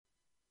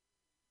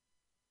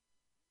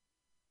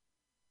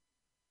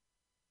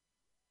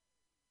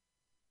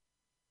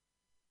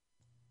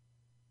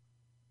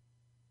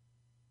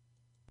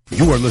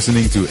You are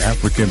listening to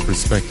African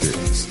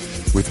Perspectives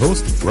with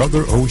host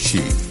Brother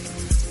Oshi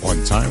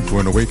on Time for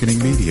an Awakening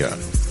Media,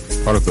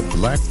 part of the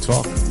Black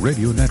Talk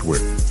Radio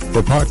Network.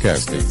 For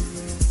podcasting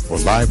or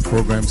live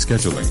program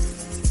scheduling,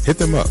 hit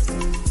them up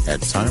at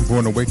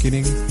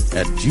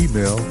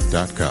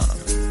timeforanawakening@gmail.com.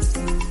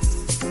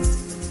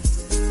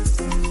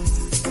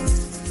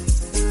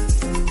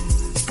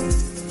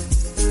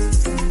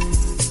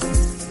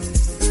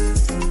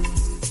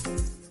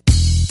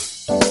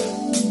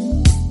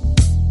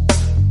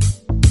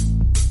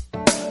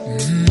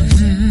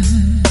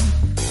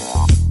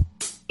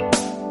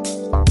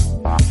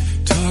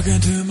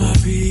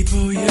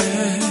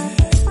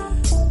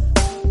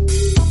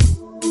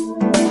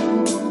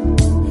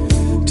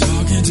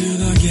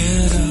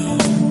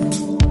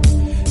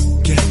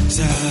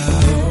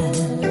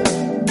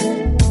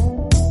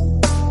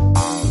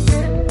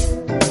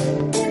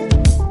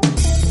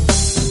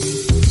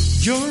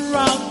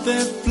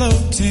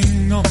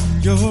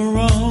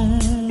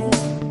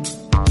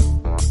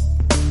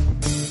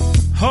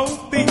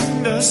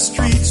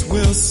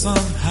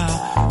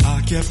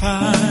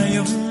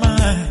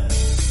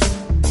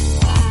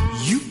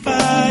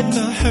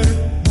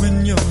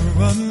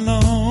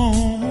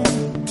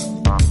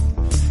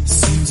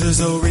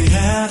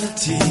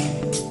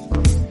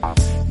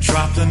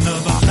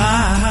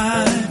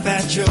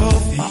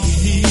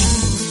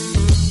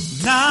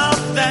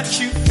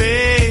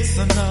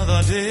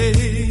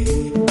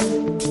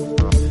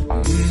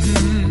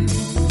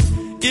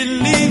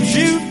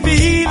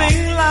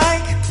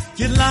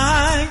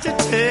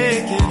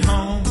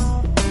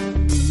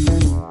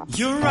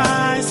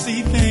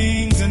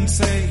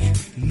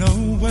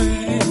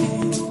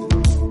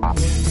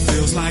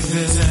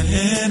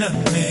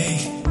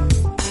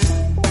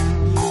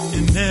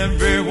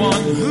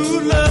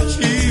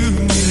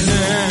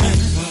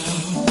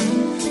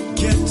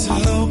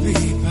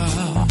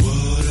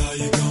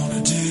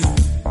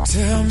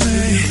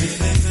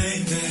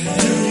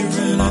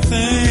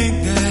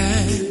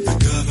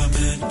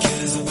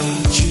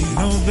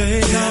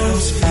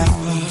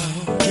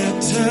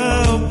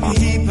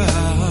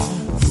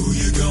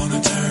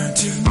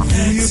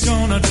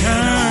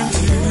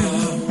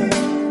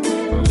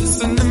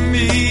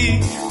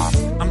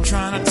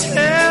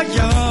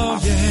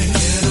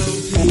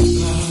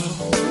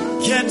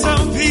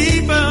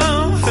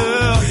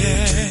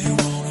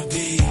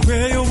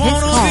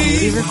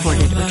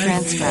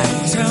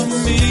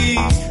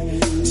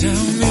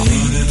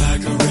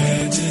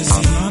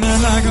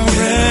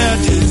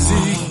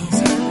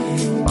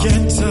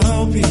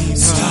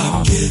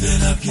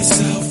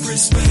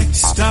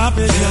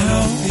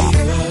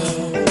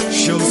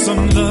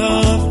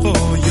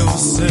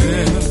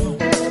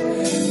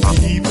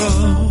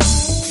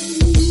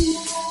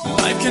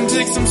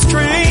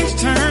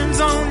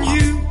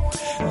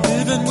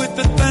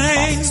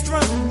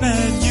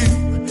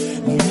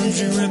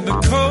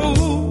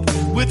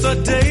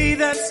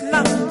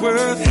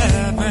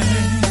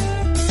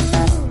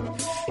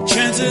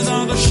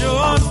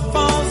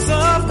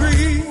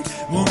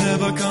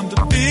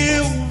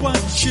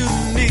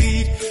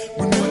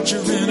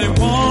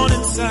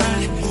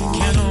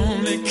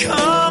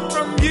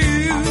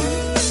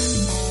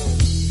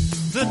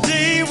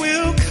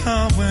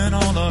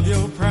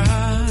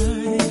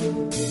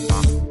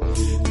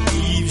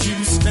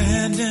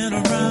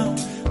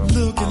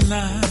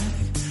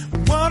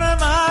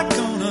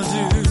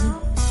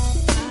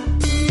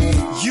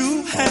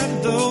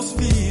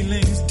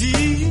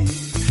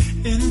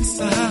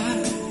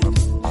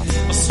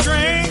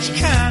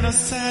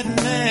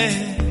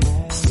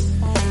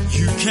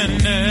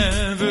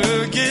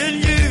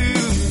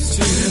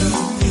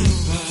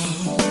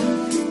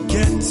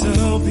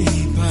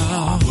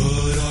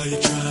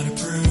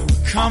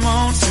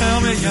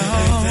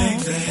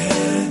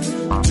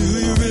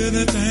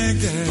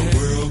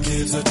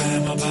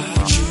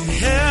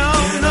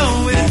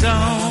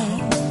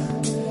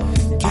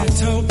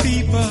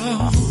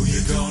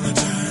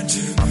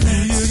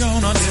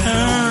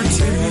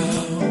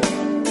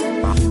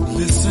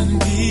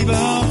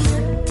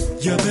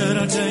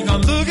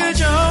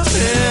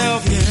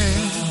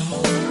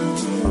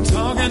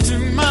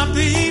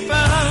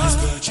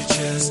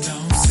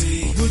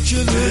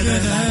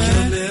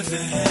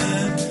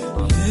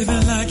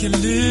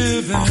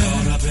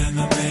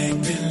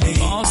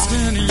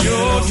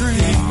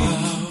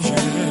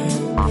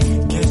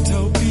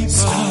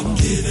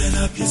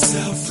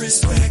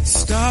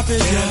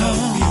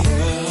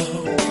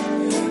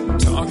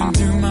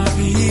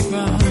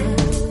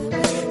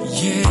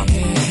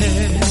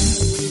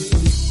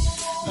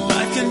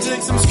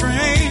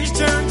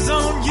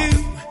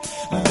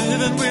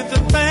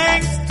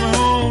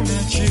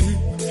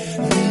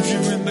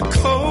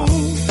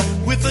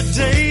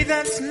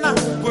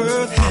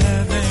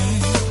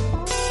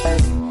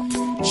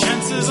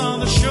 Chances on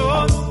the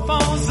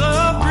shortfalls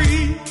of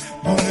greed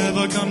won't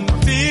ever come to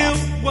feel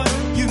what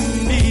you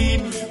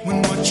need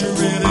when what you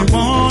really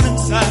want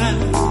inside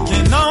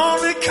can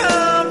only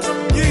come from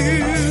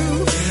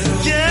you.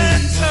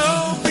 Ghetto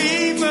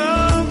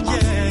people,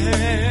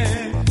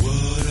 yeah.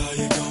 What are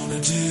you gonna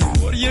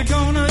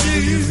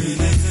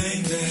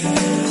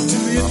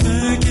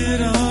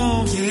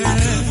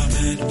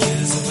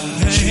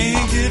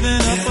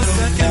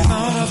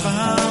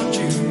about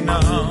you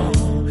now.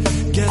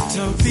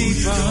 Ghetto people, who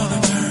you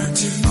gonna turn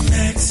to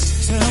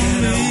next? Tell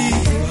me,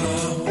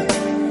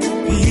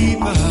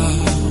 people,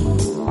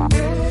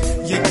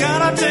 you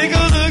gotta take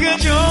a look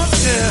at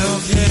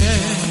yourself,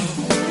 yeah.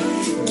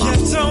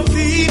 Ghetto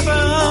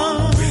people,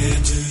 where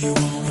do you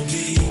wanna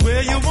be?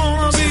 Where you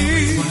wanna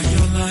be? What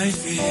your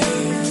life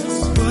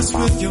is? What's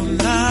with your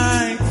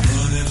life?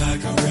 Running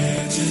like a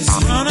red disease.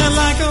 Running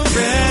like a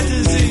red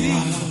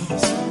disease.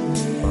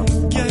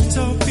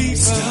 Ghetto people,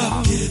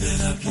 stop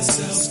giving up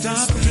yourself.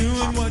 Stop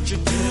doing what you're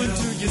doing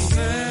to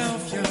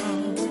yourself, yo.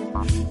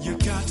 You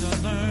got to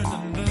learn to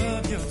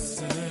love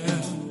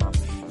yourself.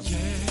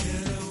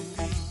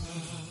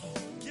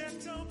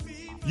 Ghetto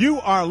people.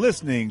 You are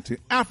listening to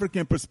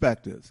African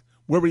Perspectives,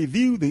 where we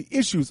view the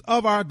issues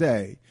of our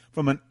day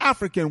from an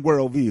African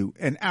worldview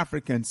and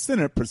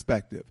African-centered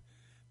perspective.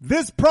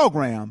 This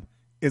program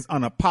is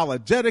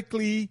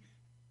unapologetically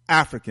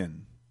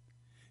African.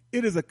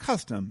 It is a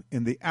custom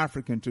in the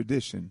African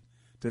tradition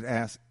to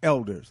ask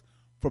elders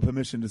for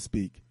permission to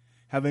speak,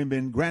 having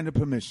been granted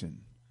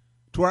permission.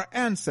 To our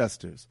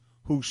ancestors,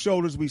 whose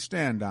shoulders we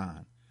stand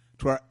on,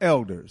 to our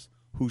elders,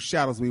 whose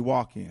shadows we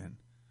walk in,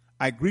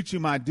 I greet you,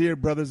 my dear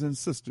brothers and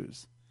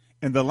sisters,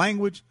 in the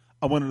language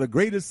of one of the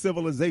greatest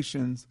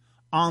civilizations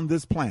on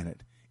this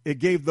planet. It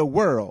gave the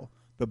world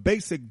the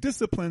basic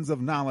disciplines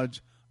of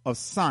knowledge of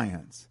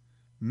science,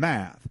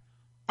 math,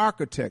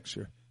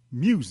 architecture,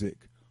 music,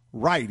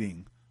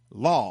 writing,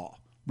 law,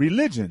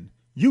 religion,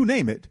 you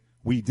name it,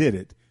 we did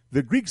it.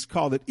 The Greeks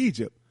called it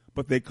Egypt,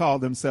 but they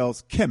called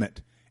themselves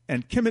Kemet,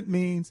 and Kemet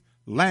means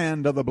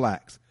land of the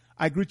blacks.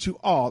 I greet you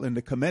all in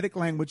the Kemetic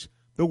language,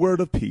 the word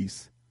of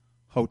peace,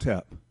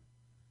 Hotep.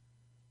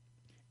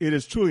 It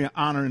is truly an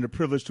honor and a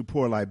privilege to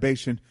pour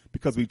libation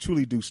because we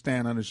truly do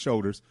stand on the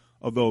shoulders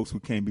of those who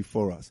came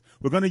before us.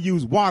 We're going to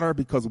use water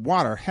because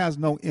water has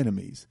no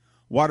enemies.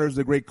 Water is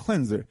the great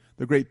cleanser,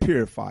 the great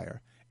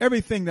purifier.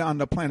 Everything on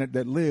the planet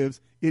that lives,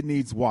 it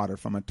needs water,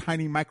 from a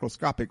tiny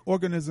microscopic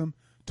organism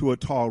to a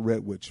tall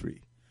redwood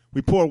tree.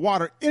 We pour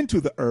water into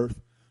the earth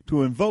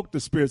to invoke the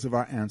spirits of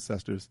our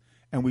ancestors,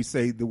 and we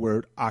say the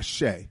word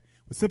Ashe,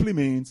 which simply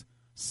means,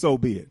 so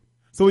be it.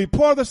 So we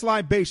pour this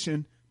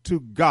libation to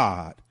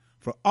God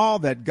for all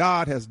that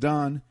God has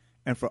done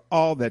and for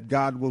all that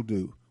God will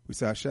do. We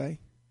say Ashe.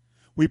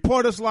 We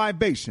pour this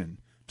libation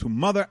to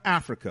Mother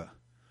Africa,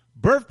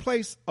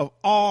 birthplace of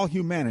all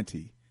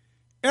humanity.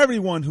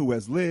 Everyone who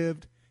has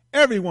lived,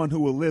 everyone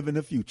who will live in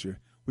the future,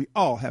 we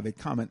all have a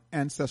common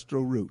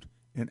ancestral root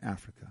in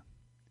Africa.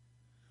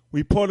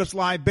 We pour this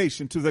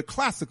libation to the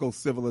classical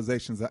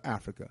civilizations of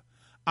Africa.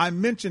 I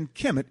mentioned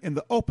Kemet in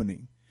the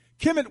opening.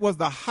 Kemet was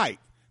the height,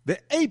 the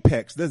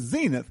apex, the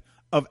zenith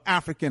of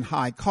African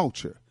high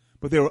culture.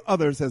 But there were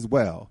others as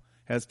well,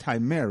 as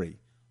Timeri,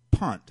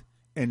 Punt,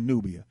 and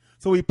Nubia.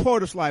 So we pour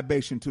this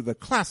libation to the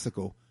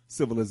classical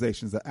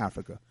civilizations of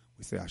Africa.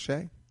 We say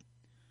Ashe.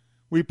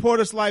 We pour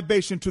this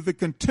libation to the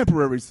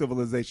contemporary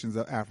civilizations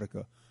of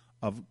Africa,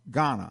 of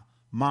Ghana,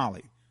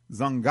 Mali,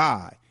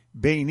 Songhai,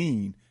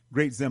 Benin,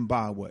 Great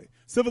Zimbabwe.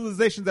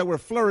 Civilizations that were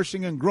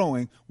flourishing and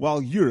growing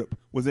while Europe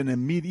was in a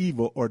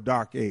medieval or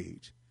dark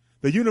age.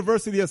 The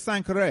University of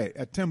Sankore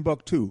at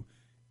Timbuktu,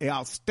 an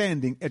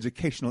outstanding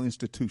educational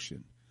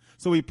institution.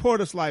 So we pour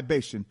this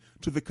libation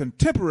to the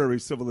contemporary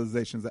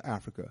civilizations of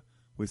Africa.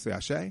 We say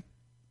Ashe.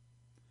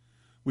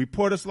 We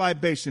pour this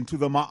libation to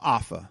the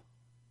Ma'afa,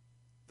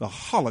 the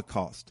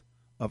Holocaust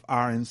of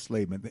our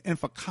enslavement, the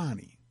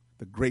Infakani,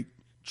 the great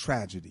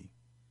tragedy,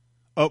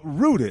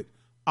 uprooted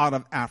out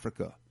of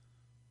Africa.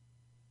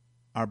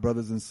 Our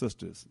brothers and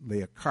sisters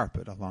lay a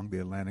carpet along the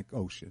Atlantic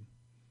Ocean.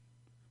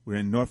 We're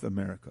in North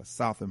America,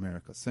 South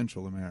America,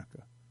 Central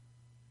America,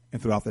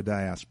 and throughout the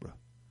diaspora.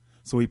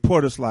 So we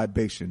pour this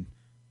libation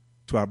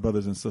to our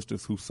brothers and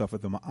sisters who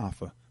suffered the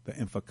Ma'afa, the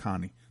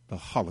Infakani, the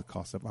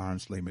Holocaust of our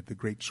enslavement, the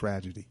great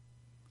tragedy.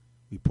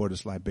 We pour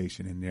this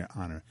libation in their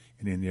honor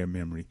and in their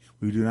memory.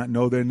 We do not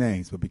know their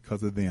names, but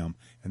because of them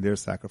and their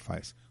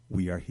sacrifice,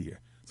 we are here.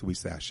 So we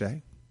say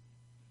Ashe.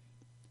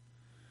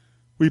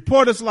 We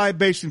pour this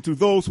libation to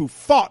those who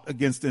fought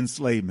against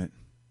enslavement.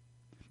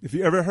 If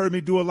you ever heard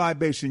me do a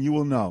libation, you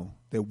will know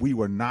that we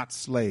were not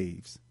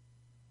slaves.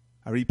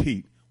 I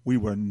repeat, we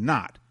were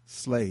not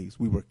slaves.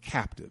 We were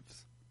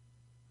captives.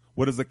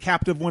 What does a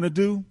captive want to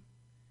do?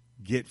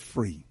 Get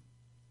free.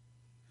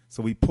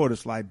 So we pour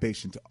this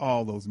libation to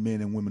all those men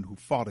and women who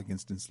fought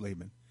against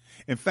enslavement.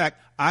 In fact,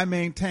 I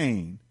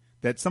maintain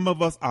that some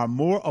of us are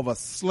more of a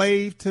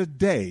slave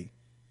today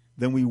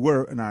than we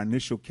were in our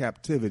initial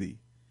captivity,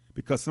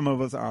 because some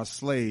of us are a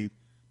slave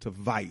to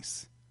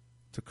vice,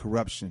 to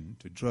corruption,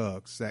 to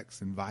drugs,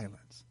 sex, and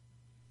violence.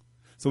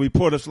 So we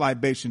pour this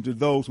libation to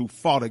those who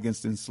fought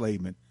against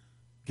enslavement.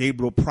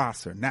 Gabriel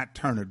Prosser, Nat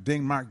Turner,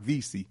 Denmark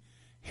Vesey,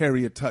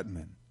 Harriet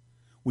Tubman.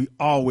 We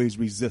always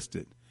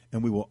resisted,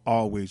 and we will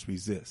always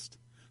resist.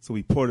 So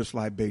we pour this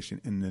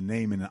libation in the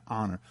name and the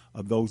honor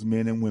of those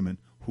men and women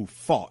who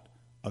fought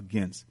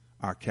against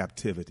our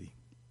captivity.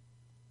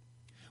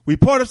 We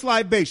pour this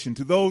libation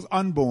to those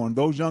unborn,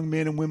 those young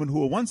men and women who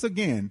will once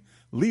again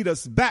lead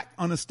us back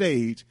on the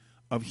stage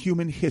of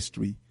human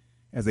history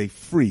as a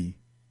free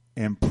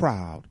and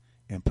proud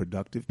and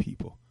productive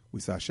people. We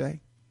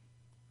sashay.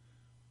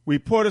 We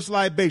pour this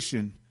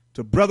libation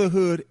to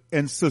brotherhood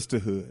and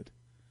sisterhood,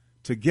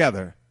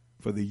 together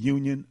for the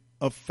union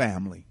of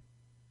family.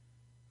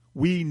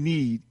 We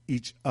need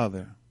each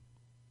other.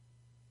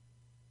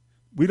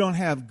 We don't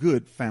have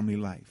good family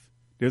life.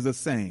 There's a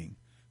saying,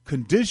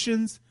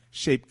 conditions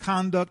shape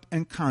conduct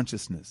and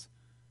consciousness.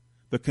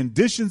 The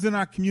conditions in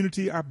our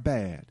community are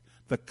bad.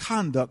 The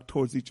conduct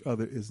towards each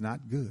other is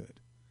not good.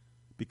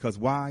 Because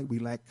why? We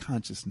lack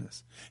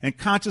consciousness. And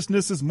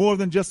consciousness is more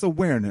than just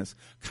awareness.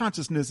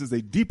 Consciousness is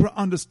a deeper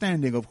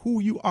understanding of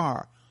who you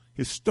are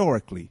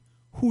historically,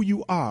 who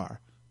you are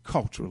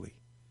culturally.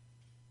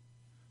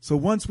 So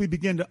once we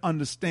begin to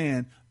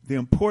understand the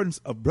importance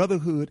of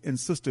brotherhood and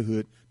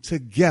sisterhood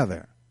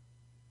together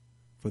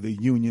for the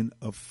union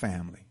of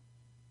family.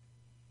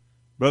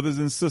 Brothers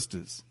and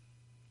sisters,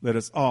 let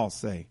us all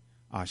say,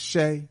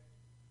 Ashe,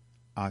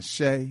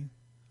 Ashe,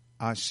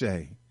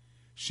 Ashe.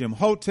 Shem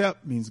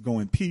Hotep means go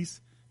in peace.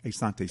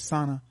 Asante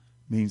Sana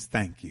means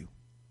thank you.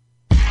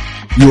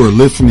 You are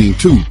listening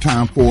to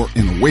Time for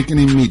an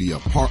Awakening Media,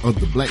 part of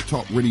the Black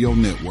Talk Radio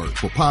Network.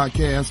 For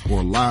podcasts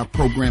or live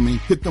programming,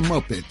 hit them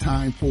up at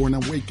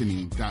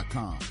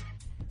timeforanawakening.com.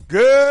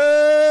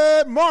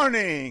 Good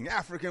morning,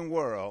 African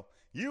world.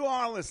 You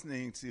are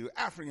listening to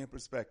African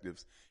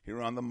Perspectives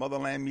here on the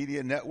Motherland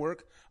Media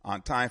Network,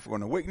 on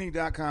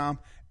timeforanawakening.com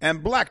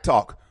and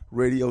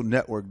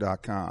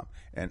blacktalkradionetwork.com.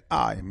 And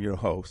I am your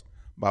host,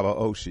 Baba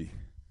Oshi.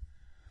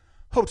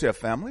 Hotep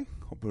family,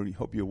 hope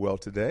you're well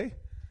today.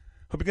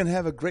 Hope you're going to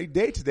have a great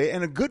day today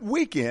and a good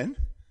weekend.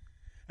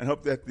 And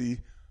hope that you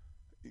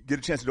get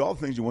a chance to do all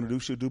the things you want to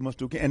do, should do, must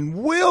do, can, and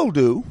will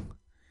do.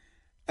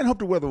 And hope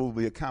the weather will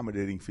be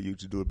accommodating for you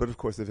to do it. But of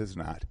course, if it's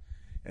not,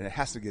 and it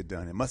has to get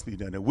done, it must be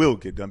done, it will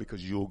get done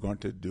because you're going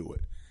to do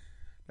it.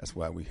 That's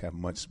why we have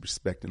much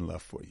respect and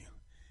love for you.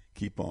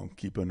 Keep on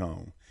keeping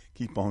on.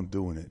 Keep on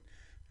doing it.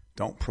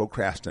 Don't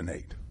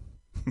procrastinate.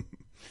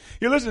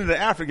 You're listening to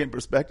African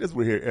Perspectives.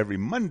 We're here every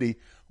Monday,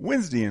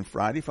 Wednesday, and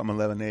Friday from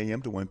 11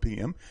 a.m. to 1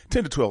 p.m.,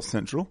 10 to 12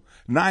 Central,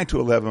 9 to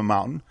 11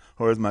 Mountain,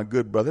 or as my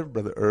good brother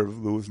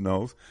Irvin Lewis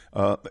knows,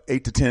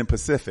 8 to 10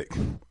 Pacific.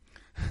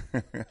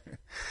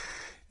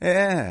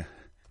 Yeah,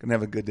 gonna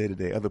have a good day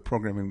today. Other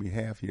programming we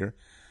have here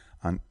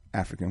on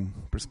African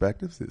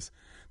Perspectives is,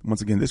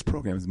 once again, this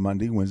program is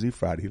Monday, Wednesday,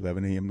 Friday,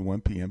 11 a.m. to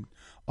 1 p.m.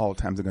 All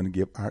times are going to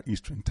give our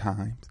Eastern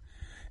times.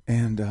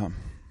 And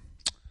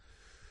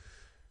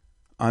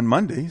on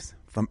Mondays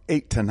from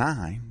 8 to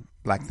 9,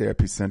 Black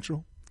Therapy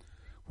Central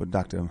with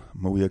Dr.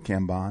 Mawia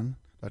Kamban,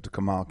 Dr.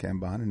 Kamal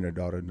Kamban, and their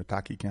daughter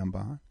Nataki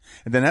Kamban.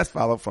 And then that's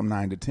followed from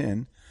 9 to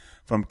 10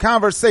 from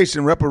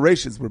Conversation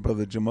Reparations with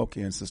Brother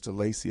Jamoki and Sister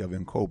Lacey of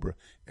Cobra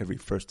every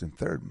first and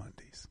third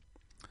Mondays.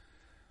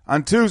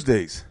 On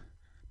Tuesdays,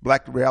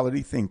 Black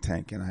Reality Think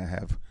Tank, and I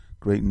have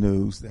great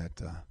news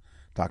that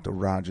Dr.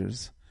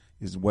 Rogers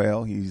is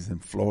well. He's in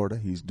Florida.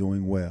 He's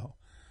doing well.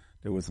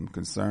 There was some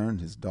concern.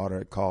 His daughter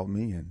had called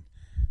me and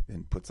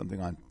put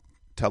something on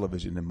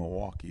television in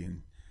Milwaukee,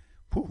 and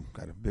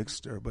got a big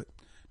stir. But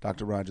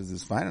Dr. Rogers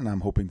is fine, and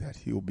I'm hoping that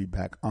he'll be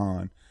back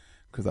on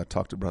because I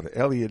talked to Brother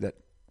Elliot that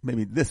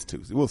maybe this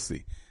Tuesday. We'll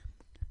see.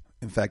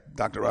 In fact,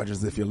 Dr.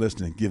 Rogers, if you're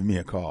listening, give me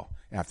a call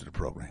after the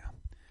program.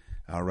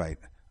 All right.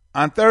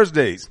 On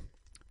Thursdays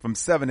from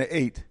 7 to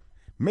 8,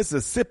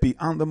 Mississippi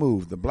on the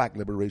Move, the Black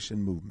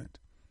Liberation Movement.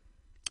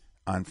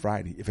 On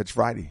Friday, if it's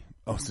Friday,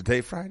 is today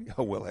Friday?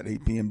 Oh, well, at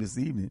 8 p.m. this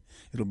evening,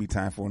 it'll be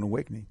Time for an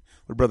Awakening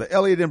with Brother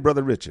Elliot and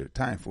Brother Richard,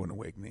 Time for an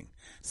Awakening.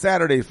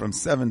 Saturday from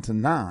 7 to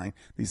 9,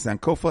 the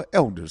Sankofa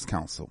Elders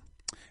Council.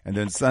 And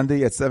then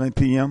Sunday at 7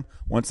 p.m.,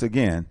 once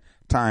again,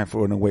 Time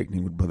for an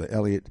Awakening with Brother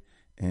Elliot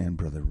and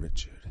Brother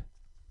Richard.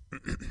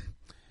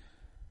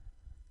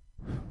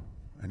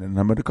 And the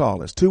number to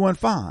call is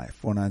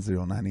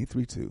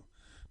 215-490-9832.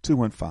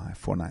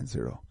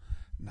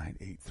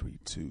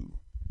 215-490-9832.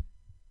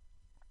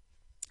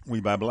 We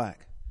Buy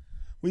Black.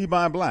 We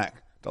Buy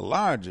Black, the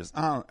largest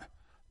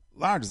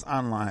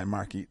online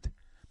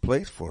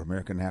marketplace for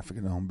American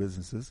African-owned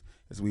businesses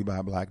is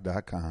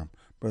WeBuyBlack.com.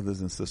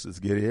 Brothers and sisters,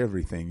 get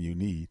everything you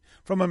need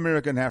from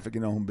American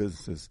African-owned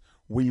businesses.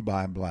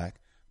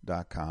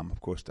 WeBuyBlack.com.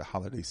 Of course, the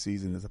holiday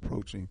season is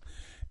approaching,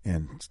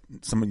 and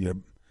some of your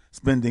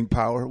spending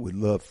power, would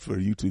love for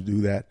you to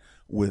do that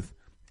with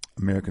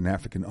American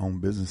African-owned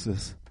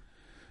businesses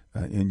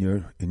in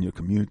your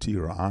community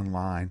or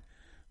online,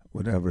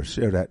 whatever.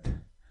 Share that,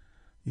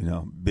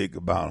 big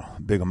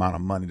amount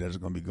of money that's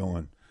going to be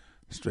going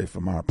straight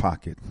from our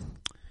pocket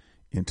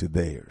into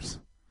theirs.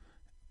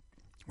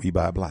 We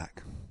Buy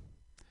Black.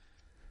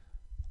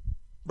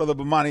 Brother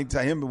Bamani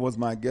Tahimba was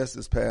my guest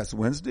this past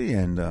Wednesday,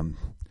 and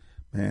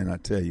man, I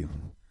tell you,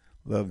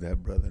 love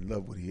that brother and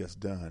love what he has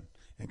done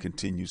and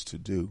continues to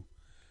do,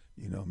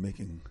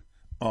 making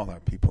all our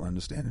people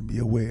understand and be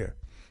aware.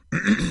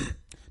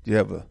 You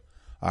have an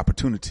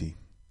opportunity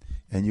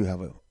and you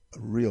have a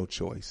real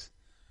choice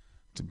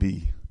to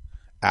be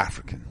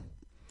African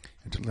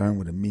and to learn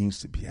what it means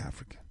to be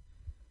African.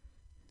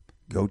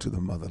 Go to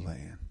the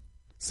motherland.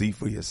 See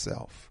for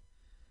yourself.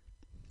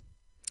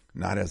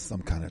 Not as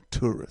some kind of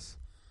tourist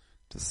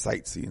to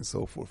sightsee and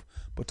so forth,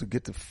 but to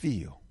get the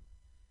feel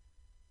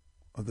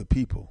of the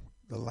people,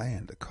 the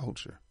land, the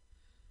culture.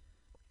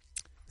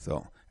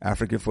 So,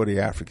 Africa for the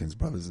Africans,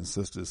 brothers and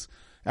sisters.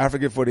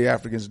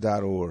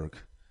 AfricanForTheAfricans.org.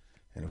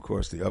 And, of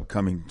course, the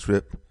upcoming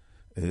trip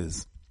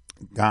is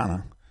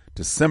Ghana,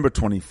 December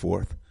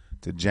 24th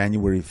to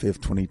January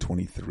 5th,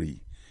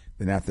 2023.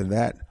 Then after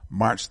that,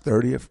 March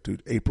 30th to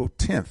April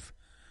 10th,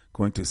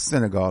 going to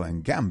Senegal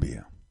and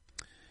Gambia.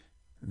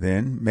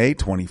 Then May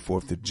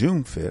 24th to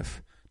June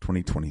 5th,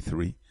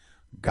 2023,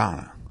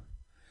 Ghana.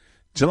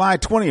 July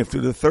 20th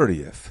to the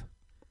 30th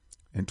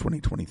in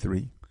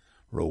 2023,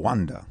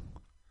 Rwanda.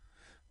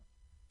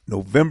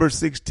 November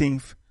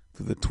 16th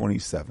to the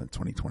 27th,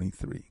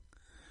 2023,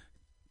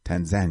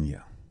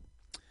 Tanzania.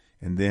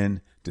 And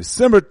then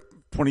December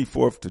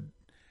 24th to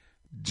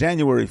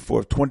January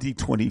 4th,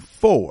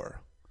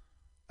 2024,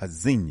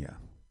 Azania.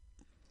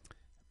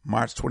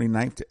 March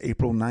 29th to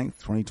April 9th,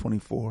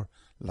 2024,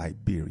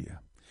 Liberia.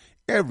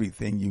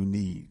 Everything you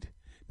need,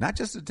 not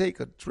just to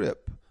take a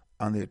trip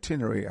on the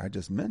itinerary I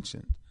just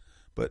mentioned,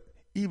 but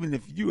even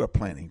if you are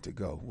planning to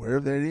go,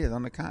 wherever it is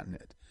on the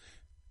continent,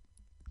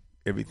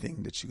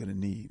 everything that you're going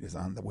to need is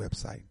on the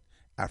website,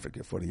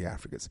 Africa for the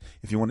Africans.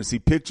 If you want to see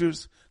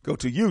pictures, go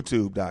to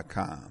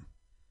youtube.com.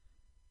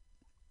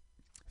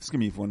 Excuse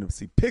me, if you want to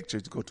see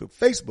pictures, go to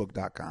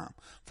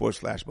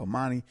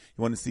facebook.com/Bomani. You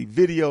want to see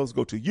videos,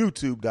 go to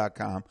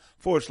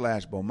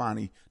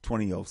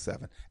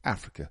youtube.com/Bomani2007.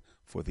 Africa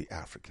for the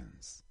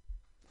Africans.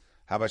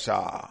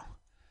 Habasha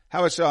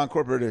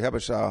Incorporated.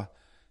 Habasha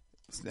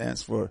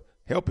stands for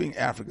Helping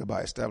Africa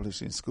by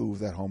Establishing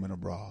Schools at Home and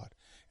Abroad.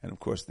 And of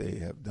course, they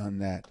have done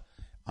that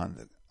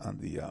on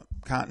the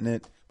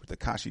continent with the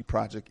Kashi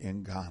Project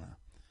in Ghana.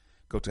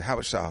 Go to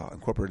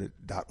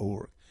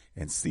HabashaIncorporated.org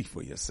and see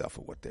for yourself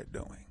of what they're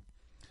doing.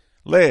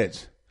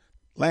 LEDGE,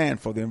 Land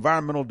for the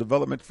Environmental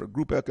Development for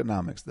Group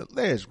Economics, the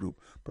LEDGE Group,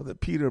 Brother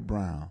Peter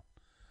Brown,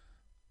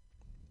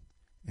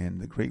 and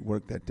the great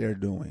work that they're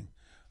doing,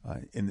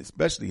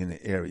 especially in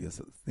the areas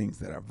of things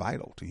that are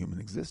vital to human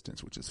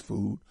existence, which is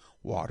food,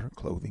 water,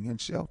 clothing, and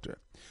shelter.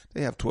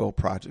 They have 12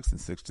 projects in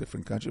 6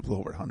 different countries with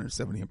over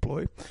 170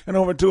 employees and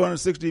over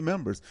 260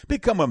 members.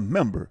 Become a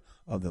member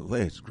of the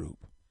LEDGE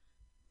Group.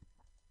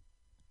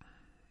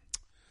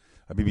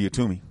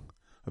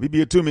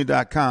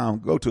 Abibiatumi.com.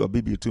 Go to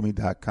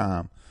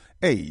abibiatumi.com.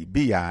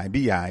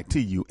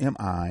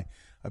 ABIBITUMI.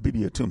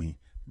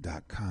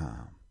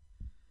 Abibiatumi.com.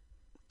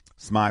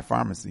 Smile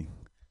Pharmacy.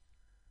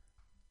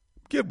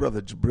 Give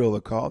Brother Jabril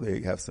a call.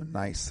 They have some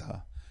nice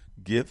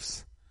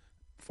gifts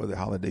for the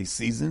holiday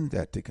season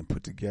that they can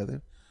put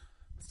together.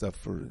 Stuff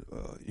for,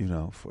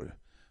 for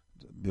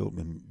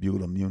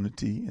build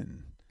immunity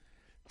and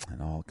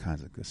all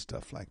kinds of good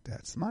stuff like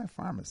that. Smile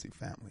Pharmacy,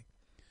 family.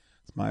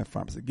 Smile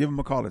Pharmacy. Give them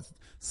a call at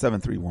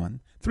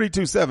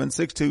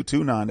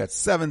 731-327-6229.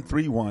 That's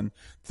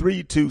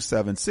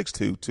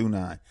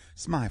 731-327-6229.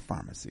 Smile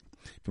Pharmacy.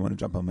 If you want to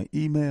jump on my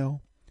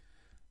email,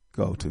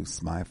 go to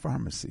Smile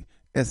Pharmacy,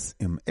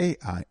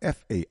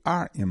 SMAIFARMACY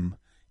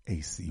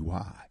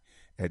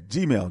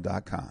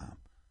 @gmail.com.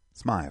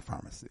 Smile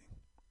Pharmacy.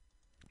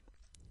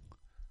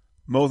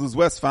 Moses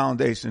West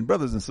Foundation.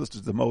 Brothers and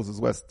sisters, the Moses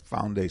West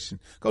Foundation.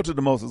 Go to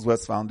the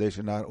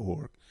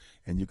MosesWestFoundation.org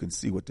and you can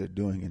see what they're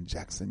doing in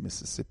Jackson,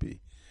 Mississippi,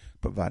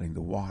 providing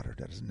the water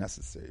that is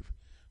necessary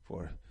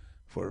for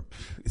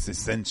it's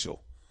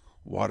essential.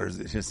 Water is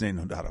just ain't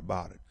no doubt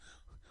about it.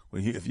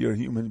 If you're a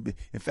human being,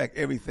 in fact,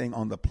 everything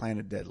on the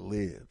planet that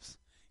lives,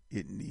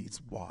 it needs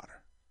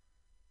water.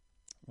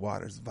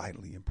 Water is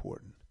vitally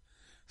important.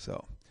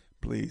 So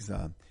please,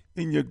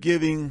 in your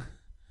giving,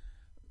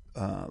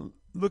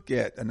 look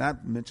at, and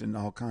I've mentioned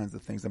all kinds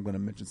of things. I'm going to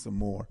mention some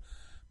more.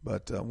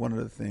 But one of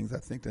the things I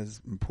think that's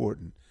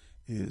important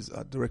is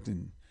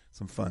directing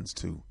some funds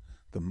to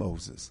the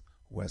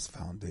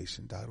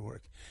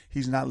MosesWestFoundation.org.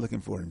 He's not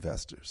looking for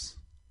investors.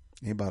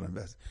 He ain't about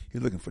investors.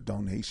 He's looking for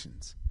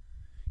donations.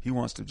 He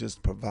wants to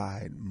just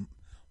provide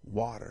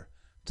water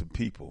to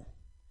people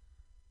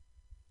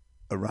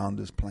around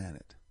this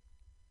planet.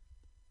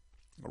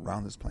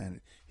 Around this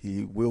planet.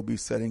 He will be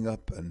setting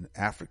up an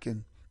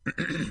African,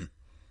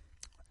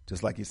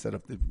 just like he set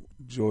up the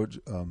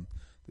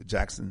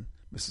Jackson,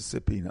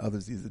 Mississippi, and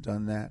others. He's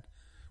done that,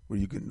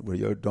 where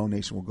your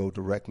donation will go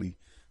directly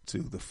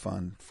to the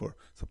fund for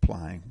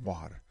supplying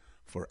water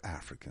for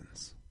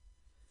Africans.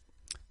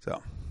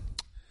 So,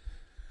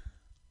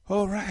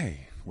 all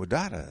right,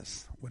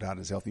 Wadada's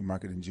Healthy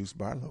Market and Juice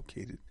Bar,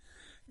 located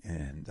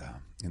in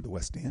the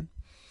West End.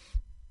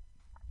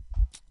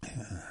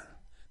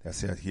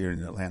 That's here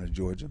in Atlanta,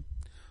 Georgia,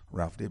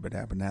 Ralph David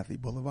Abernathy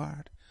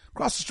Boulevard.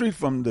 Across the street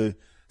from the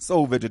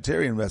Soul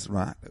Vegetarian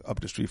Restaurant, up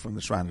the street from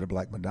the Shrine of the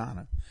Black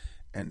Madonna.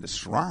 And the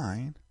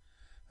Shrine,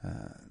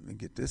 let me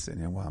get this in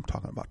here while I'm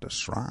talking about the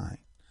Shrine.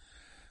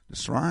 The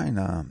Shrine,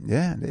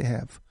 they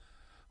have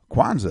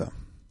Kwanzaa.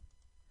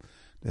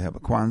 They have a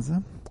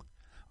Kwanzaa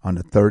on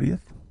the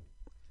 30th.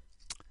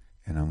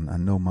 And I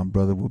know my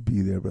brother will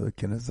be there, Brother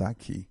Kenneth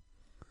Zaki.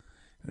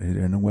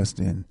 Here in the West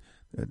End,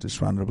 at the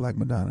Shrine of the Black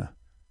Madonna.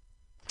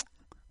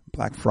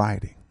 Black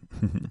Friday.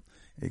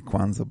 A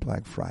Kwanzaa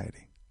Black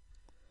Friday.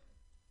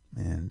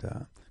 And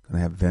going to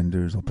have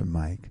vendors, open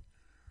mic,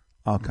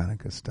 all kind of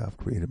good stuff.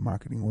 Creative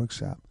marketing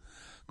workshop.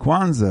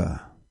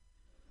 Kwanzaa.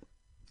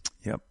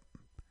 Yep.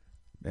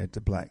 At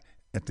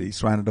the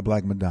Shrine of the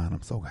Black Madonna.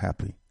 I'm so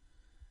happy,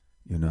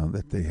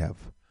 that they have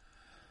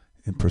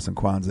in-person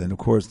Kwanzaa. And, of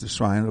course, the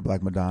Shrine of the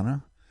Black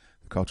Madonna,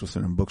 the Cultural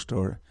Center and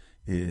Bookstore,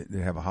 they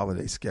have a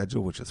holiday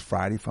schedule, which is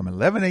Friday from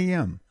 11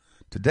 a.m.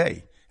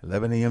 today,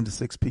 11 a.m. to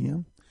 6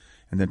 p.m.,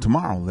 and then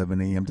tomorrow, 11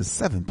 a.m. to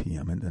 7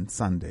 p.m., and then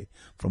Sunday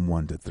from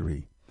 1 to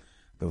 3.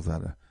 Those are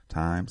the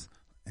times.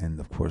 And,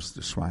 of course,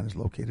 the shrine is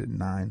located at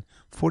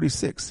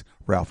 946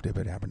 Ralph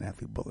David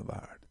Abernathy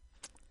Boulevard.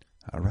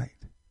 All right.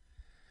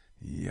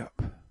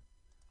 Yep.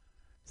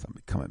 So I'll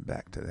be coming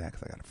back to that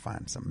because I got to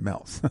find something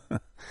else.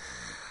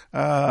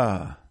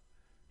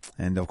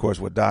 And, of course,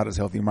 with Dada's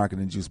Healthy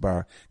Marketing Juice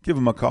Bar, give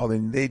them a call.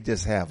 And they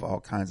just have all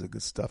kinds of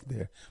good stuff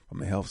there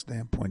from a health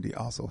standpoint. They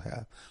also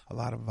have a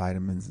lot of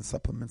vitamins and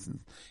supplements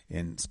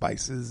and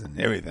spices and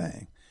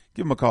everything.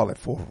 Give them a call at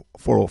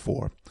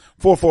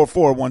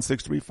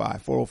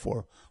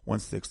 404-444-1635,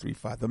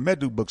 404-1635. The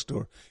Medu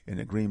Bookstore in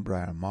the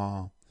Greenbrier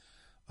Mall.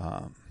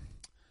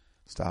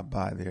 Stopped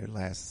by there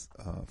last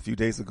few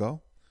days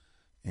ago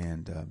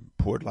and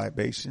poured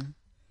libation.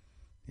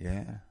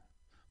 Yeah,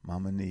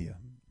 Mama Nia,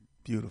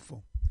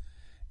 beautiful.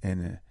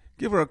 And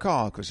give her a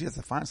call because she has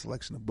a fine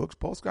selection of books,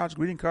 postcards,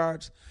 greeting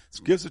cards,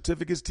 gift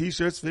certificates,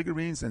 T-shirts,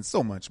 figurines, and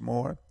so much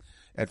more.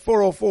 At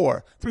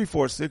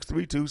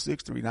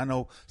 404-346-3263. And I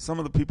know some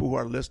of the people who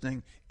are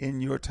listening in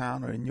your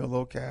town or in your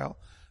locale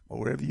or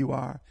wherever you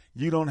are,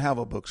 you don't have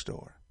a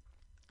bookstore.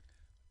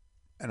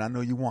 And I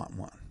know you want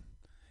one.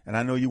 And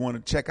I know you want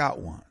to check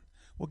out one.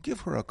 Well, give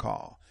her a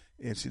call.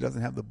 If she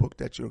doesn't have the book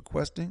that you're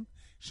requesting,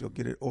 she'll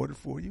get it ordered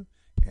for you.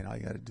 And all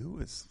you got to do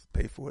is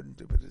pay for it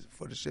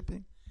for the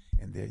shipping.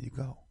 And there you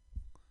go.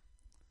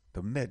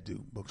 The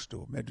Medu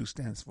Bookstore. Medu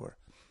stands for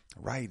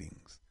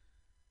writings.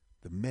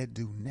 The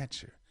Medu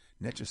Nature.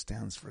 Nature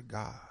stands for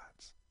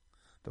gods.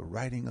 The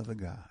writing of the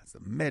gods. The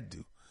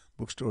Medu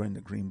Bookstore in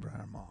the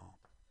Greenbrier Mall.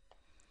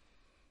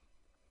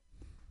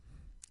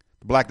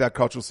 The Black Dot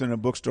Cultural Center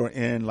Bookstore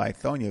in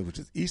Lithonia, which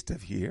is east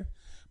of here.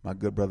 My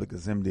good brother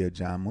Kazimde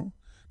Ajamu.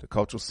 The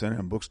Cultural Center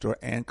and Bookstore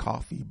and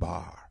Coffee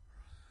Bar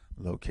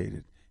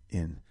located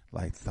in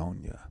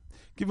Lithonia.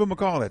 Give them a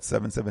call at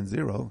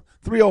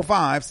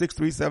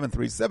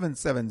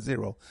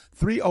 770-305-6373,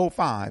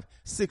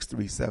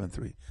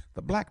 770-305-6373.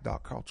 The Black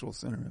Dog Cultural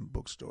Center and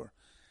Bookstore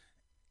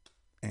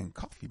and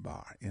Coffee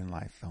Bar in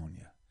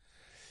Lithonia.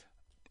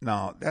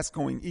 Now, that's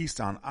going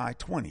east on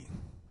I-20.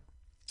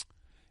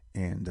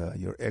 And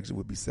your exit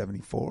would be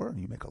 74, and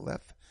you make a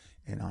left.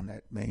 And on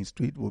that main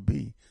street will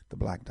be the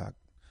Black Dog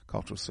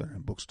Cultural Center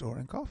and Bookstore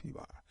and Coffee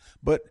Bar.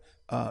 But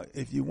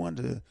if you want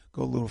to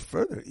go a little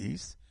further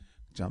east,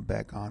 jump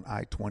back on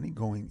I-20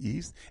 going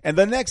east. And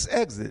the next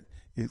exit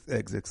is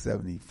exit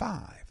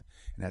 75.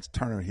 And that's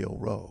Turner Hill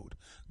Road.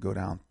 Go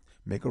down,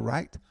 make a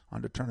right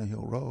onto Turner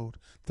Hill Road.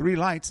 3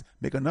 lights,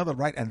 make another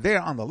right. And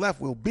there on the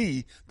left will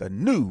be the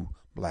new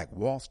Black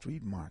Wall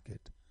Street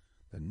Market.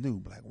 The new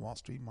Black Wall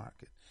Street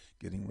Market.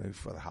 Getting ready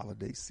for the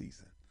holiday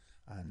season.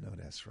 I know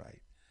that's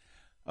right.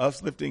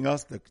 Us lifting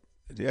us, the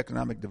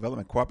Economic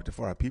Development Cooperative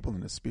for Our People in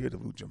the Spirit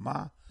of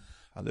Ujamaa.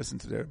 I listened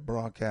to their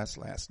broadcast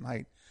last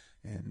night.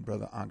 And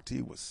Brother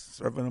Ankti was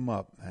serving them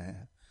up,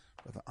 man.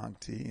 Brother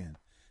Ankti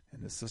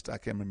and the sister, I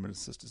can't remember the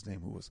sister's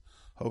name who was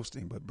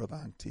hosting, but Brother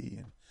Ankti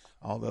and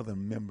all the other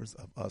members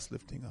of Us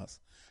Lifting Us,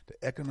 the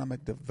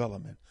Economic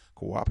Development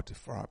Cooperative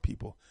for Our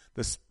People,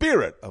 the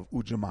spirit of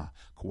Ujamaa,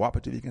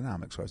 cooperative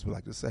economics, or as we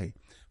like to say,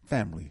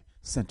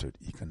 family-centered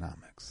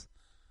economics.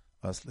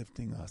 Us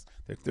Lifting Us.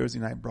 Their Thursday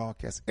night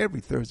broadcast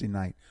every Thursday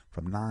night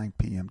from 9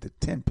 p.m. to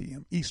 10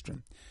 p.m.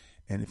 Eastern.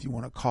 And if you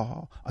want to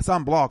call, it's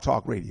on Blog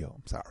Talk Radio,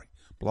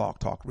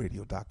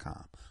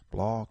 blogtalkradio.com,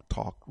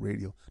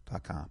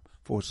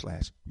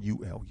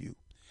 blogtalkradio.com/ULU.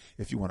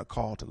 If you want to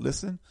call to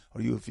listen, or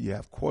if you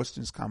have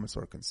questions, comments,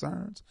 or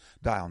concerns,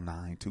 dial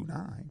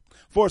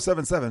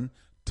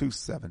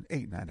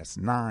 929-477-2789. That's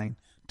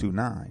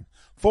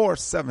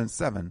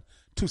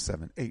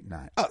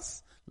 929-477-2789.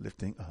 Us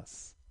Lifting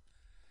Us.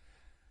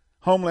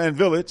 Homeland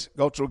Village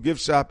Cultural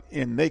Gift Shop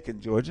in Macon,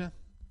 Georgia.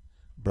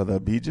 Brother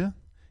Abijah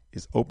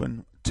is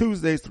open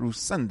Tuesdays through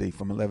Sunday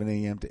from 11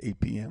 a.m. to 8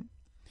 p.m.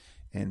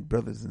 And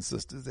brothers and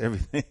sisters,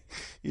 everything.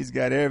 He's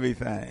got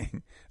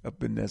everything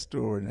up in that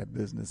store and that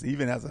business. He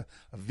even has a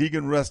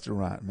vegan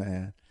restaurant,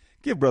 man.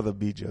 Give Brother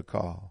Abijah a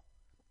call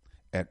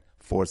at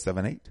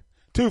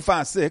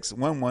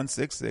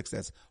 478-256-1166.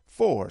 That's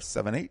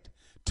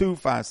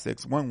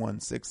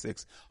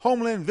 478-256-1166.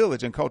 Homeland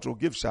Village and Cultural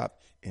Gift Shop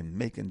in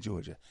Macon,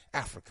 Georgia.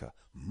 Africa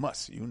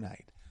must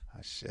unite.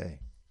 Ashe.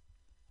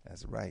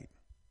 That's right.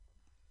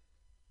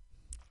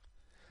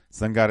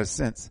 Sun Goddess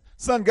Sense.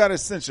 Sun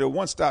Goddess Sense, your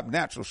one-stop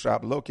natural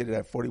shop located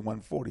at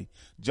 4140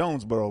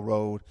 Jonesboro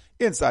Road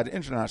inside the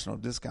International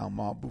Discount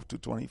Mall, booth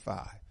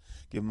 225.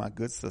 give my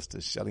good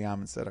sister Shelly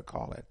Amundset a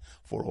call at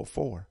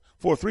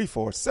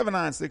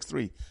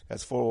 404-434-7963.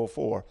 That's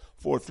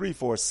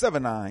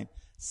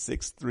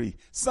 404-434-7963.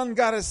 Sun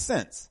Goddess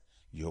Sense,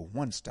 your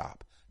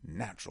one-stop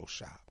natural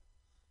shop.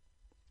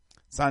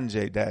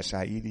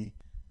 Sanjay-Haiti,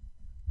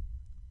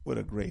 what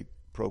a great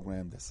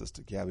program that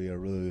Sister Gabby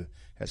Arroyo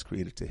has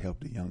created to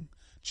help the young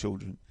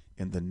children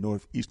in the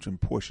northeastern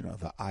portion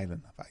of the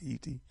island of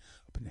Haiti,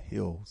 up in the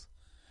hills,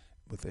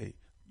 with a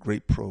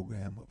great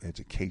program of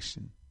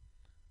education,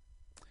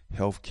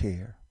 health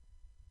care,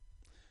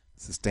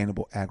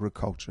 sustainable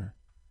agriculture,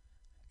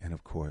 and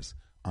of course,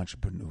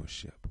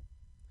 entrepreneurship.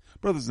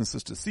 Brothers and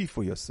sisters, see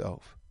for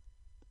yourself.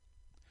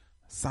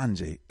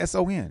 Sanjay,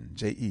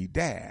 SONJE-Haiti,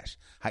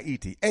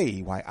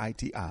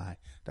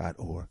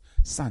 AYITI.org,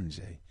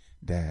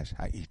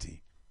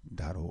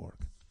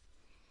 Sanjay-Haiti.org.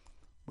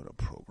 What a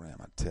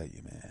program, I tell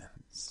you, man.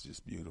 It's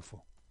just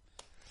beautiful.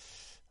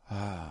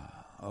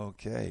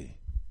 Okay.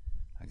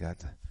 I got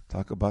to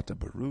talk about the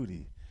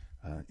Baruti.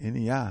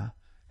 NEI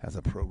has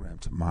a program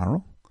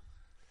tomorrow.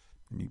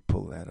 Let me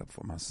pull that up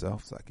for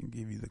myself so I can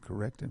give you the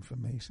correct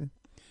information.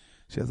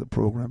 She has a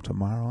program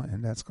tomorrow,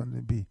 and that's going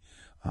to be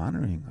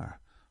honoring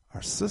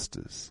our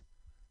sisters.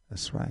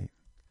 That's right.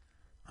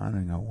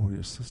 Honoring our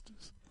warrior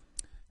sisters.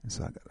 And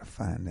so I got to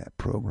find that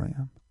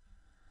program.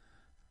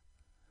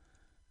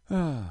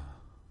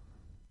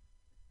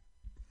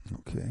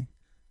 Okay.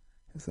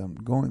 So I'm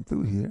going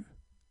through here.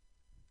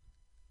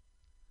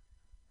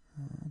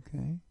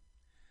 Okay.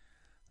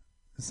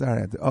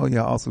 Sorry.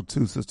 Also,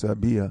 too, Sister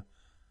Abia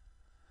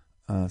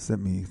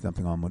sent me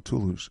something on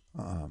Matula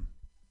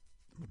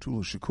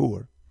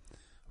Shakur.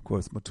 Of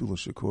course, Matula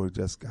Shakur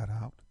just got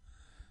out.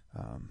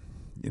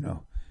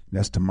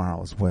 That's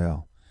tomorrow as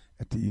well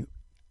at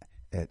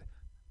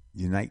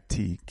Unite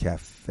Tea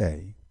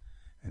Cafe,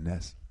 and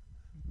that's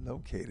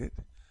located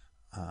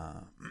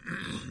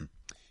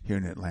here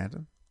in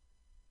Atlanta.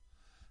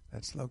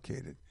 That's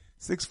located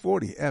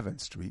 640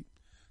 Evans Street,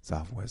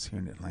 Southwest, here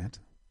in Atlanta.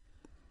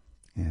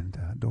 And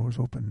doors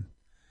open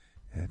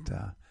at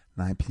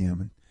 9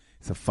 p.m. And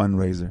it's a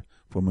fundraiser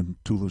for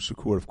Matula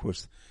Shakur. Of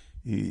course,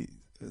 he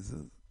is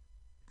a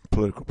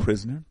political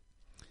prisoner,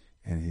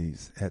 and he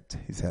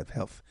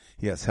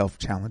has health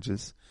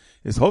challenges.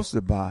 It's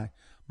hosted by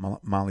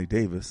Molly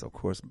Davis, of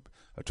course,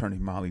 Attorney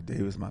Molly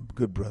Davis, my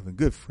good brother,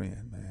 good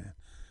friend, man.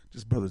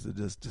 Just brothers that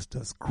just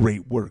does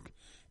great work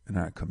in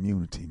our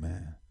community,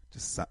 man.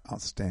 Just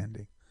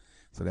outstanding.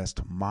 So that's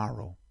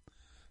tomorrow,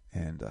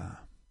 and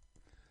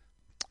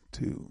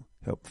to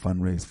help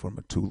fundraise for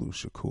Matula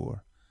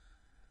Shakur.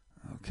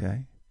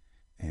 Okay,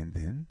 and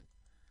then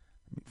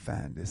let me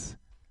find this.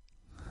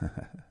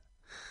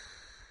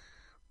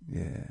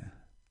 Yeah.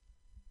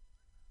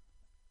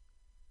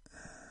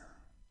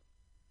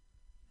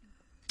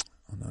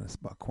 Oh no, that's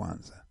about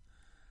Kwanzaa.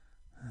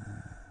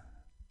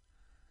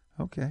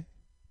 Okay.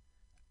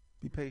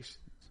 Be patient.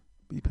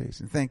 Be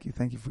patient. Thank you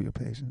for your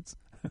patience.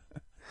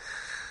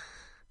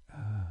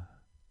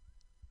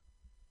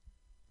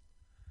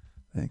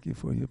 Thank you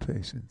for your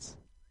patience.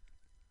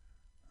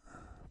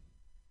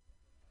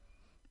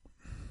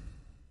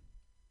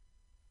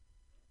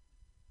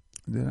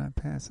 Did I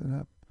pass it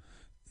up?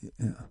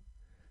 Yeah.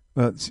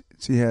 Well,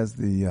 she has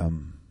the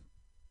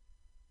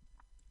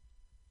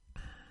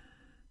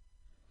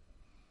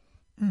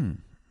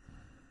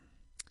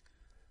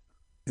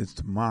it's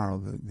tomorrow,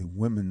 the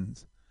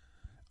women's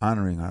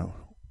honoring our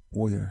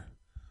warrior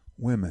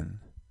women.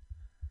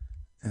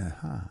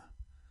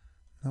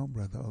 No,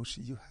 Brother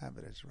Oshi, you have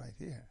it. It's right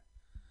here.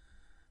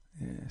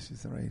 Yeah,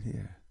 she's right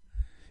here.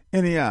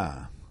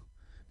 NEI,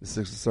 the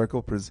Sixth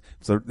Circle.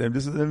 So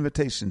this is an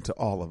invitation to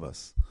all of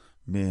us,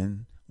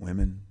 men,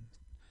 women,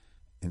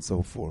 and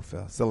so forth,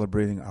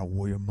 celebrating our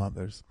warrior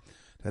mothers.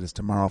 That is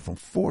tomorrow from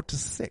 4 to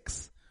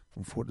 6.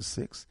 From 4 to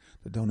 6.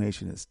 The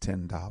donation is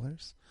 $10,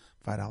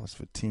 $5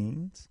 for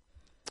teens,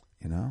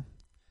 And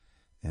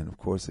of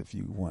course, if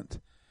you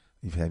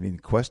have any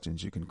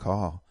questions, you can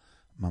call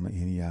Mama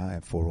NEI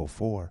at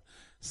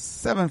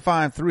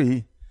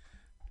 404-753-7237.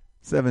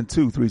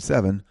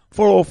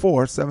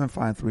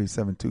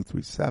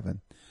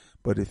 404-753-7237.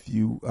 But if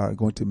you are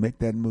going to make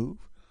that move,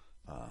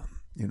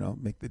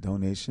 make the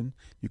donation,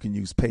 you can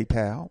use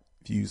PayPal.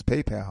 If you use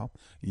PayPal,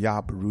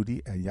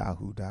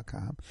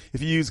 yabaruti@yahoo.com.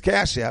 If you use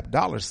Cash App,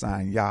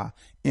 $ya_M_Baruti.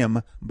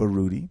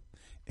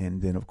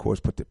 And then, of course,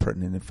 put the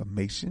pertinent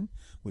information,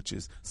 which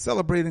is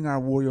celebrating our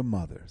warrior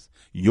mothers,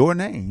 your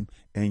name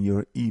and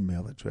your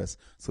email address,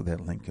 so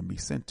that link can be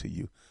sent to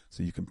you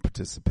so you can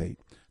participate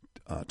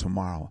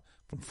tomorrow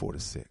from 4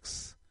 to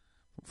 6.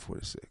 From 4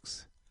 to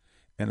 6.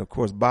 And, of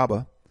course,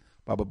 Baba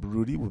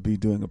Baruti will be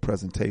doing a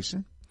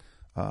presentation.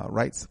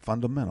 The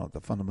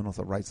fundamentals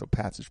of rites of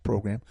passage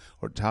program,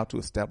 or how to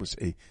establish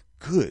a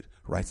good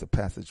rites of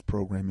passage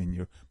program in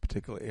your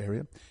particular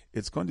area.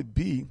 It's going to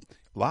be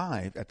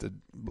live at the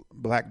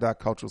Black Dot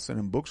Cultural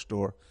Center and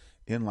Bookstore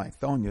in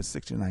Lithonia,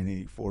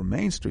 6984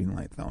 Main Street in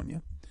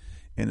Lithonia,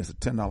 and it's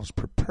 $10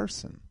 per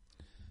person,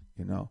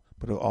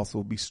 but it'll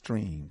also be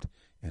streamed,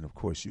 and of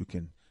course you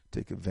can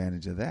take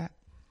advantage of that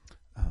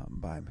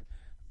by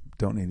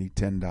donating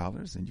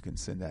 $10, and you can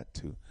send that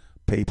to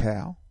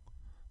PayPal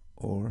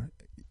or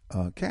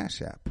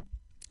Cash App,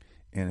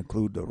 and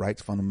include the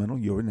Rights Fundamental,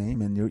 your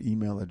name and your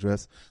email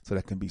address, so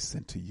that can be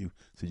sent to you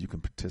so you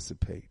can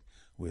participate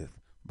with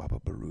Baba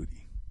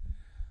Baruti.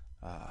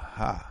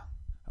 Aha.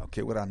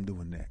 Okay, what I'm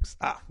doing next.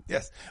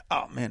 Yes.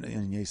 Oh, man, the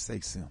Inye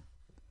say sim.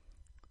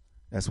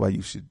 That's why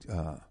you should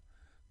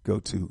go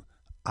to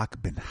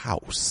Akabin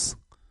House,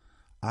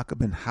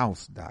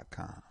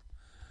 akabinhouse.com,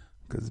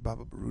 because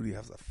Baba Baruti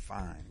has a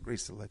fine, great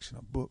selection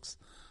of books,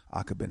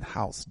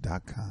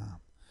 akabinhouse.com.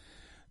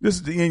 This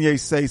is the Inye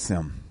say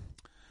sim.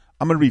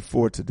 I'm going to read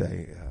 4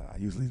 today. I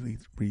usually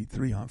read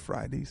 3 on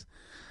Fridays,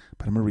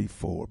 but I'm going to read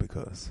 4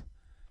 because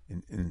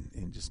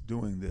in just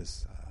doing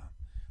this,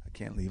 I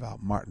can't leave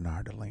out Martin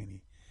R.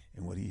 Delaney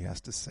and what he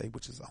has to say,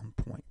 which is on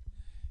point.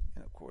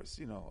 And of course,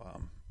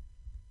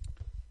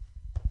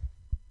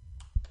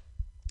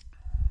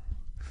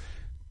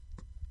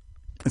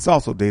 it's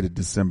also dated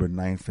December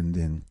 9th, and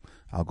then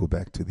I'll go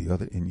back to the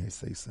other Inye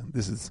Seisim.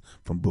 This is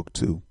from Book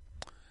 2.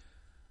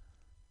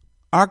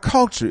 Our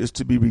culture is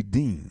to be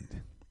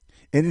redeemed,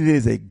 and it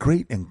is a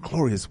great and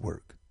glorious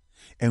work,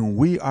 and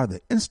we are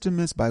the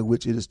instruments by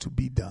which it is to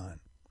be done.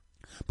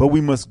 But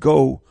we must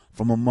go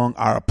from among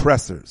our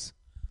oppressors.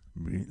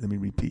 Let me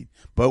repeat.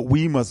 But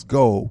we must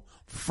go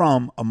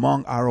from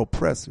among our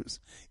oppressors.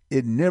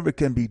 It never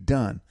can be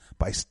done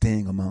by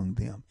staying among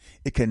them.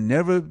 It can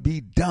never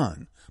be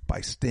done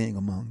by staying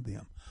among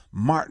them.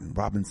 Martin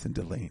Robinson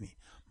Delaney.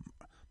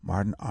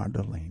 Martin R.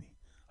 Delaney,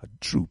 a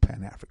true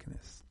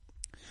Pan-Africanist.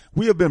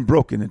 We have been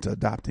broken into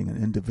adopting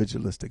an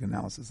individualistic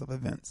analysis of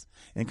events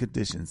and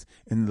conditions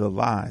in the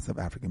lives of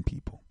African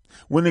people.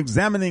 When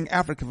examining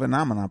African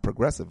phenomena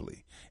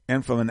progressively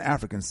and from an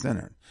African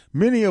center,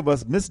 many of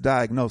us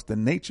misdiagnose the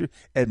nature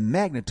and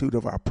magnitude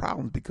of our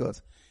problems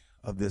because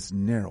of this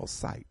narrow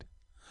sight.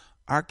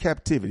 Our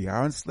captivity,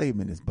 our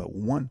enslavement is but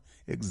one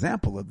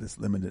example of this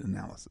limited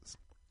analysis.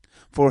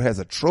 For as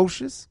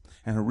atrocious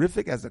and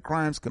horrific as the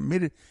crimes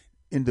committed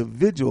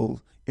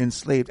individual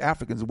enslaved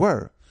Africans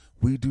were,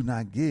 we do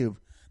not give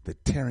the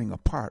tearing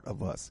apart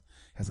of us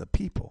as a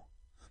people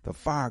the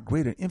far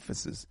greater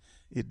emphasis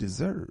it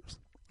deserves.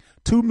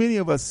 Too many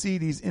of us see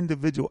these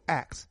individual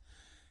acts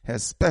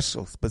as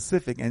special,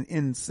 specific, and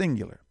in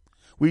singular.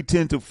 We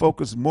tend to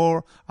focus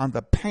more on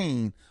the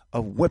pain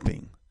of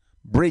whipping,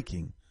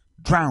 breaking,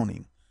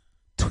 drowning,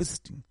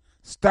 twisting,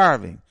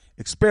 starving,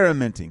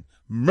 experimenting,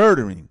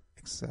 murdering,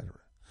 etc.,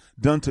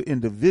 done to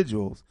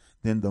individuals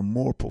than the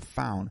more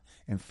profound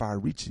and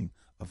far-reaching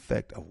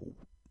effect of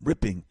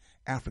ripping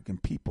African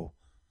people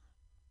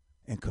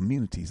and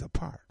communities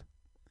apart.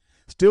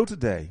 Still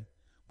today,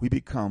 we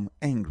become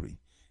angry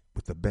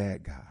with the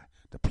bad guy,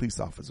 the police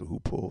officer who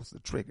pulls the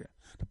trigger,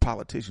 the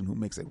politician who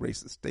makes a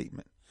racist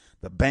statement,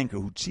 the banker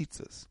who cheats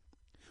us.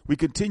 We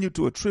continue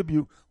to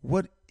attribute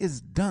what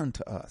is done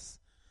to us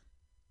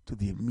to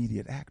the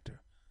immediate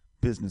actor,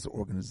 business or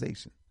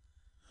organization,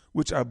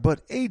 which are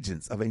but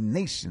agents of a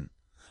nation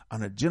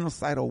on a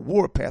genocidal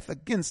warpath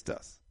against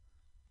us.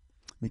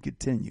 We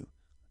continue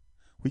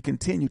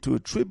to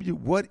attribute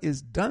what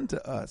is done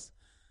to us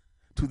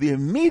to the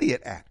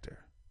immediate actor,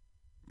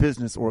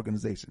 business or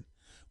organization,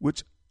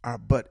 which are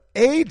but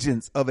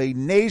agents of a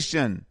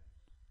nation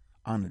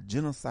on a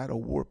genocidal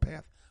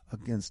warpath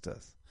against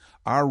us.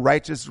 Our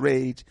righteous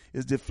rage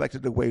is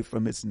deflected away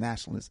from its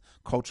nationalist,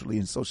 culturally,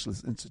 and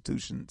socialist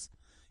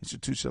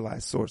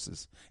institutionalized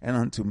sources and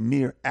onto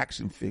mere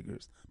action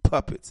figures,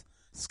 puppets,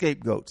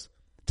 scapegoats,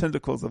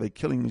 tentacles of a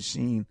killing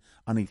machine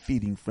on a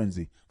feeding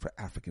frenzy for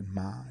African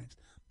minds,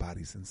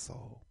 bodies, and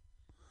soul.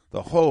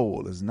 The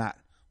whole is not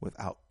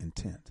without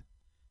intent.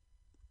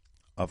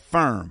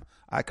 Affirm,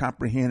 I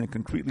comprehend and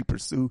concretely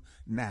pursue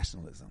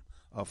nationalism.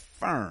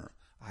 Affirm,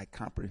 I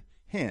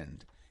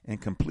comprehend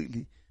and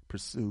completely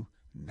pursue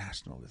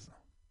nationalism.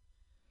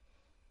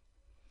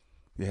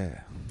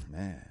 Yeah,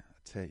 man,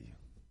 I tell you,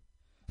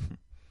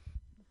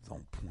 it's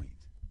on point.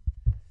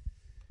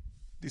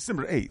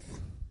 December 8th,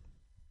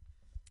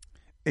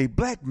 a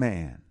black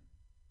man,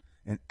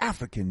 an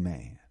African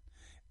man,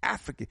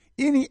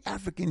 any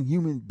African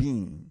human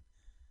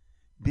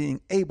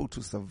being able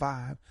to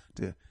survive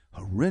the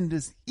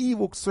horrendous,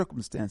 evil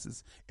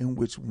circumstances in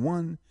which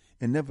one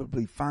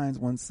inevitably finds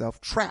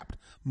oneself trapped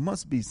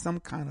must be some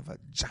kind of a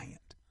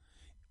giant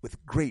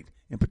with great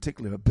and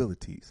particular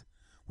abilities,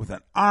 with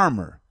an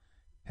armor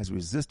as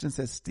resistance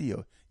as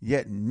steel,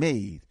 yet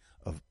made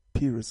of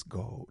purest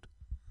gold.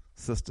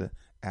 Sister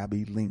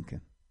Abby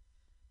Lincoln.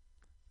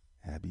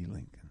 Abby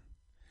Lincoln.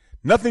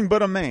 Nothing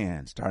But a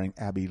Man, starring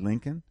Abby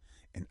Lincoln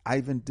and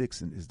Ivan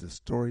Dixon, is the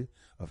story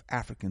of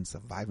Africans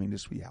surviving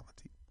this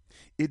reality.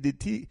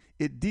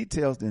 It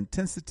details the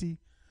intensity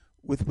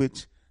with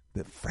which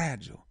the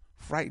fragile,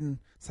 frightened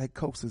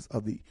psychosis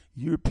of the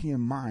European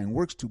mind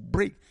works to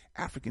break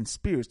African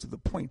spirits to the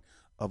point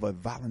of a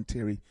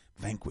voluntary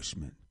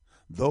vanquishment.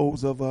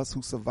 Those of us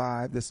who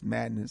survive this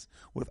madness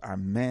with our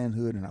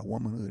manhood and our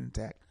womanhood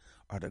intact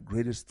are the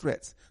greatest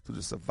threats to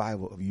the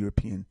survival of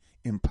European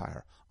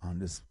empire on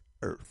this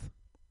earth.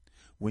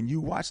 When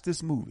you watch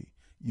this movie,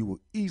 you will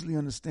easily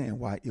understand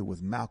why it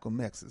was Malcolm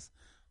X's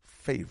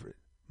favorite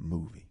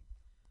movie.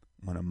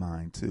 One of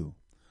mine, too.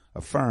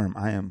 Affirm,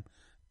 I am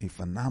a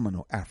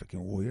phenomenal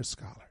African warrior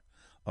scholar.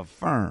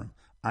 Affirm,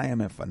 I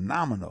am a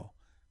phenomenal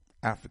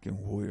African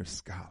warrior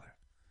scholar.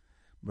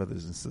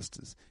 Brothers and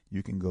sisters,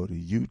 you can go to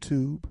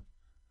YouTube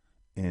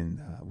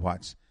and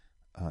watch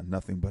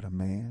Nothing But a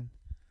Man.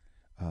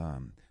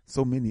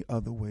 So many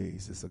other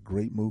ways. It's a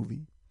great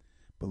movie.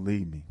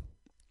 Believe me,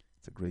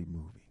 it's a great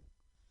movie.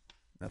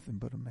 Nothing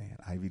But a Man.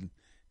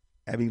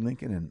 Abby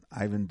Lincoln and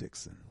Ivan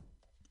Dixon.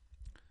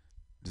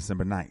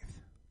 December 9th.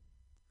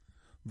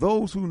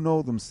 Those who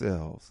know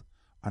themselves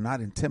are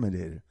not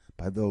intimidated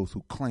by those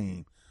who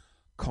claim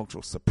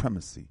cultural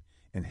supremacy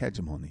and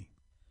hegemony.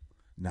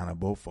 Nana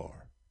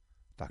Beaufort,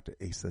 Dr.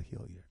 Asa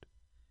Hilliard.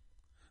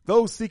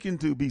 Those seeking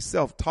to be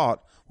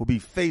self-taught will be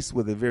faced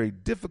with a very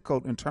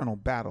difficult internal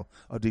battle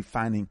of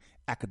defining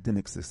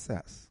academic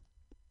success.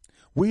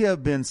 We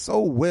have been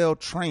so well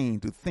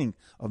trained to think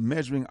of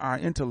measuring our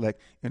intellect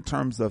in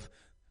terms of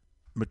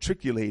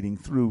matriculating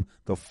through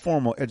the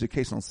formal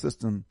educational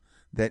system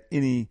that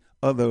any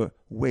other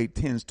way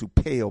tends to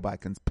pale by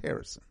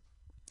comparison.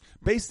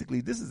 Basically,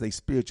 this is a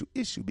spiritual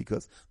issue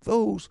because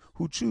those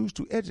who choose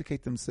to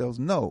educate themselves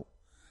know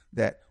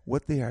that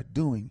what they are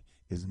doing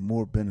is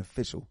more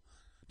beneficial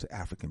to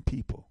African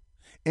people.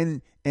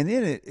 And in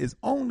it is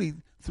only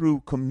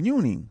through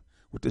communing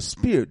with the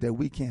spirit that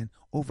we can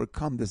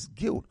overcome this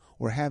guilt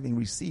or having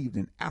received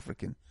an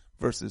African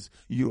versus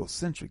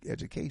Eurocentric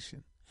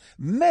education.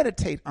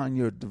 Meditate on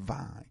your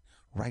divine,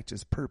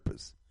 righteous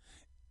purpose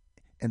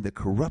and the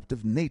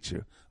corruptive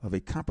nature of a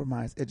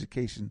compromised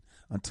education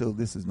until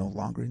this is no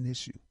longer an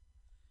issue.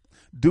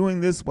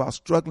 Doing this while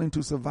struggling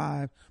to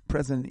survive,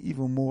 present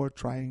even more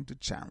trying to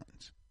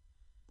challenge.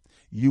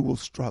 You will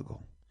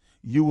struggle.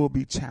 You will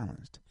be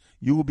challenged.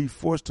 You will be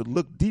forced to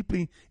look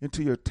deeply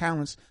into your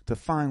talents to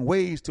find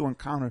ways to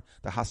encounter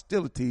the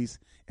hostilities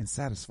and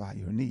satisfy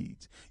your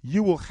needs.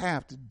 You will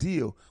have to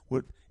deal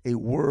with a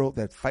world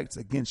that fights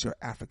against your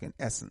African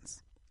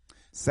essence.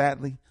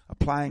 Sadly,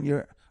 applying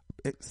our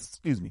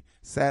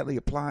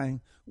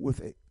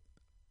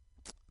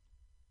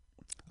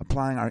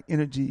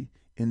energy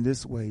in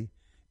this way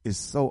is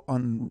so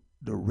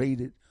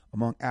underrated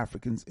among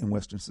Africans in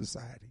Western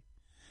society.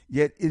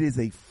 Yet it is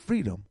a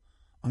freedom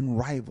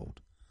unrivaled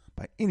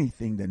by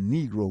anything the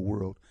Negro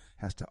world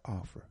has to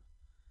offer.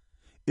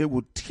 It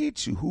will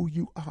teach you who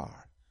you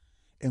are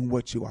and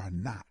what you are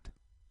not.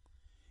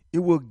 It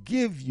will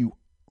give you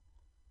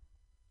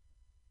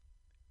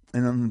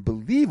an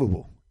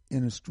unbelievable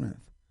inner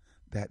strength,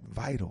 that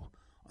vital,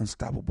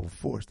 unstoppable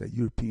force that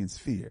Europeans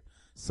fear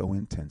so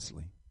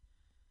intensely.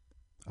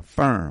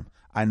 Affirm,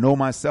 I know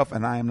myself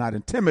and I am not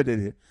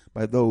intimidated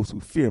by those who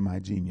fear my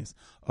genius.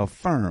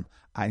 Affirm,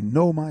 I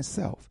know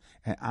myself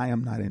and I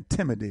am not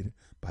intimidated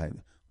by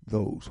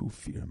those who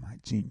fear my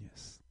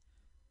genius.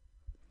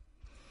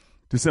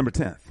 December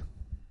 10th.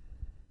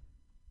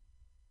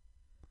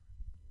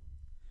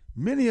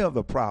 Many of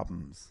the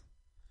problems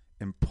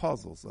and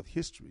puzzles of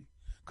history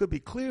could be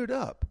cleared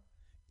up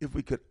if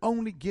we could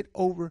only get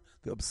over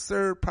the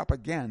absurd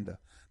propaganda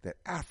that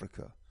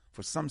Africa,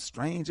 for some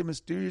strange and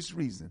mysterious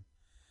reason,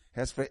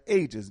 has for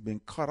ages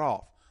been cut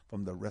off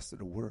from the rest of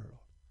the world.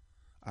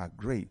 Our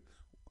great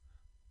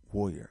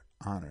warrior,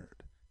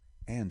 honored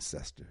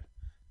ancestor,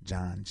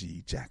 John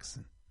G.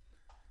 Jackson.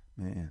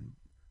 Man,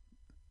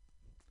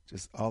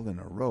 just all in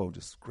a row,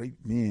 just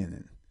great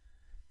men,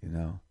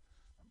 and,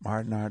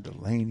 Martin R.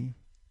 Delaney,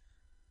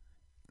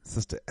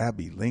 Sister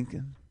Abby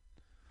Lincoln,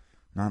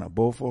 Nana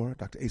Beaufort,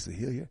 Dr. Asa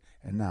Hilliard,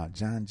 and now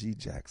John G.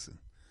 Jackson,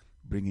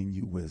 bringing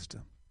you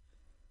wisdom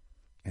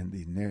and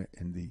the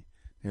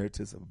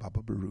narratives of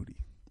Baba Baruti.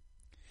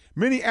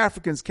 Many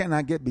Africans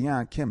cannot get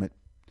beyond Kemet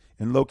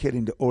in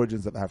locating the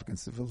origins of African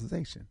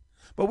civilization.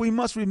 But we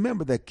must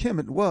remember that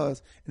Kemet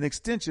was an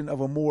extension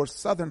of a more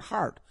southern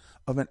heart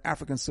of an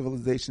African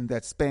civilization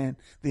that spanned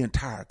the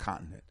entire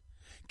continent.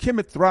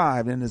 Kemet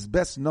thrived and is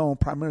best known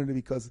primarily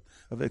because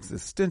of its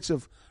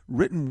extensive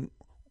written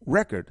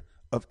record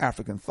of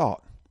African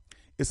thought,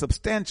 its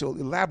substantial,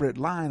 elaborate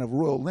line of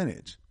royal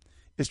lineage,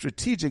 its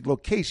strategic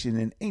location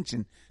in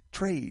ancient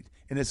trade,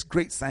 and its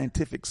great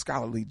scientific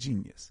scholarly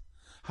genius.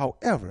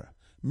 However,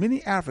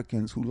 many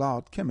Africans who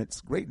laud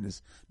Kemet's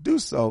greatness do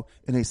so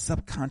in a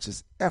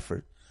subconscious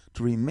effort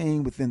to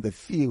remain within the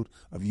field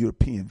of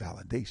European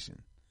validation.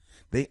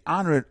 They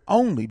honor it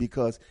only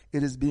because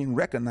it is being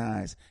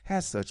recognized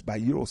as such by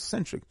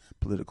Eurocentric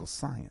political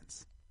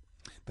science.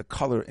 The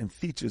color and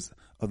features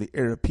of the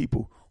Arab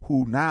people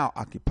who now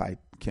occupy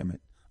Kemet,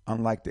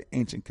 unlike the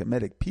ancient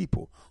Kemetic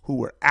people who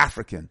were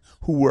African,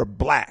 who were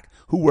black,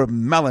 who were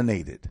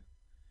melanated,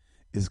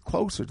 is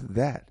closer to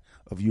that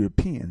of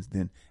Europeans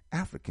than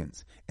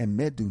Africans, and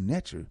Medu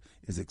Neter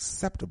is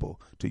acceptable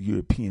to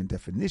European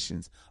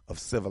definitions of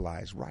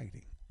civilized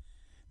writing.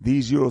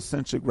 These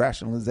Eurocentric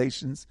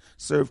rationalizations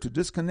serve to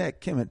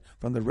disconnect Kemet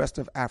from the rest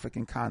of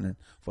African continent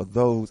for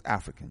those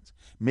Africans,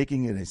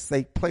 making it a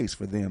safe place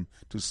for them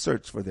to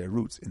search for their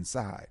roots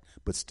inside,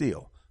 but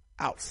still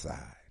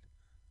outside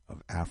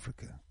of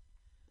Africa.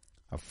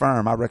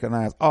 Affirm, I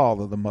recognize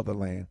all of the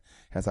motherland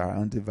as our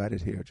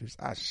undivided heritage.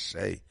 I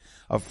say,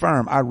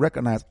 affirm, I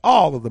recognize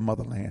all of the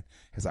motherland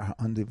as our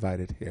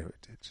undivided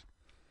heritage.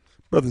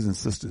 Brothers and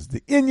sisters, the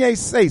Inye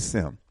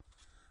Sesim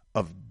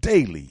of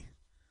daily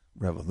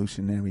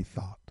revolutionary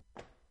thought.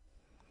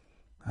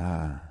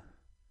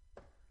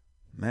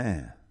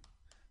 Man,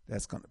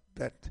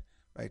 that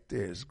right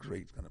there is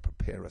great. It's gonna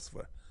prepare us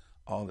for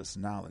all this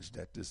knowledge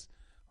that this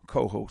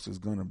co-host is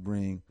gonna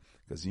bring.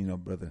 Because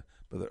brother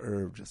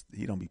Irv,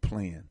 he don't be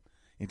playing.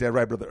 Ain't that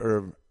right, brother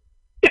Irv?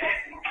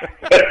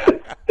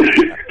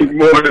 Good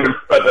morning,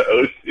 brother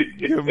Oshi.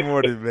 Good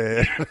morning,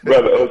 man.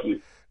 Brother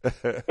Oshi.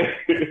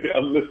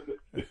 I'm listening,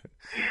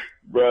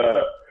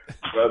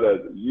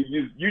 brother.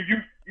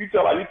 You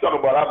talk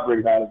about I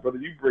bring knowledge, brother.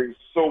 You bring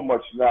so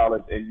much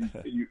knowledge, and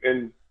you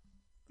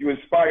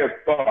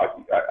inspire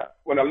thought.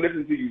 When I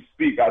listen to you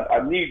speak, I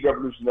need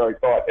revolutionary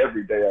thought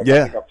every day. I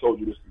think I've told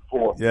you this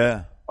before.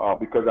 Yeah.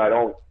 Because I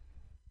don't.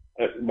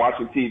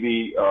 Watching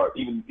TV,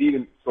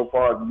 even so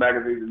far as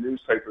magazines and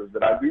newspapers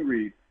that I do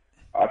read,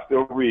 I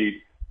still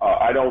read.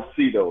 I don't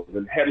see those.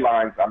 And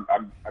headlines,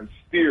 I'm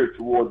steered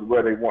towards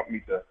where they want me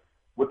to,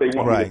 what they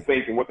want me to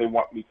think and what they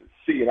want me to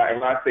see. And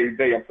when I say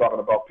they, I'm talking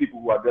about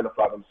people who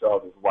identify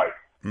themselves as white.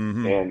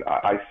 Mm-hmm. And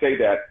I say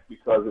that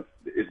because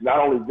it's not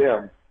only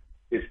them,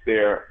 it's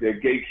their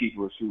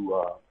gatekeepers who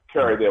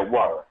carry their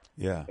water.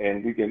 Yeah.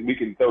 And we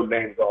can throw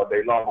names all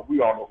day long, but we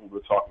all know who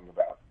we're talking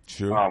about.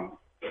 Sure.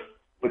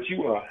 But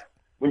you,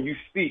 when you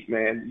speak,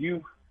 man,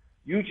 you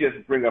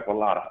just bring up a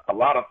lot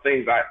of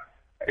things.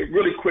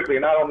 Really quickly,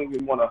 and I don't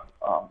even want to.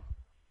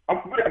 I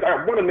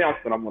have one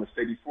announcement I want to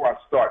say before I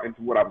start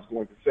into what I was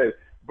going to say.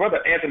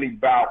 Brother Anthony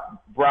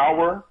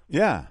Brower,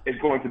 is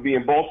going to be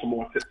in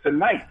Baltimore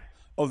tonight.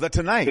 Oh, is that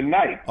tonight?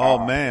 Tonight.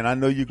 Oh man, I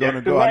know you're going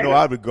to go. I know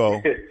I would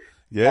go.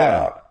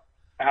 Yeah.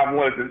 I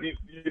wanted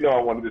to,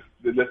 I wanted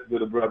to listen to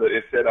the brother.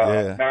 It said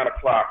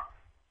 9:00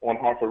 on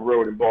Hartford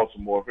Road in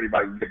Baltimore. If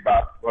anybody can get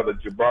by Brother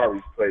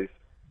Jabari's place,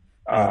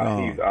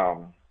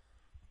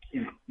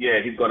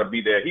 he's going to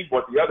be there. He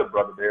brought the other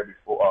brother there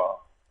before.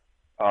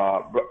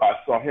 I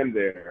saw him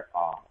there.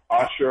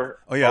 Usher.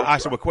 Oh yeah,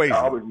 Usher Wakwazi.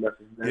 I always mess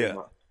his name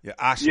up. Yeah,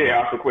 Usher.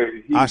 Yeah, Usher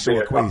Wakwazi. He was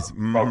there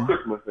about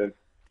Christmas, and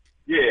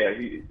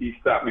he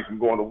stopped me from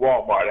going to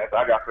Walmart after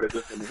I got finished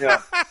listening to him.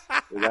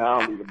 I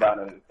don't need to buy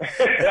nothing.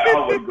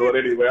 I wasn't going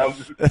anyway.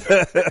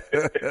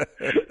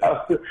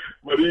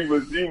 But he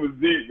was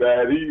deep,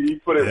 man. He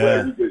put it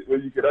where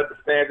you could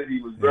understand it.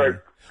 He was very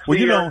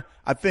clear. Well,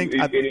 I think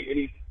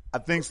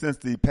since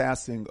the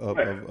passing of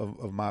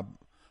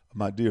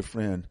my dear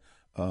friend,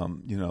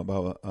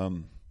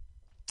 Ronoko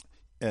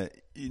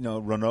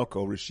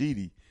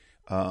Rashidi,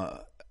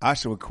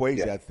 Asha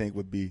Wakwazi, I think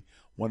would be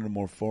one of the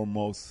more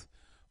foremost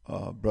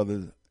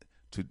brothers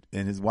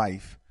and his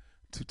wife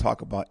to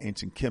talk about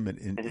ancient Kemet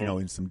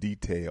in some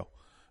detail,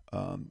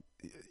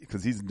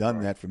 because he's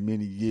done that for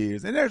many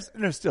years, and there's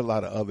still a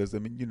lot of others. I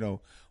mean,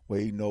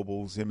 Wade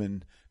Nobles, him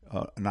and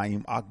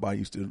Naeem Akbar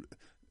used to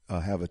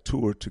have a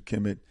tour to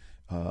Kemet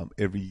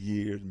every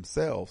year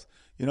themselves.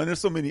 And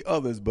there's so many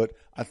others, but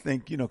I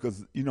think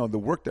because the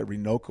work that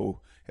Renoko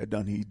had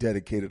done, he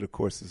dedicated, of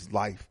course, his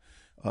life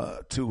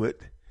to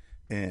it,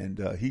 and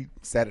he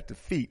sat at the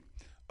feet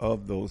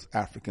of those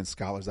African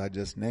scholars I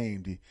just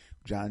named.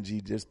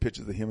 There's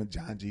pictures of him and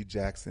John G.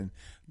 Jackson,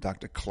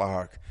 Dr.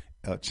 Clark,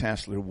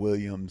 Chancellor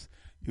Williams,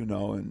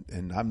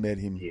 and I met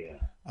him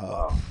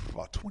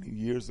about 20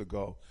 years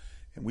ago,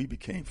 and we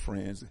became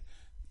friends.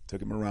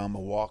 Took him around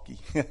Milwaukee.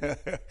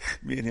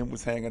 Me and him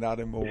was hanging out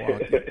in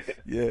Milwaukee.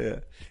 Yeah,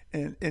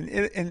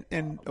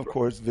 and of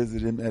course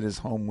visited him at his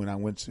home when I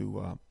went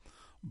to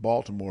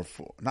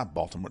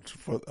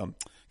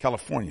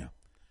California.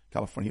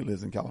 California, he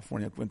lives in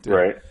California. I went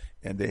there,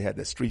 and they had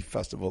the street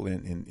festival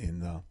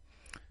in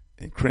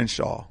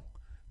Crenshaw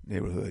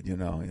neighborhood,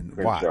 in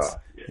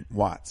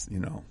Watts,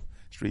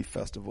 street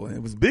festival, and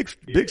it was big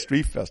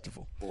street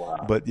festival.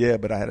 Wow. But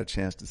I had a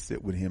chance to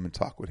sit with him and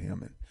talk with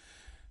him, and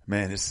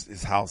man,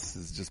 his house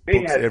is just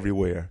books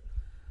everywhere.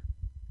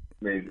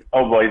 Amazing.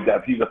 Oh boy,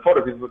 he's a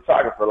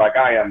photographer like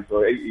I am,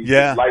 so he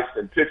likes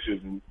and pictures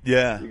and he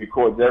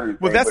records everything.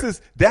 Well, that's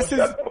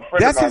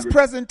his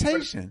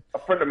presentation. A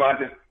friend of mine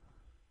just.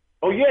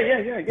 Oh yeah.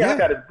 I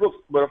got his books,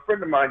 but a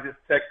friend of mine just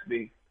texted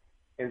me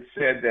and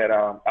said that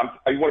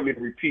he wanted me to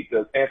repeat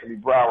the Anthony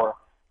Brower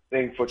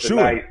thing for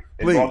tonight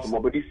in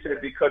Baltimore, but he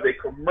said because a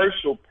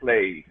commercial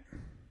played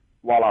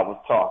while I was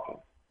talking.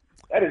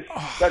 That is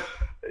such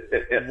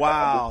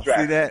wow.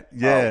 See that?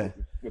 Yeah.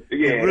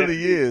 It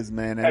really is,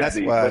 man, and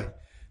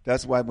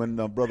that's why when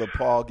Brother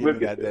Paul gave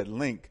me that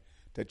link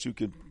that you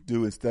could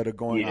do instead of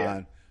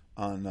going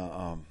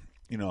on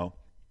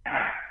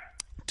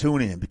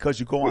TuneIn, because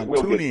you go on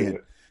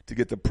TuneIn to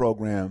get the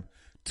program.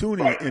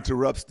 TuneIn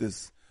interrupts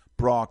this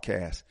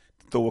broadcast,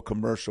 throw a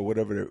commercial,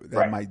 whatever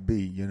that might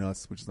be,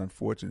 which is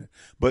unfortunate.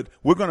 But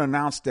we're going to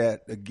announce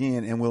that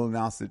again, and we'll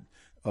announce it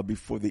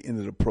before the end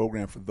of the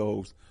program for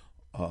those,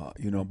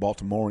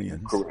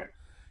 Baltimoreans,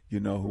 who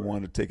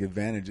want to take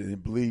advantage of it.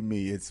 And believe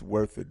me, it's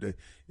worth it.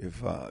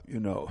 If,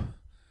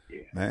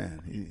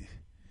 man,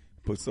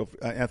 But so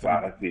Anthony,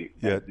 wow, that's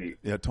deep. That's deep.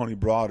 Yeah, Tony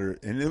Brother,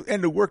 and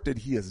the work that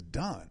he has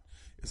done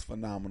is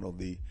phenomenal.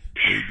 The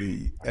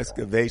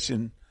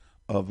excavation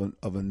of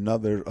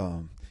another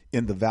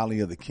in the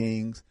Valley of the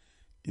Kings,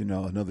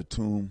 another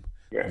tomb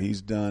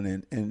he's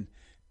done,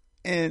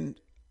 and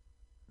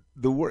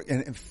the work,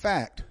 and in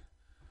fact,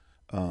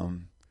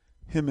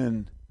 him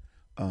and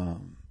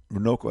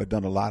Runoko had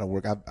done a lot of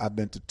work. I've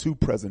been to 2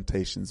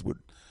 presentations with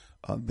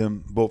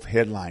them both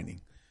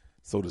headlining,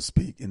 so to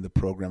speak, in the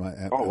program.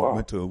 I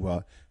went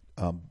to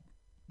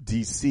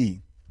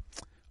D.C.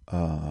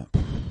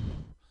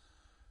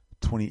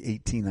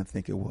 2018, I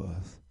think it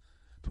was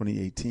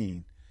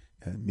 2018,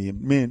 and me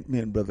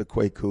and Brother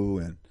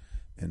Kwaku and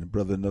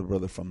another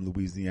brother from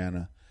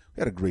Louisiana.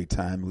 We had a great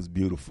time. It was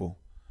beautiful,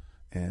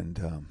 and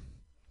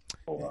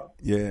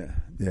yeah.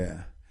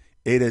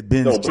 It had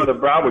been. No, Brother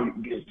Brown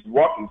would get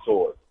walking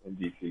swords in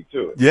D.C.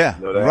 too.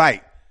 Yeah,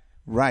 right.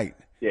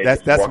 Yeah,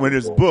 that's when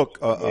his book,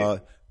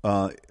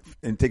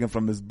 and taken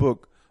from his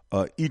book,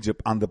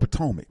 Egypt on the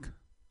Potomac.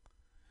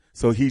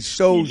 So he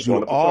shows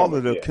you all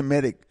of the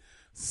comedic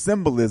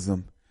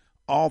symbolism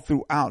all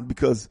throughout,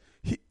 because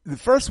the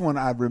first one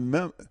I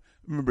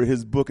remember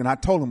his book, and I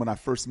told him when I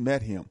first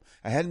met him,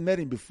 I hadn't met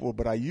him before,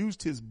 but I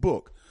used his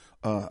book,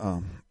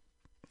 what's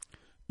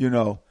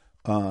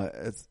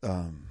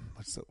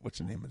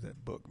the name of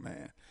that book,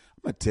 man?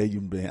 I'm gonna tell you,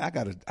 man. I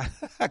gotta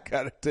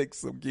take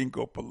some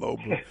ginkgo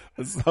biloba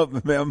or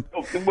something, man.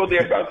 Well,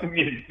 they're about to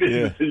be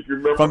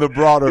from the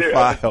broader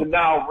file.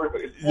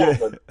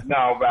 The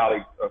Nile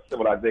Valley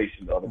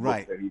civilization of the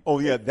book that he. Oh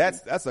yeah,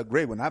 that's a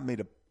great one. I made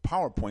a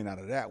PowerPoint out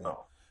of that one.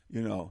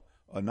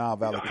 Nile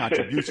Valley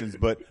contributions,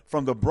 but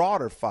from the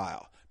broader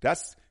file.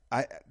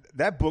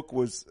 That book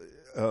was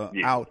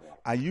out.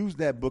 I used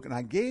that book, and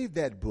I gave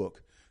that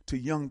book to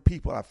young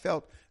people. I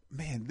felt,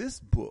 man,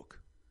 this book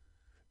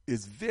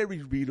is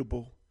very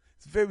readable.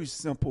 It's very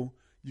simple.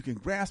 You can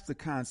grasp the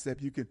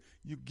concept. You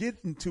get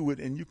into it,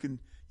 and you can,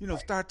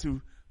 start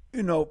to,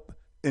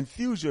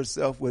 infuse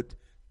yourself with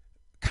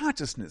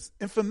consciousness,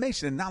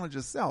 information, and knowledge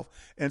of self.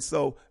 And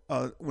so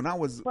when I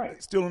was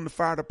still in the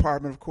fire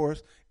department, of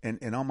course,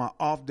 and on my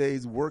off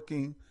days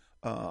working,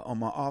 I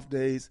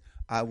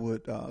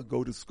would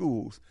go to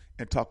schools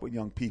and talk with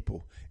young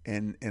people.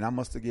 And I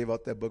must have gave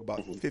out that book,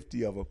 about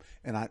 50 of them.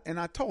 And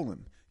I told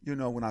him,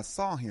 when I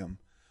saw him,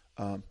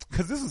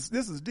 because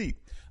this is deep.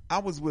 I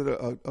was with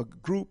a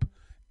group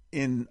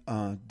in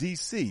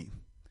D.C.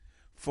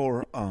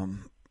 for a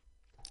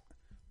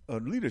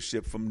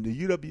leadership from the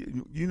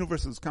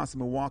University of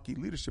Wisconsin-Milwaukee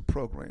leadership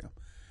program,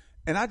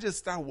 and I just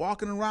started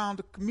walking around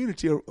the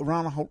community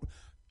around.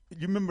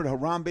 You remember the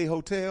Harambe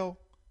Hotel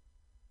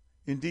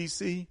in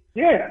D.C.?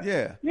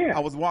 Yeah. I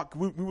was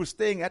walking. We were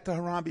staying at the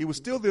Harambe. It was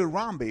still the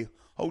Harambe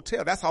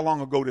Hotel. That's how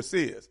long ago this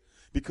is,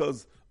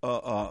 because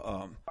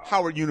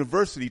Howard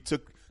University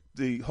took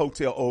the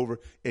hotel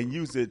over and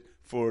used it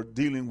for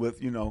dealing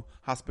with,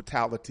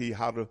 hospitality,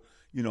 how to,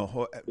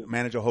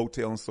 manage a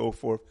hotel and so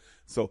forth.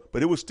 So,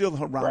 but it was still the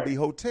Harambe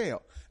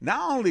Hotel.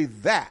 Not only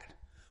that,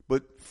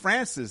 but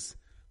Frances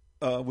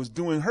was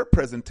doing her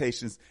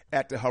presentations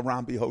at the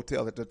Harambe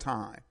Hotel at the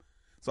time.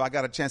 So I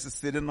got a chance to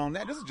sit in on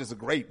that. This is just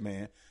great,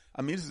 man.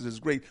 I mean, this is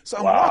just great. So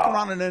I'm walking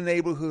around in the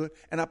neighborhood,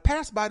 and I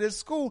passed by this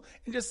school,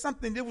 and just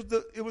something.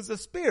 It was the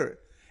spirit,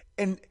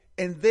 and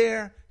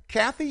there,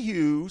 Kathy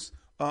Hughes,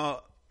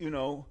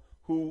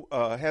 who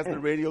has the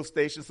radio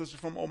station, sister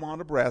from Omaha,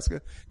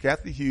 Nebraska,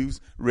 Kathy Hughes,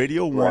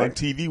 Radio 1,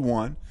 TV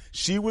 1.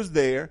 She was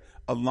there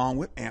along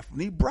with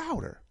Anthony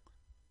Browder,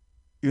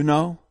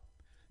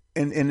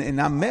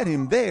 and I met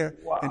him there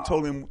and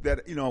told him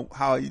that,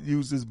 how he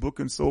used his book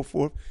and so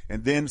forth,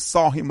 and then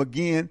saw him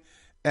again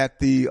at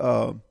the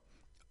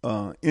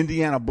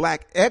Indiana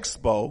Black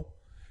Expo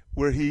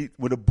where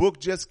the book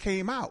just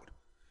came out.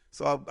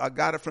 So I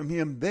got it from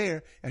him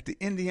there at the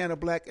Indiana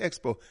Black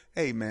Expo.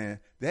 Hey, man,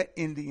 that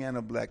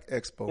Indiana Black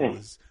Expo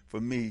was, for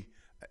me,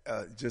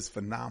 just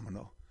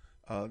phenomenal.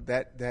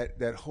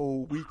 That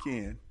whole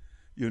weekend,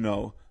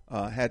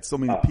 had so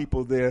many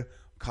people there.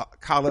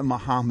 Khalid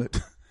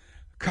Muhammad.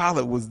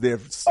 Khalid was there,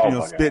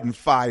 spitting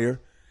fire.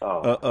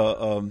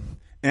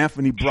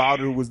 Anthony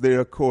Browder was there,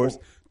 of course.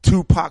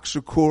 Tupac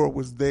Shakur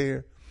was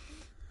there.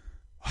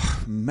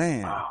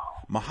 Man,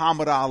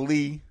 Muhammad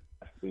Ali.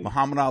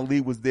 Muhammad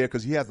Ali was there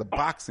because he has a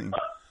boxing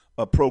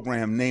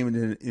program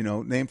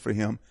named for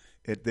him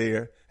at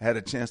there. I had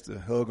a chance to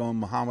hug on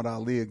Muhammad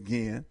Ali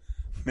again.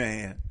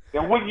 Man.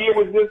 And what year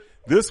was this?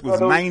 This was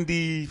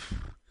 90.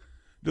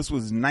 This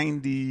was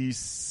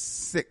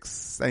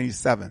 96,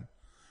 97,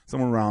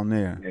 somewhere around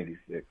there.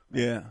 96.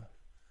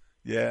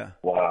 Yeah.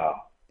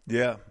 Wow.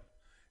 Yeah.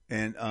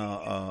 And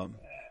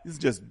it's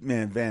just,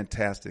 man,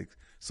 fantastic.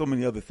 So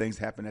many other things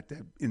happened at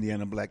the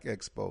Indiana Black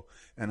Expo,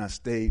 and I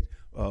stayed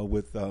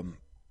with the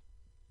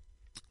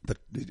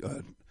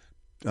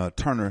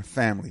Turner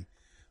family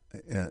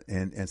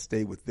and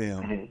stayed with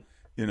them.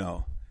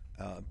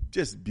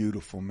 Just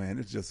beautiful, man.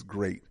 It's just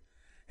great.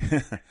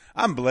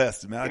 I'm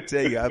blessed, man. I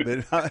tell you,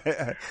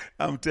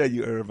 I'm telling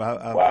you, Irv,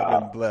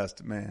 I've been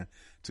blessed, man,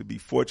 to be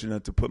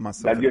fortunate to put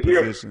myself in a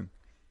position.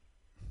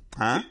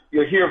 Huh?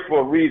 You're here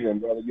for a reason,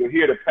 brother. You're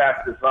here to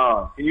pass this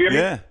on. Can you hear me?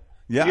 Yeah.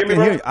 Yeah, I You can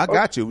me, hear you. bro? I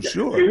got you.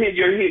 Sure.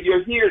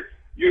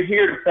 You're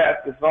here to pass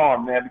this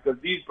on, man, because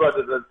these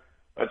brothers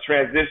are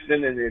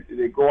transitioning and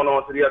they're going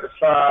on to the other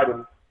side,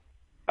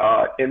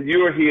 and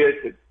you're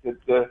here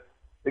to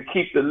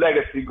keep the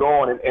legacy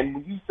going. And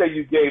when you say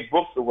you gave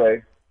books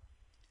away,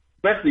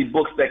 especially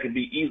books that can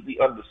be easily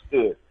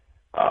understood,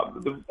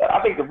 I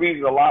think the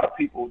reason a lot of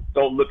people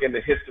don't look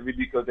into history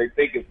because they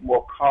think it's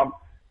more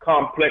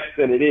complex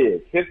than it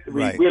is. History,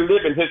 right. We're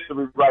living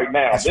history right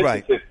now. That's this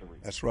right. is history.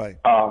 That's right.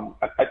 And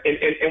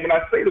when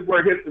I say the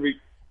word history,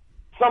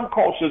 some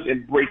cultures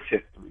embrace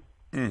history.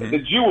 Mm-hmm. The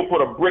Jew will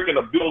put a brick in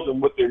a building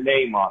with their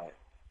name on it.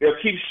 They'll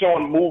keep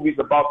showing movies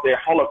about their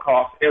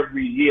Holocaust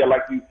every year,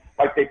 like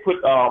they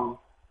put the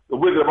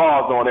Wizard of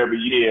Oz on every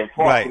year, and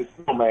Frosty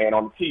the Snowman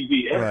on the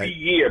TV. Every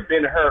year,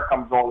 Ben-Hur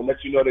comes on and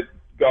lets you know that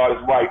God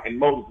is white and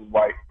Moses is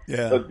white.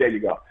 Yeah. So there you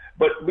go.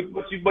 But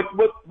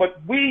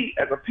we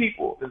as a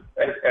people,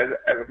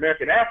 as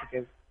American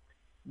Africans,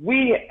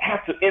 we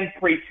have to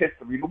embrace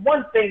history. The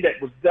one thing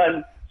that was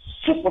done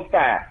super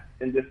fast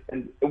in this,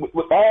 and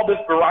with all this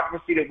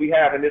bureaucracy that we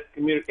have in this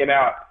community in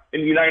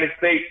the United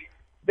States,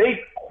 these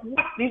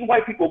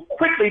white people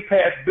quickly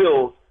passed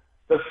bills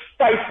to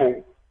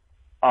stifle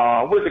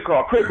what is it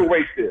called, critical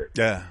race theory.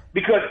 Yeah.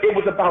 Because it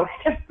was about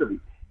history.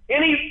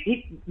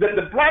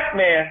 The black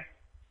man,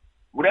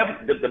 whatever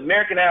the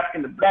American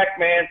African, the black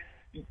man,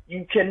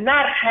 you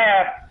cannot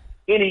have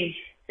any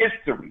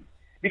history,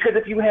 because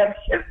if you have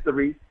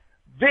history,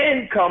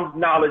 then comes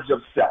knowledge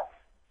of self.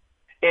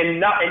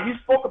 And you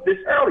spoke of this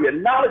earlier.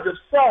 Knowledge of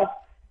self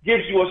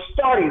gives you a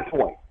starting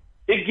point.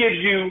 It gives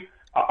you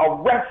a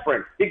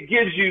reference. It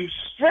gives you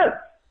strength.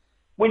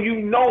 When you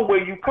know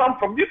where you come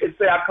from, you can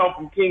say I come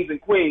from kings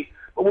and queens,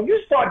 but when you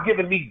start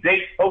giving me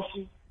dates,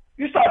 Oshi,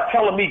 you start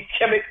telling me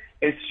Kemet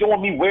and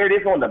showing me where it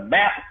is on the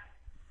map,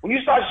 when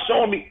you start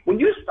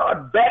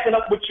backing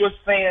up what you're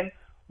saying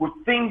with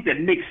things that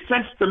make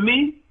sense to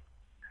me,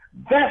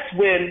 that's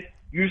when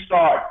you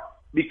start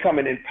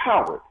becoming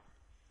empowered.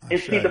 And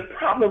see, the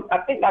problem, I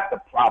think not the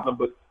problem,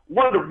 but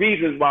one of the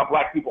reasons why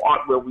black people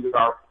aren't where we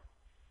are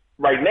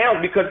right now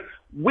is because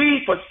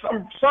we, for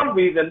some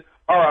reason,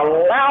 are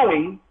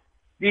allowing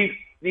these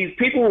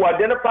people who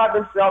identify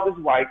themselves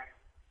as white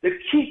to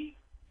keep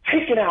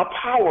taking our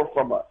power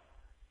from us.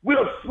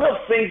 We'll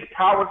sing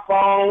power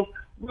songs,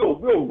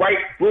 we'll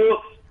write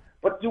books,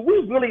 but do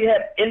we really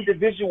have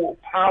individual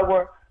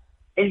power?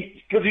 And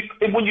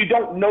when you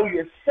don't know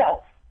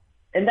yourself,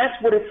 and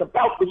that's what it's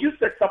about. But you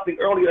said something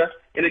earlier,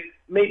 and it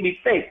made me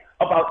think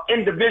about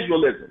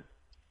individualism.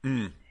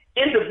 Mm.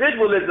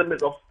 Individualism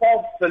is a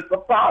false sense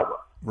of power.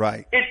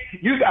 Right.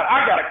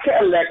 I got a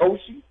Cadillac,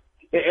 Oshi,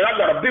 and I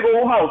got a big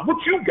old house.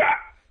 What you got?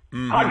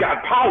 Mm-hmm. I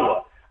got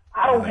power.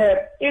 I don't have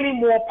any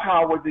more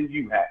power than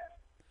you have.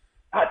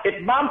 I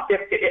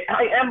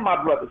am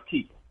my brother's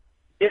keeper.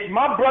 If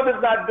my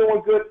brother's not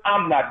doing good,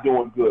 I'm not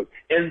doing good.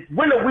 And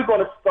when are we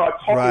going to start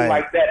talking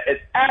like that as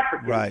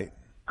Africans? Right.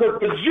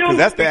 Because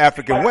that's the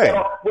African way.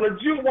 When a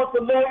Jew wants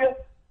a lawyer,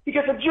 he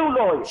gets a Jew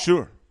lawyer.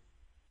 Sure.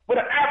 When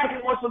an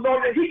African wants a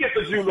lawyer, he gets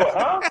a Jew lawyer,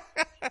 huh?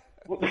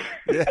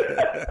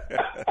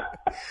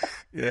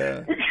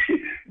 Yeah.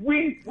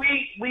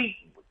 We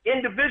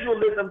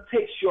individualism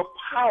takes your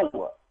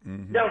power.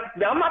 Mm-hmm. Now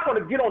I'm not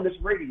going to get on this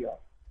radio,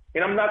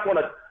 and I'm not going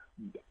to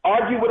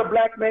argue with a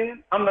black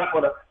man.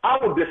 I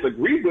will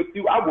disagree with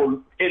you. I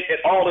will,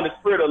 all in the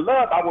spirit of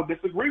love, I will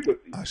disagree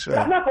with you. But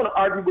I'm not going to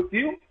argue with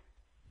you.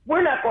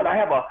 We're not going to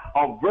have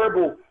a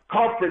verbal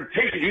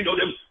confrontation. You know,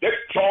 that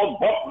Charles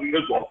Barkley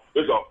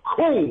is a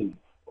coon.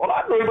 Well,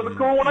 I knew he was a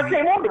coon when I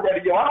came on the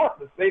radio. I don't have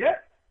to say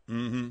that.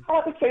 Mm-hmm. I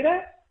don't have to say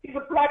that. He's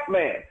a black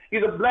man.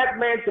 He's a black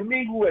man to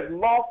me who has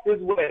lost his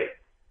way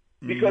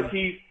because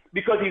he's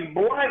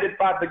blinded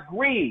by the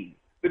greed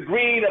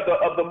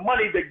of the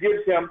money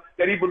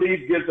that he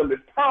believes gives him his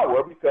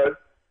power, because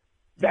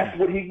that's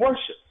what he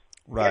worships.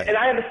 Right. And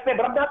I understand,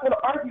 but I'm not going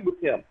to argue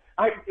with him.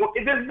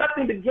 There's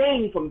nothing to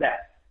gain from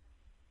that.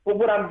 But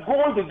what I'm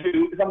going to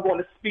do is I'm going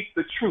to speak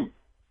the truth.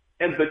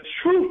 And the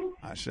truth,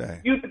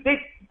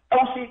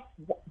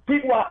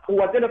 people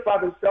who identify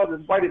themselves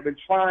as white have been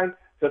trying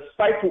to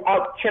stifle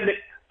out Kemet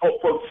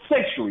for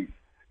centuries.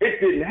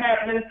 It didn't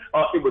happen.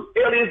 It was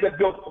aliens that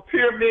built the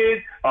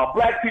pyramids.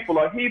 Black people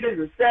are heathens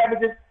and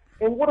savages.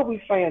 And what are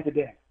we saying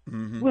today?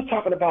 Mm-hmm. We're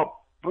talking about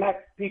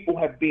black people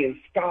have been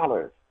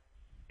scholars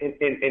and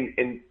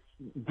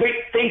great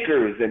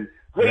thinkers and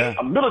great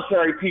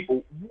military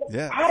people.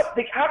 Yeah.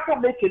 How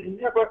come they could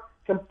never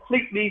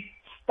completely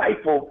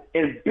stifle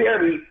and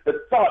bury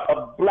the thought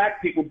of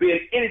black people being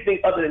anything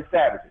other than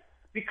savages?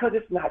 Because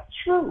it's not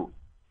true.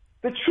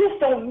 The truth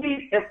don't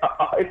need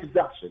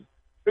introduction.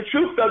 The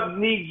truth doesn't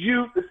need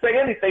you to say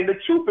anything. The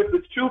truth is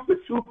the truth. The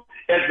truth,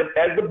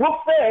 as the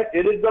book says,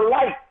 it is the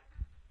light.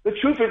 The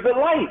truth is the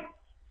light.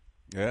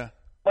 Yeah.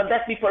 But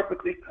let's be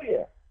perfectly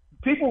clear.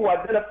 People who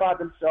identify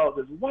themselves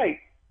as white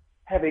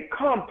have a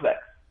complex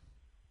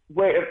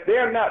where if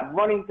they're not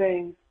running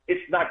things,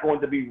 it's not going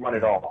to be run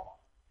at all.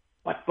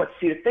 But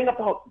see, the thing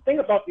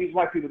about these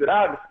white people that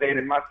I understand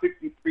in my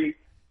 63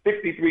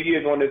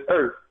 years on this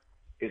earth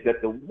is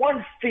that the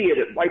one fear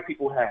that white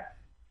people have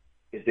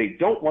is they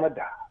don't want to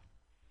die.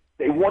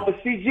 They want to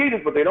see Jesus,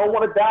 but they don't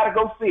want to die to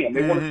go see him.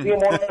 They want to see him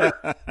on earth.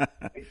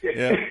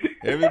 Yeah.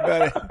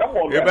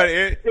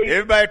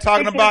 Everybody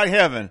talking about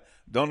heaven.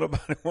 Don't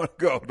nobody want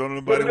to go. Don't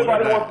nobody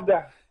want to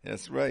die.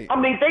 That's right. I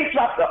mean, they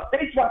dropped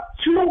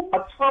 2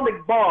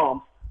 atomic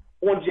bombs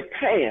on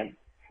Japan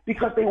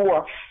because they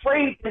were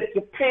afraid that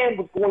Japan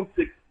was going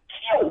to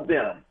kill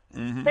them.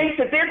 Mm-hmm. They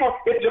said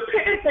if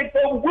Japan takes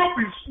over, we'll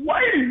be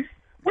slaves.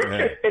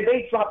 And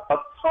they dropped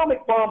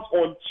atomic bombs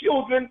on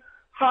children,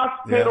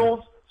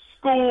 hospitals,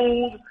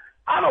 schools.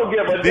 I don't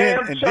give a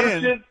damn.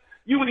 Churches.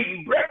 You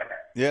eating bread.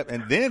 Yep.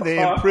 And then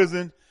they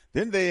imprisoned.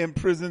 Then they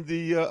imprisoned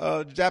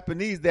the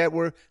Japanese that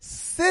were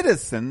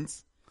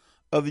citizens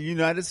of the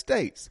United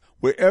States.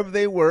 Wherever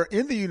they were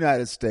in the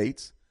United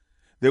States,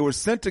 they were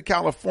sent to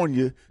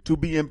California to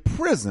be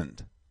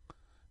imprisoned.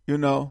 You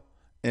know,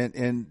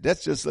 and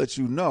that's just let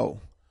you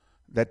know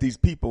that these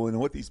people and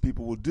what these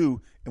people will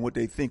do and what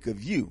they think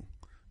of you.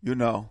 You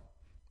know,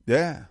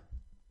 yeah.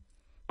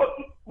 But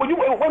wait a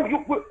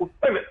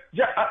minute.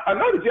 I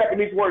know the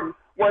Japanese weren't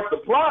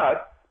surprised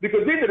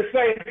because these are the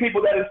same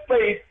people that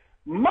enslaved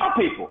my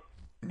people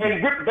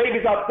and ripped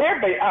babies out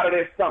of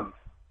their stomachs.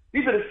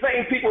 These are the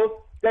same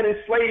people that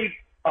enslaved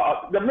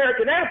the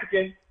American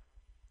African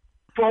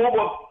for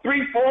over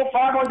 300, 400,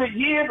 500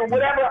 years or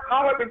whatever,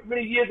 however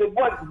many years it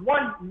was.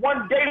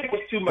 One day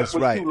was too much. Too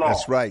long.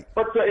 That's right.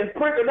 But to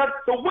imprison us.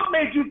 So what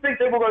made you think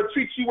they were going to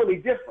treat you any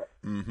different?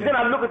 Mm-hmm. Then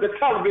I look at the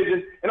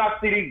television and I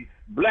see these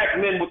black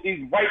men with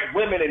these white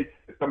women and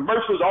the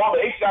commercials. All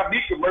the HIV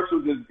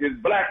commercials is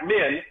black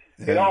men,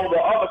 and all the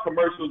other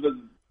commercials is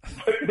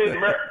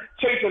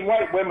chasing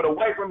white women or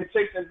white women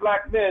chasing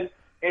black men.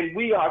 And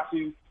we are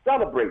to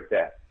celebrate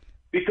that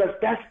because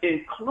that's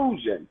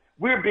inclusion.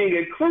 We're being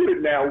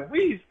included now.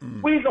 We's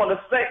on the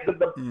same.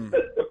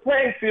 The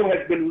playing field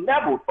has been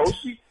leveled.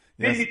 Oshi,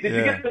 did you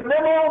get the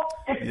memo?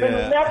 It's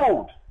been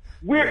leveled.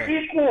 We're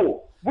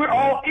equal. We're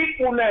all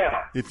equal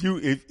now. If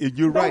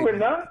you're right, we're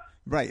not.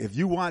 Right. If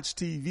you watch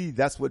TV,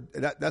 that's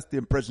the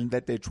impression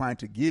that they're trying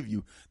to give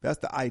you. That's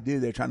the idea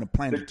they're trying to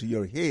plant into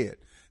your head.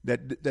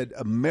 That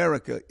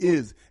America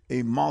is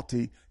a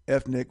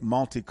multi-ethnic,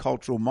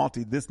 multicultural,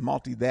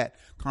 multi-that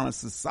kind of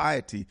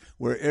society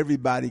where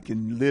everybody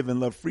can live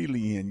and love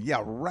freely in.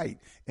 Yeah, right.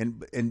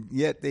 And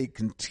yet they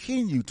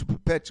continue to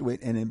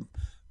perpetuate and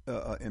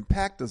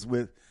impact us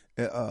with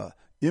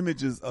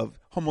images of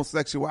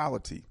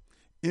homosexuality,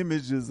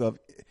 images of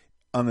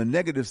on the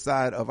negative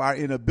side of our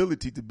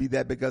inability to be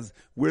that because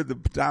we're the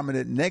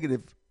dominant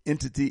negative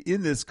entity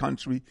in this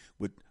country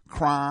with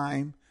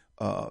crime,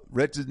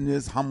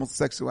 wretchedness,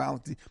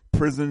 homosexuality,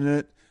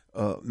 imprisonment,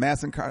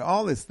 mass incarceration,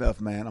 all this stuff,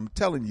 man. I'm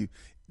telling you,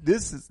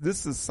 this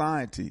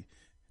society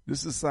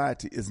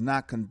is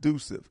not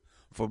conducive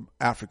for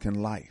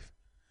African life.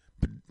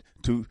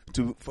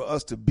 For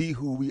us to be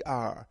who we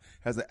are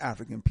as an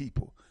African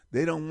people.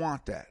 They don't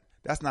want that.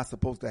 That's not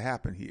supposed to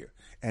happen here.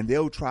 And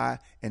they'll try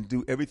and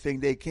do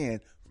everything they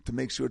can to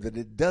make sure that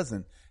it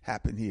doesn't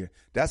happen here.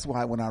 That's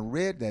why when I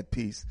read that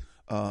piece,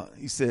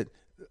 he said,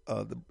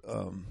 the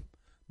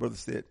brother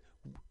said,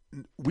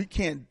 we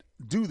can't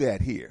do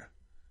that here,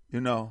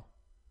 you know.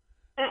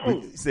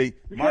 See,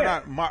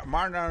 Martin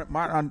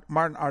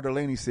R.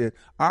 Delaney said,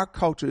 our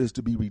culture is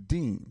to be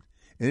redeemed,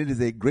 and it is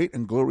a great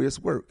and glorious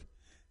work.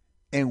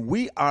 And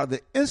we are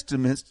the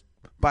instruments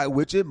by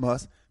which it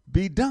must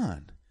be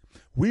done.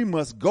 We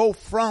must go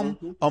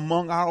from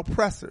among our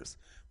oppressors.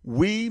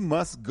 We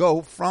must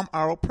go from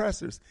our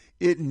oppressors.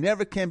 It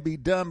never can be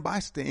done by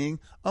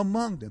staying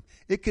among them.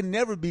 It can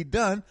never be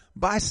done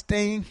by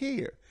staying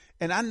here.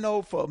 And I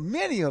know for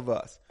many of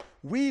us,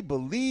 we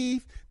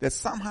believe that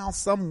somehow,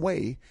 some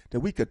way that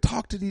we could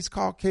talk to these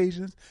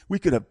Caucasians, we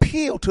could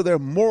appeal to their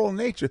moral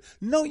nature.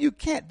 No, you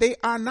can't. They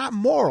are not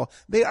moral.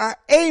 They are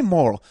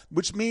amoral,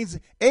 which means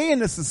A in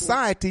the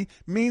society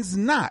means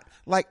not.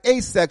 Like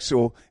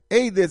asexual,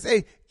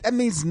 that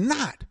means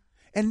not.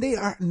 And they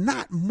are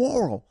not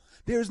moral.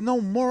 There's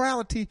no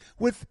morality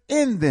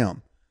within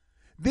them.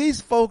 These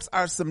folks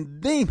are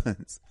some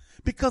demons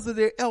because of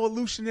their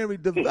evolutionary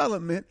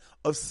development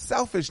of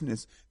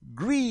selfishness,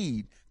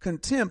 greed,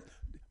 contempt,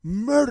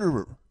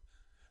 murderer,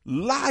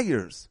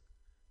 liars.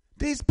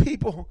 These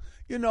people,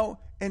 you know,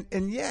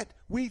 and yet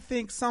we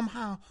think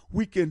somehow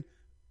we can,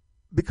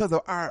 because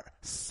of our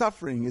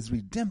suffering is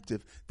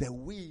redemptive, that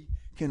we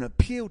can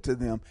appeal to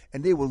them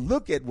and they will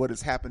look at what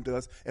has happened to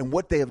us and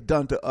what they have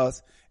done to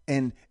us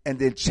and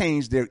then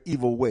change their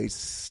evil ways.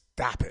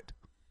 Stop it.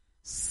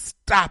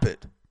 Stop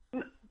it.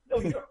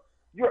 No,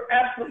 you're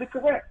absolutely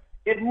correct.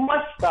 It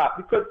must stop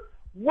because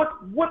what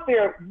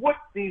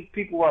these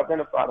people who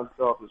identify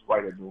themselves as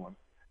white are doing,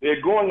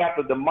 they're going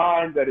after the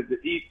mind that is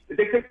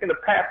they're taking the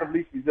path of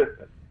least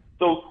resistance.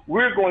 So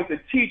we're going to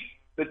teach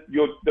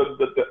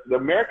the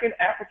American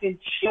African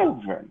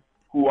children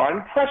who are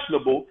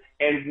impressionable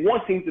and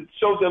wanting to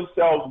show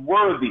themselves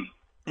worthy.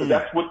 So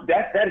that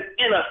is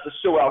in us to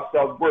show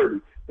ourselves worthy.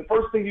 the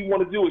first thing you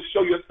want to do is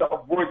show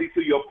yourself worthy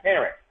to your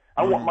parents.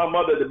 I want my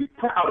mother to be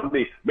proud of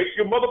me. Make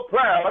your mother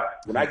proud.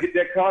 When I get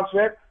that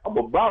contract, I'm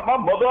going to buy my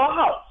mother a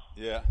house.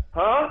 Yeah.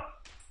 Huh?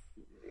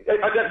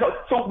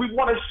 So we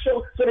want to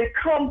show. So they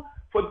come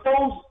for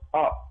those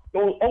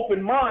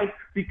open minds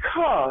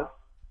because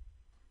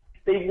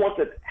they want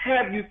to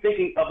have you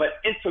thinking of an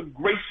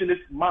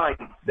integrationist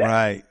mindset.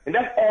 Right. And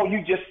that's all you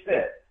just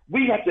said.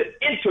 We have to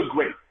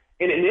integrate.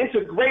 And in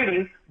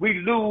integrating, we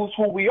lose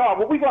who we are.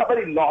 Well, we've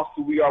already lost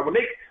who we are. When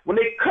they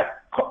cut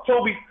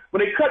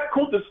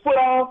Kunta's foot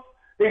off,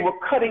 they were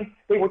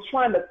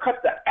trying to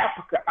cut the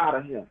Africa out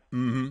of him.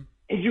 Mm-hmm.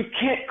 And you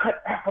can't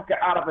cut Africa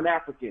out of an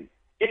African.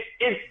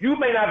 You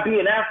may not be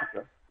in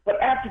Africa,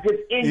 but Africa's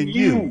in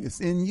you.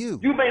 It's in you.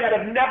 You may not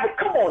have never,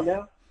 come on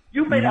now.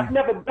 You may have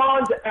never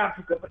gone to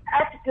Africa, but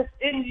Africa's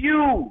in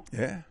you.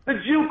 Yeah. The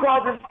Jew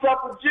calls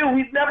himself a Jew.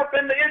 He's never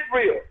been to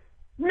Israel.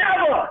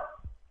 Never.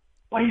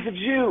 But he's a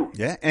Jew.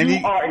 Yeah. And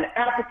you are an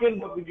African,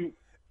 but would you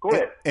go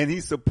ahead. And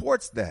he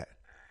supports that.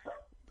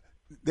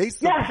 They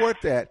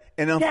support that.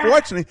 And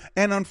unfortunately,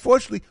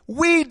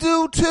 we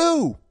do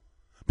too.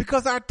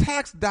 Because our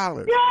tax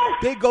dollars,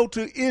 they go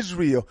to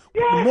Israel.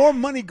 More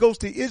money goes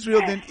to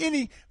Israel than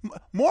any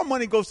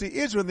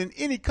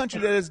country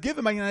that is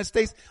given by the United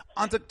States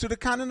to the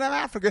continent of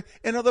Africa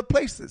and other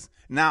places.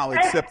 Now,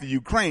 except the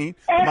Ukraine,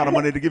 the amount of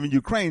money they're giving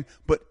Ukraine,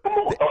 but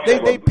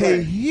they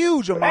pay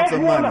huge amounts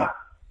of money.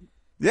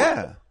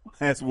 Yeah,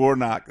 that's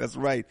Warnock. That's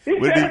right.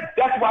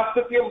 That's why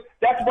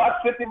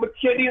Cynthia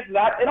McKinney is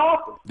not in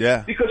office.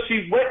 Yeah. Because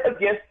she went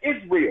against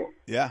Israel.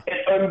 Yeah.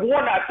 And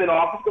Warnock's in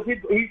office because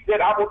he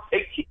said, I will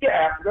take care of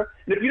Africa.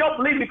 And if you don't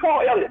believe me,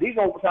 call Elliot. He's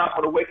on Time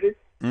for the Awakening.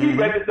 He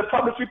read the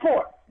published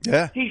report.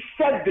 Yeah. He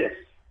said this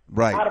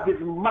out of his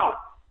mouth.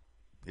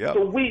 Yeah.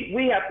 So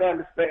we have to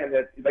understand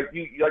that, like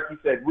you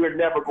said, we're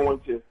never going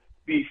to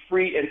be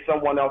free in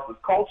someone else's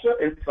culture,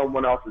 in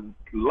someone else's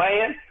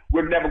land.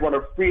 We're never going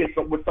to free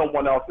with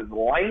someone else's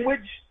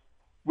language.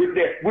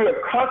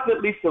 We're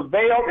constantly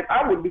surveilled, and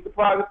I wouldn't be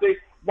surprised if they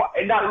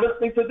not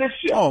listening to this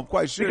show. Oh, I'm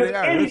quite sure because they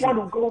are. Anyone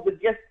who goes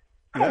against,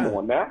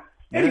 on now,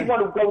 anyone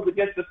who goes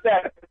against the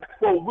status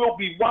quo will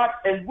be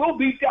watched and will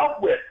be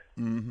dealt with.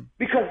 Mm-hmm.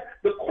 Because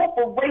the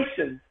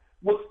corporations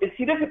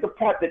see, this is the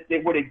part where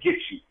they get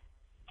you.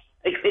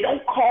 They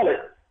don't call it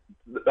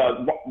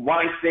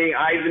Weinstein,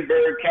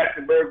 Eisenberg,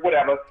 Katzenberg,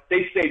 whatever.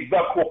 They say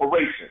the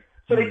corporation.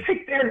 So they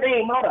take their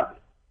name out of it.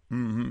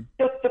 Mm-hmm.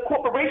 The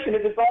corporation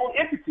is its own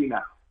entity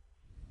now.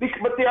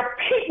 But there are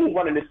people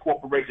running this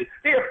corporation.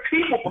 There are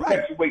people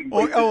perpetuating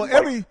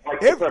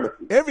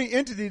every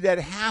entity that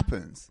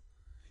happens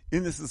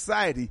in the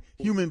society,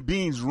 human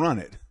beings run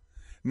it.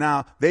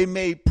 Now, they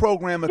may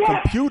program a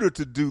computer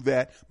to do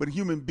that, but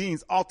human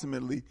beings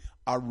ultimately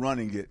are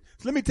running it.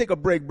 So let me take a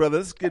break, brother.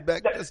 Let's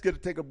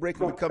take a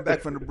break. When we come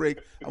back from the break,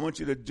 I want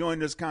you to join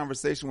this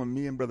conversation with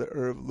me and Brother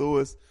Irv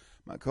Lewis,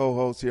 my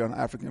co-host here on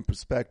African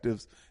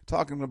Perspectives,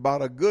 talking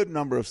about a good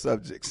number of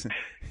subjects.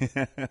 I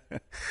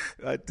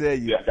tell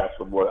you. Yeah, I got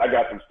some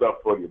stuff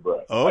for you, bro.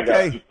 Okay. I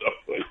got some stuff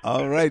for you.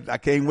 All right. I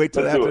can't wait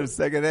till after the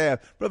second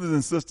half. Brothers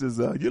and sisters,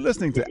 you're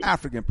listening to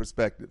African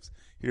Perspectives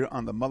here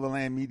on the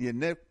Motherland Media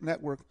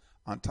Network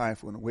on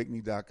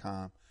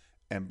TimeForAnAwakening.com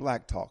and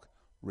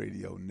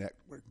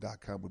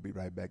BlackTalkRadioNetwork.com. We'll be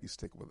right back. You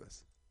stick with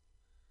us.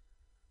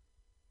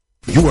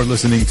 You are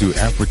listening to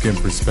African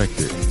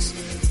Perspectives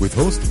with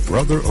host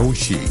Brother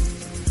Oshi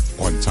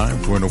on Time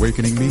for an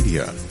Awakening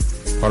Media,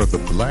 part of the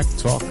Black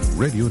Talk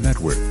Radio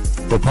Network.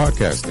 For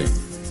podcasting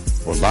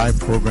or live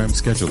program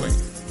scheduling,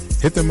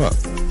 hit them up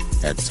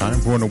at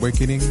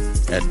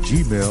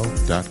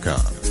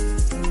timeforanawakening@gmail.com.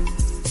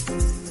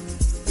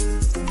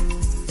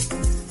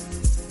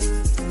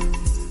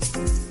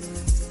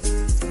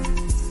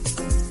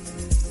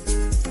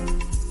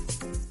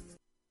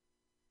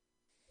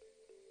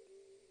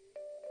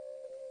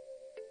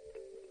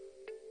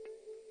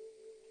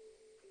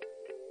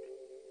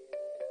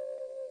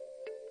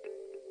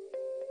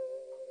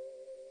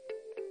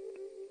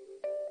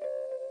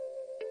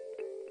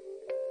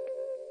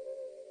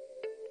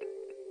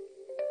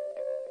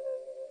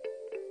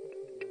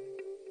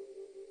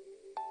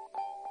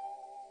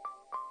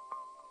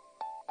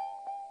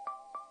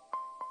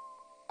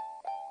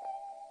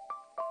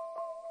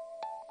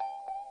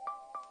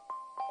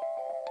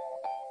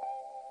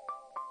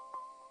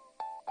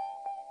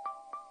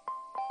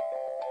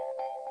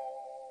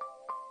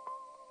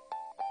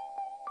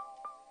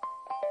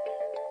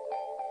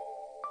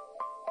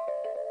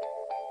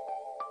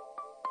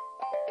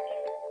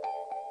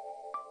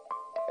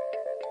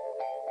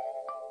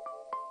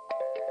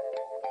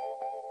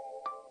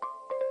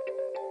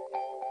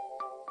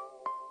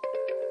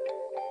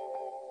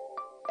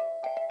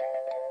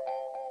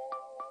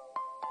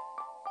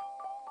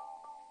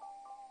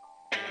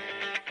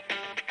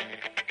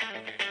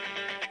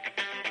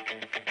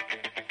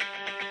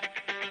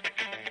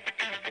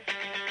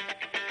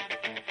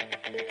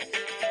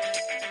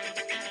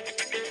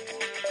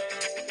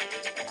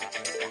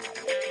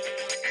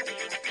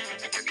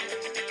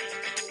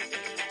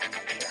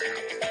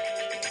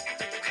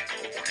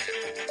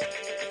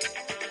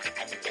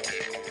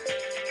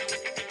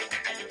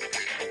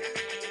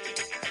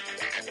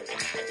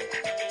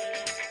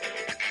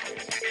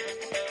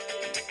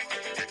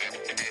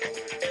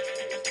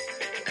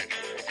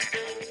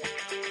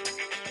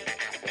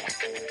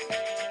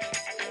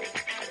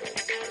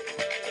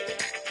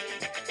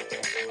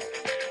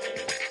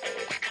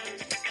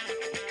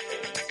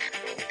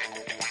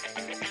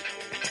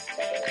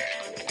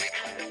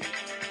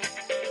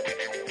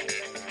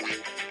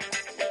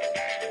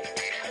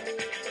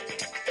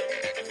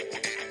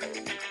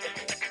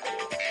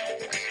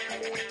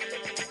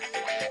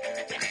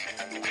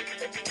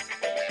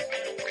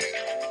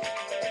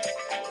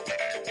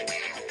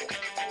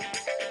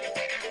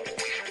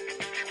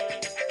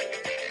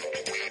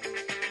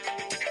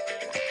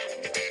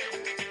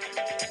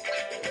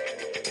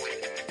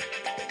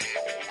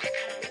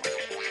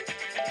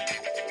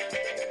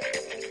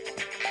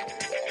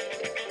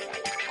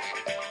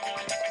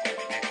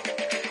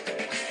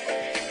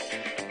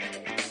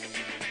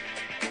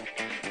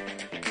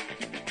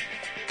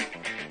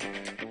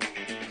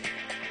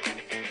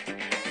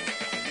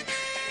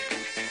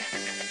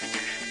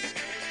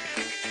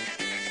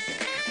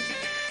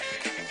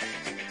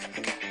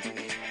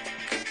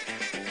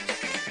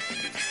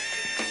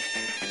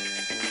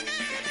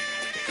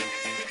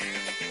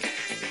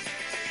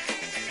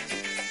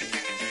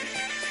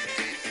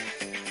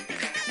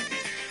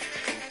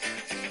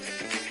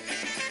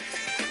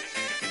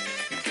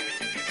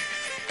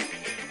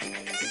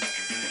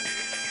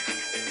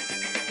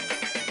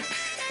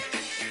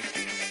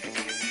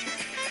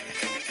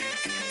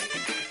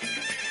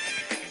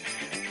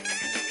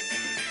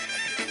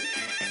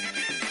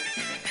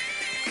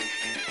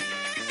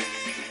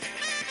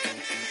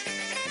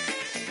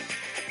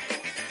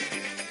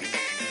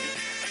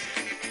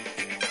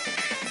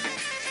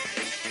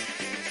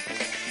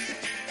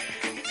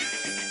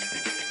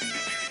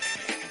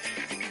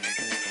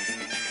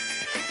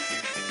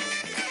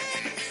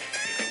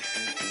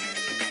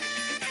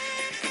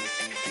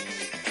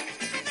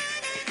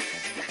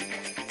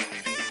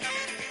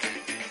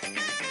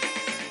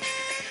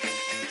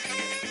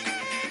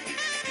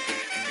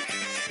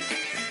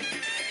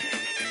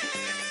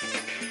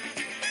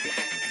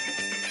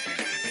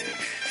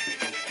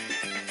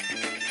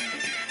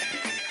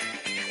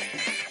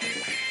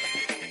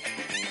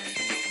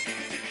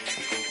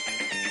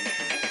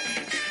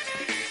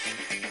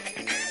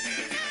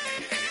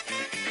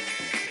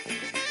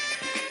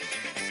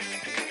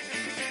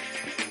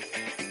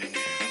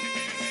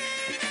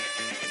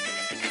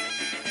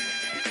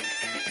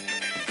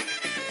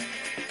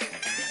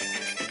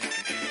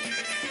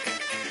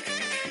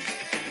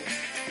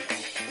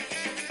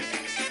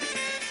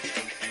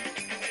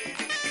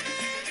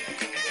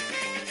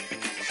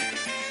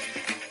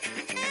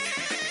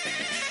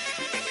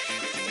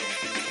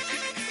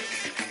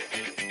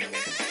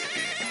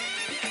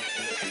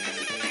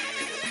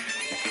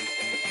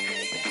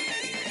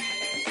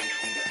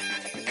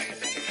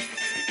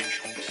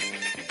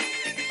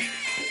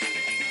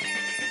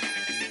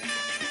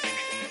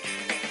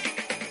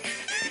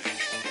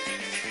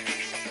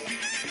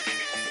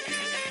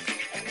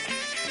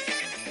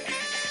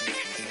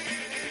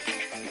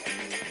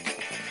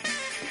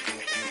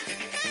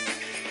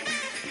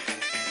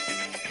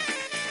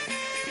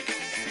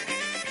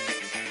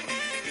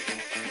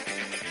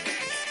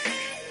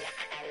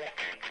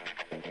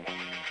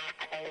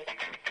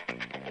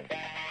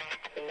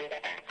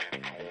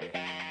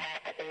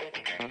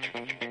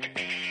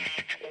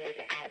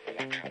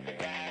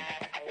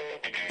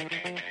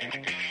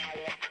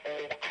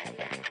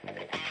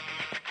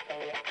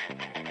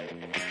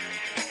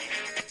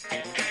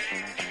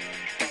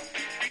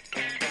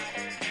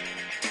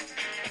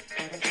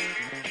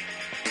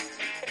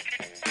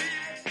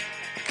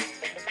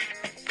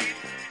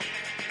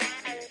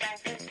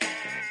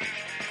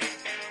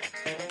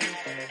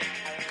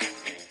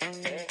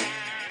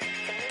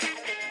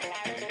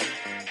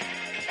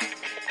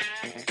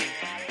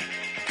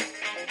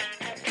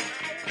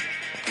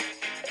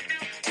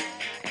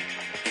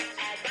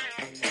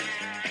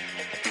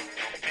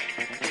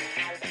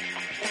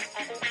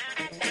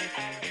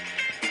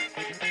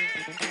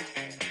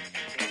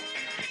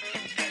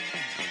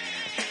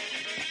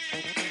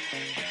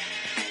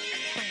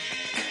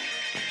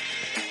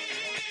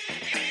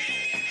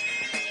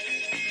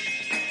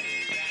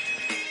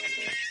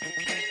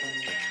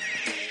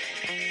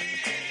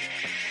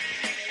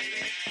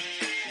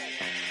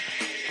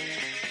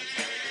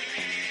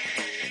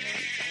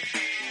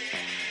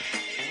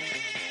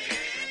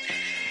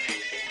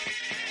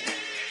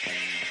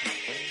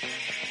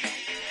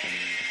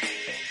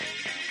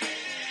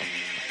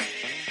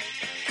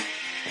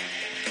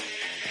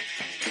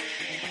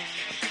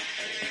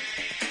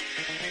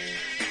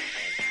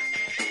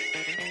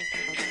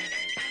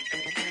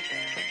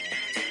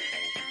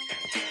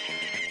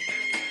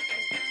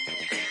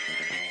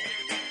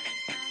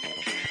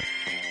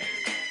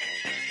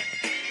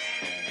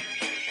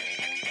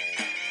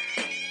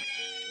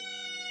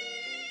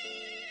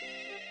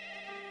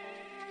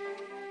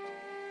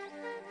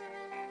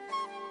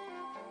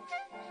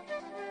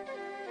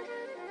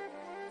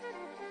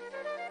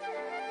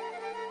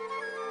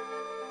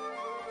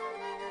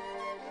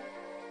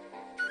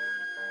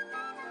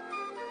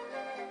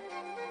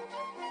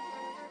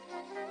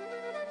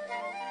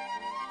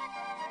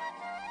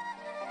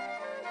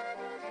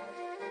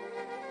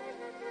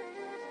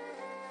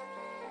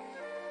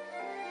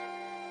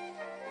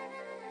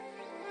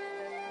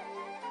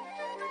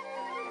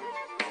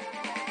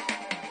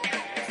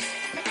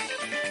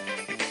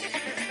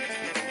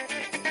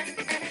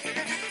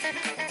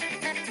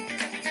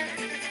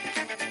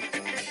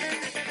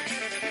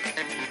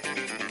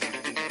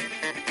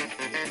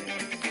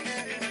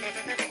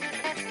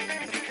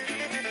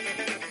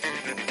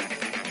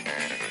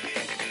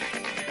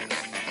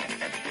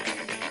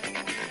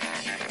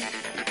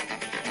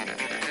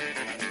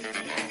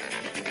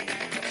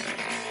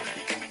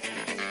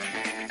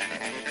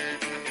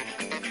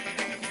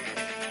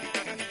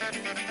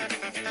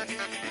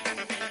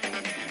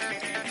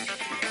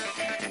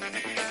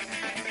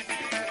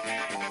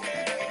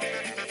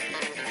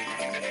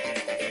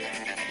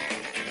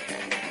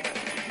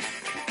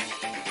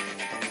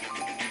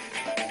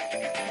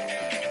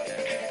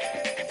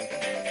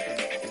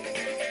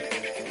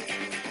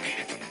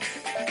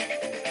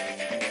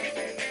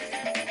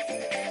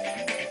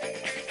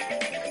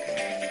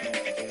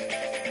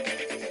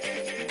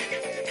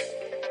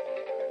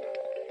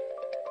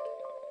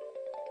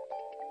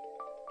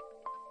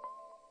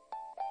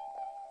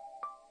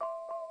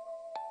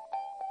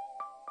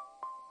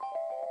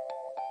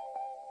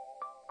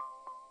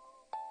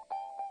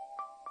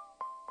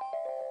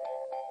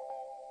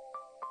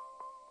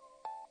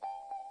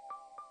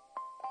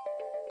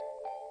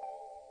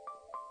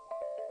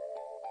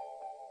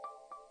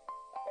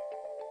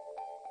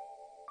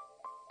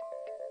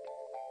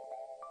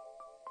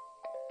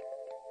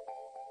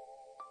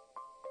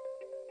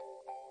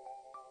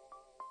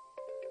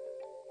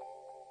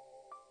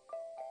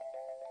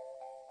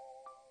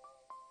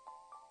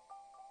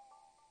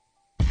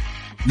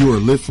 You are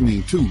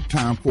listening to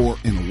Time for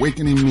an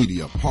Awakening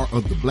Media, part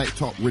of the Black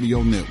Talk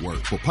Radio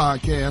Network. For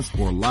podcasts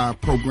or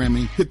live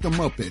programming, hit them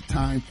up at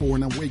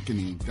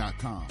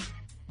timeforanawakening.com.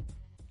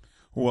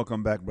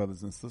 Welcome back,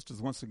 brothers and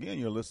sisters. Once again,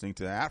 you're listening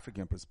to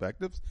African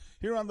Perspectives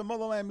here on the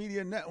Motherland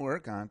Media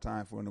Network on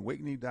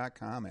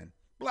timeforanawakening.com and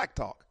Black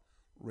Talk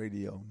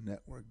Radio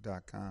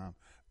Network.com.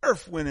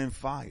 Earth, Wind, and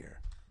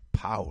Fire.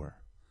 Power.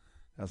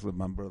 That's what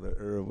my brother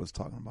Irv was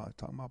talking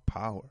about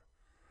power.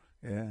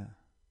 Yeah.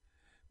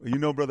 Well, you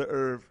know, Brother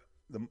Irv,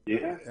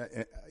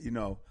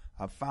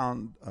 I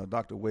found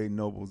Dr. Wade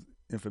Noble's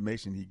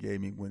information he gave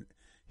me when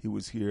he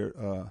was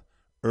here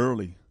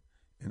early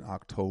in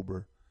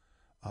October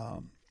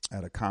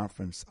at a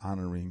conference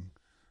honoring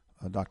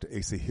Dr.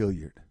 Asa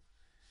Hilliard.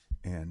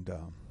 And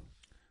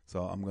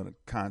so I'm going to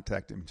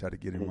contact him and try to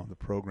get him on the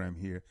program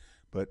here.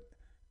 But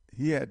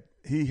he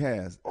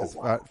has, as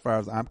far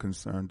as I'm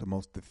concerned, the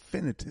most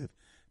definitive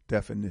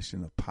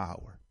definition of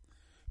power.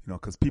 You know,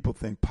 because people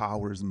think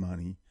power is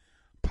money.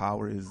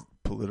 Power is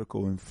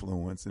political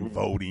influence and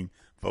voting.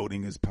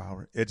 Voting is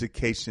power.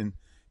 Education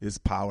is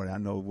power. I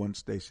know one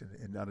station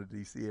in the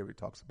D.C. area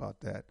talks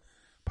about that.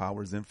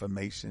 Power is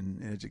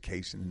information,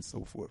 education, and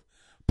so forth.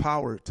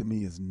 Power, to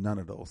me, is none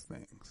of those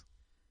things.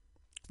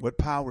 What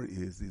power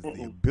is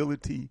the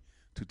ability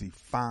to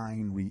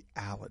define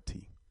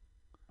reality.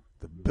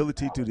 The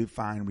ability to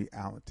define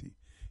reality.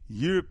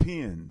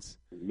 Europeans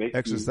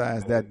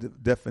exercise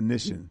that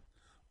definition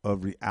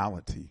of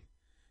reality,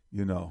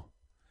 you know.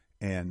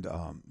 and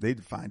they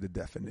defined the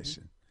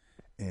definition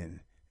and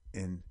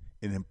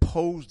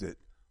imposed it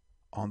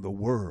on the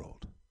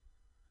world.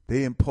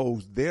 They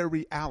imposed their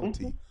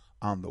reality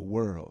on the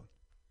world.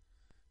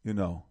 You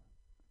know.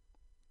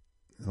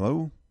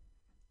 Hello?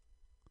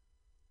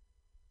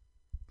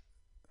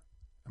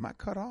 Am I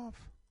cut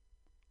off?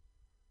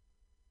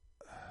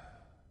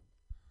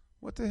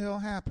 What the hell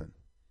happened?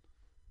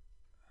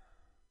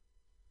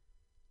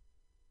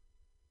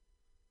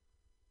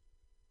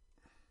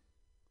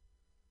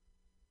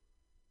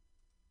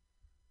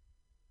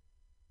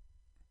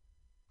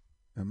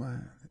 Am I?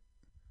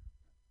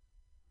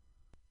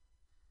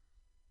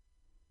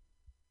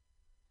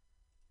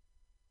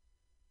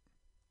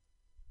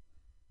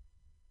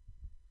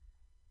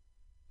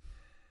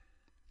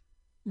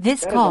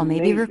 This call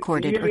may be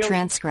recorded or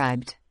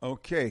transcribed.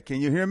 Okay,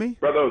 can you hear me?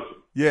 Brother Oshi.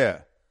 Yeah.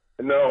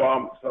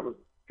 No,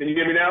 can you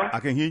hear me now? I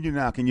can hear you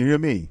now. Can you hear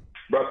me?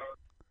 Brother,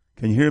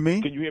 can you hear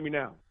me? can you hear me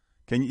now?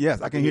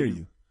 Yes, I can hear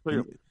you.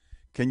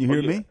 Can you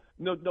hear me?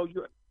 No,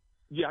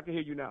 I can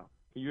hear you now.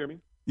 Can you hear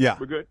me? Yeah.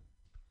 We're good?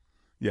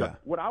 Yeah. So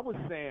what I was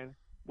saying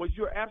was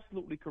you're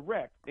absolutely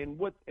correct. And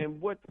what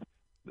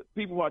the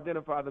people who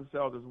identify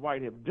themselves as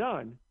white have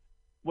done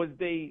was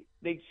they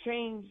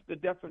changed the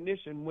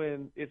definition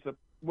when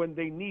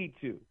they need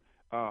to.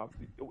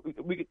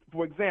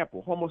 For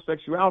example,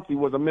 homosexuality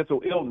was a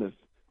mental illness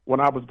when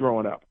I was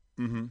growing up.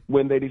 Mm-hmm.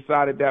 When they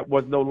decided that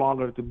was no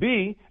longer to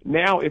be,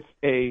 now it's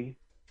a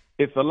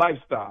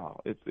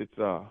lifestyle. It's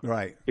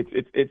right.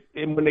 It's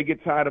and when they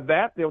get tired of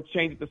that, they'll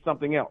change it to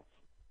something else.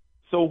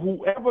 So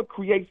whoever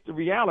creates the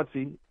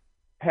reality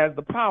has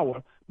the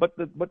power. But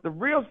the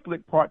real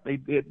slick part they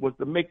did was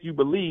to make you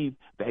believe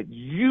that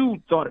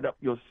you thought it up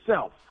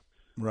yourself.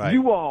 Right.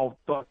 You all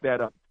thought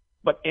that up.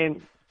 Well,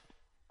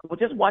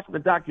 just watching the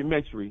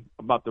documentary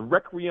about the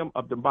Requiem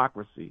of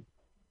Democracy,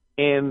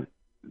 and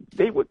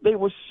they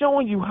were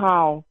showing you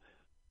how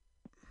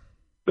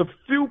the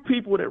few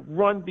people that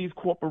run these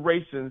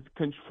corporations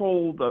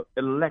control the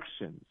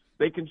elections.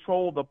 They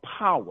control the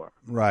power.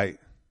 Right.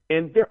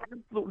 And they're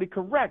absolutely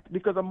correct,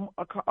 because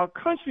a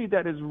country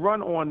that is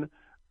run on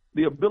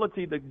the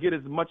ability to get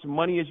as much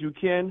money as you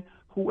can,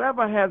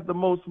 whoever has the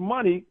most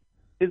money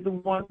is the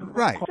one who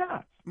right. calls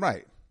shots.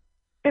 Right.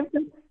 And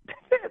that's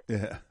it.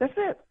 Yeah. That's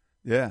it.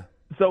 Yeah.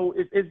 So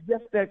it's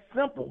just that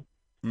simple.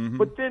 Mm-hmm.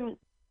 But then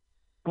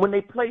when they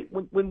play,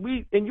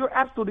 and you're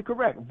absolutely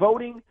correct,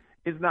 voting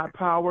is not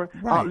power.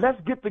 Right. Let's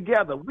get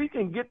together. We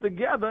can get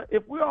together.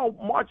 If we're all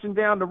marching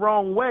down the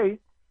wrong way,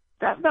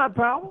 that's not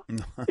power.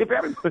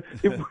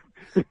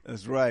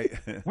 That's right.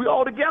 We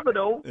all together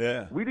though.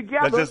 Yeah. We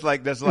together. That's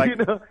like you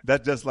know?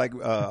 that's just like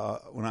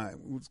when I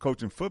was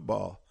coaching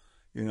football.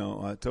 You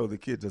know, I told the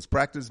kids, does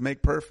practice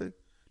make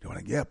perfect? They're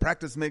like, yeah,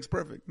 practice makes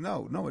perfect.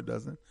 No, it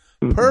doesn't.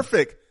 Mm-hmm.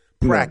 Perfect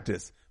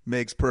practice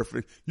makes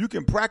perfect. You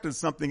can practice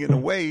something in a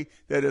way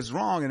that is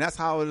wrong, and that's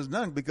how it is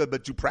done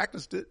but you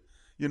practiced it,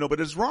 but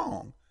it's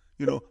wrong.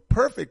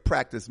 Perfect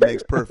practice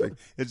makes perfect.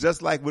 It's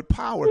just like with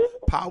power.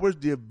 Power is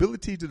the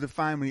ability to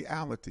define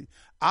reality.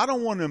 I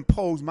don't want to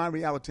impose my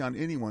reality on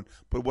anyone,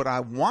 but what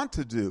I want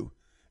to do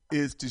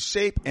is to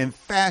shape and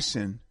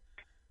fashion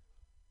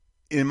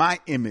in my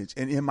image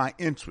and in my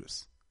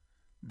interest.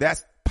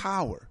 That's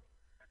power.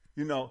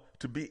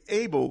 To be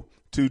able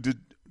to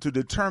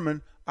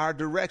determine our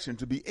direction,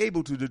 to be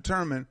able to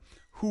determine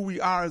who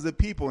we are as a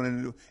people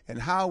and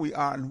how we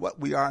are and what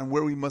we are and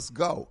where we must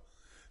go.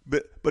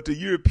 But the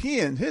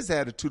European, his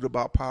attitude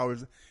about power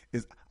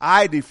is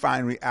I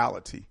define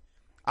reality.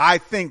 I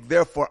think,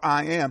 therefore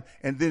I am,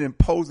 and then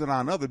impose it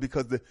on others,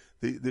 because the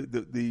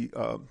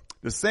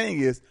saying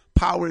is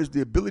power is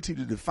the ability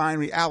to define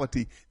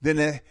reality, then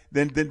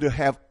to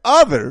have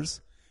others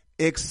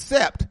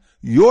accept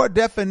your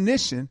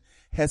definition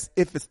as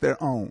if it's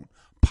their own.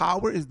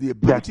 Power is the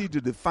ability to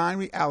define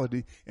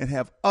reality and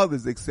have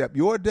others accept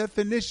your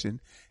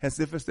definition as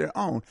if it's their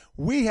own.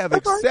 We have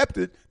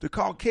accepted the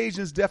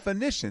Caucasian's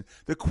definition.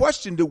 The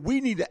question that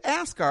we need to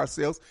ask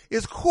ourselves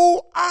is,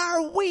 who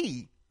are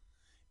we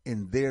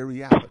in their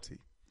reality?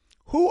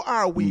 Who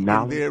are we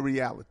in their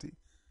reality?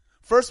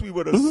 First, we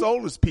were the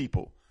soulless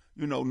people,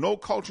 no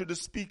culture to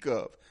speak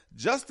of,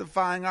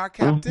 justifying our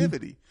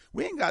captivity.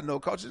 We ain't got no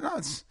culture. No,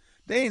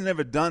 they ain't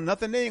never done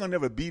nothing. They ain't gonna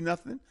never be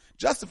nothing.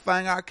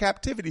 Justifying our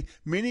captivity.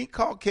 Many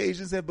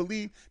Caucasians have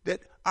believed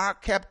that our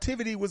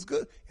captivity was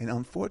good. And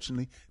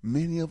unfortunately,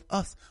 many of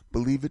us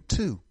believe it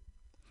too.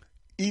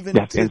 Even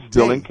today.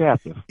 Still in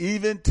captive.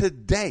 Even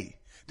today.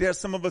 There are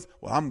some of us,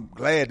 well, I'm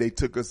glad they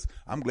took us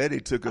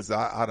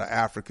out of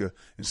Africa,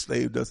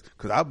 enslaved us,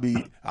 because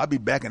I'll be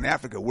back in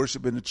Africa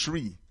worshiping a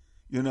tree.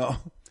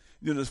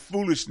 This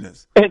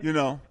foolishness.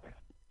 Go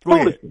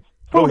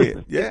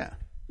ahead. Yeah.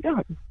 Yeah.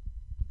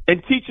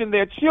 And teaching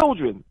their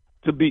children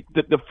to be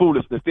the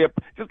foolishness. They're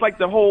just like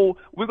the whole,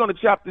 we're going to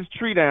chop this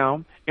tree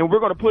down and we're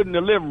going to put it in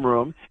the living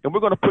room and we're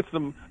going to put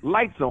some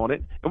lights on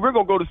it and we're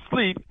going to go to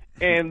sleep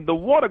and the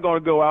water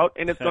going to go out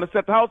and it's going to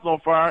set the house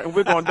on fire and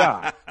we're going to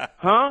die.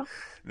 Huh?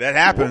 That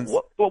happens.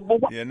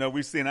 What?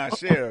 We've seen our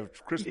share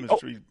of Christmas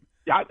tree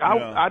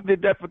I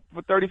did that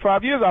for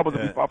 35 years. I was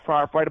a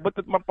firefighter.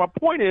 But my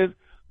point is,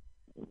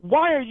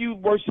 why are you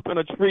worshiping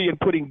a tree and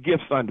putting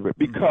gifts under it?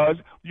 Because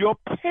your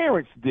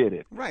parents did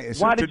it. Right.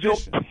 Why did your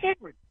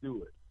parents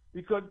do it?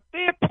 Because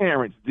their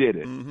parents did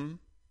it. Mm-hmm.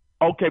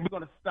 Okay, we're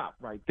going to stop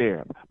right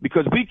there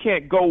because we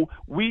can't go.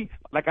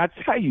 Like I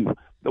tell you,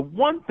 the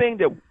one thing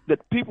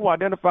that people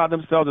identify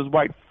themselves as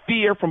white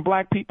fear from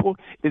black people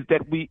is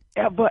that we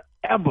ever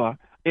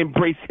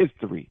embrace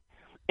history.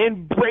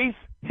 Embrace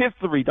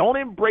history. Don't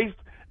embrace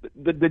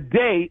the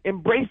day.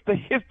 Embrace the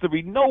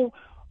history. Know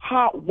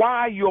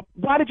why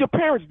did your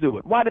parents do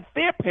it? Why did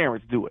their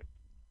parents do it?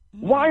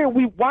 Why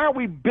are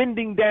we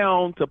bending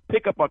down to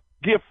pick up a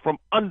gift from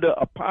under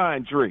a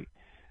pine tree?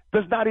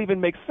 Does not even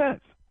make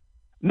sense.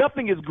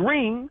 Nothing is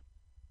green.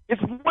 It's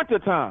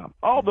wintertime.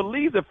 All the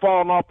leaves have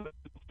fallen off.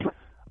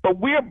 But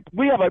we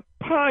have a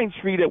pine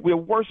tree that we're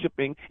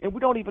worshiping, and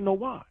we don't even know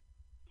why.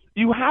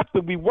 You have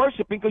to be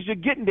worshiping because you're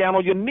getting down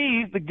on your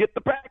knees to get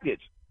the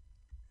package.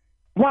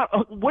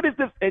 What is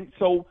this? And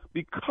so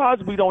because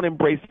we don't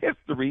embrace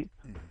history,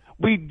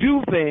 we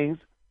do things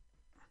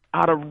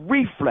out of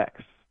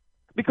reflex.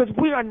 Because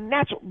we are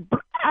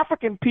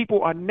African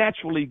people are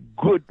naturally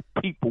good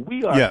people.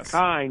 We are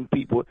kind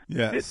people.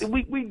 Yes.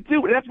 We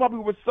do. That's why we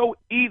were so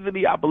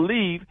easily, I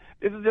believe,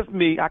 this is just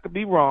me, I could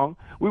be wrong.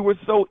 We were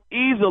so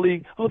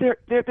easily,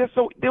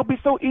 they'll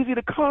be so easy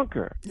to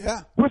conquer.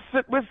 Yeah. We're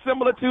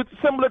similar to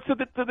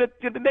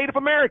the Native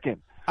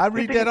American. I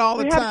read that all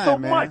the time, so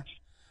man. Much.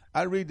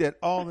 I read that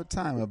all the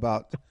time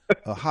about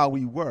how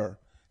we were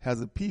as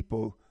a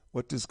people,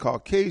 what this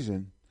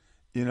Caucasian,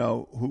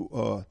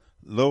 who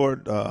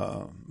Lord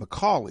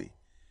Macaulay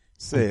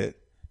said,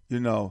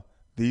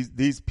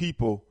 these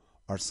people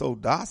are so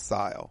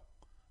docile,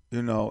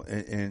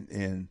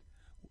 and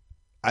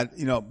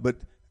but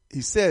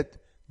he said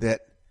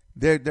that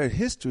their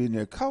history and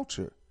their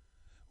culture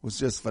was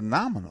just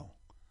phenomenal.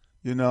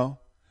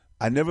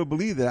 I never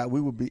believed that we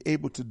would be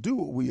able to do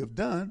what we have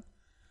done,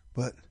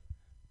 but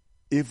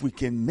if we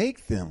can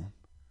make them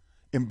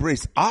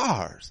embrace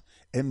ours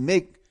and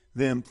make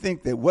them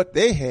think that what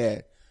they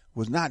had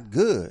was not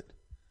good,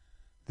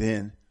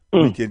 then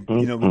we can,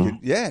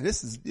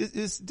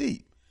 it's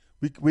deep.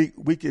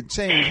 We can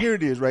change. Here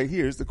it is right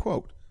here. Here's the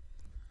quote.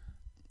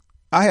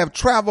 I have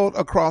traveled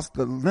across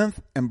the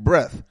length and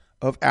breadth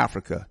of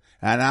Africa,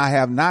 and I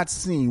have not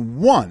seen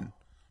one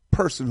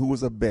person who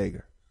was a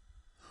beggar,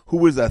 who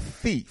was a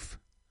thief.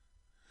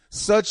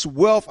 Such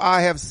wealth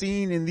I have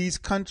seen in these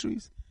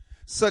countries,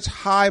 such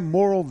high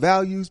moral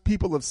values,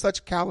 people of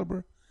such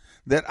caliber,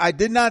 that I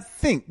did not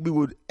think we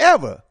would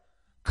ever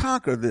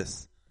conquer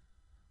this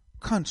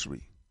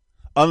country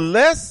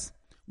unless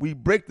we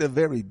break the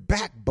very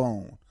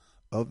backbone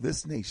of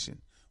this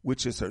nation,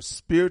 which is her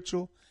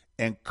spiritual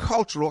and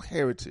cultural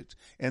heritage.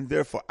 And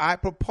therefore, I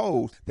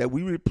propose that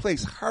we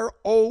replace her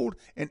old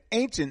and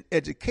ancient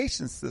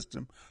education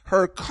system,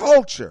 her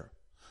culture.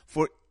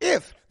 For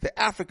if the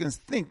Africans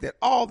think that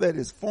all that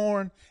is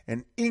foreign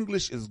and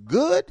English is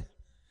good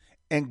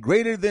and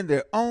greater than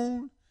their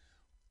own,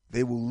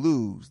 they will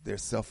lose their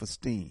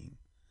self-esteem,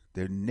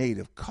 their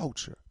native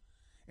culture,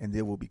 and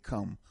they will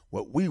become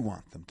what we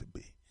want them to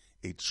be,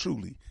 a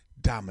truly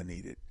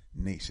dominated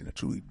nation, a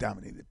truly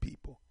dominated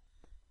people.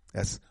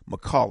 That's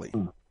Macaulay,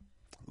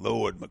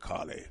 Lord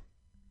Macaulay,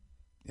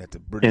 at the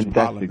British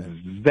Parliament.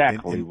 And that's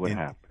exactly what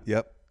happened.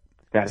 Yep.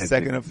 That is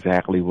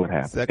exactly what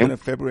happened. 2nd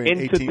of February,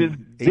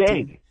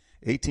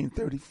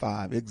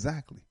 1835.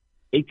 Exactly.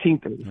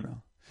 1835.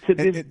 To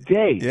this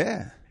day.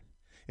 Yeah.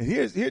 And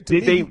here's You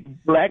can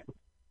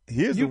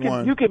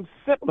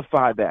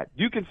simplify that.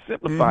 You can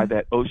simplify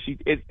that, Oshi,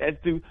 as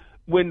to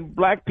when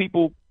black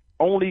people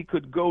only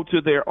could go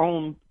to their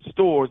own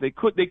stores. They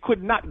could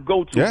not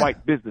go to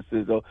white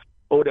businesses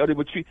or they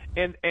would treat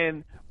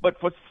but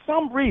for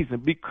some reason,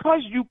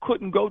 because you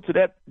couldn't go to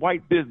that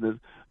white business,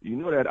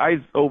 that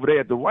ice over there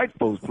at the white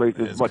folks' place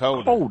is much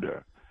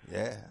colder.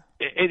 Yeah.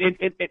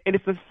 And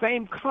it's the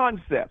same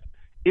concept.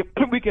 If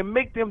we can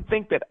make them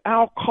think that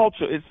our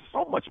culture is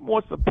so much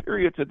more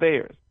superior to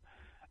theirs,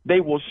 they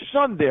will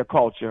shun their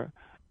culture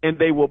and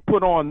they will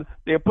put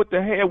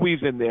the hair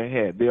weaves in their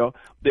head. They'll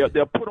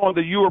put on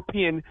the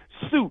European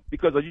suit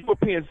because a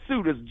European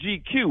suit is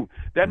GQ.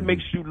 That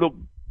makes you look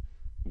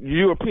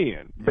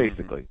European,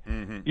 basically.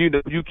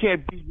 You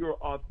can't be your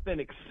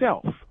authentic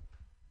self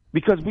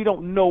because we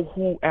don't know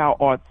who our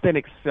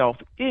authentic self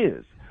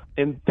is.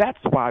 And that's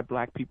why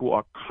black people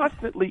are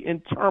constantly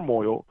in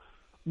turmoil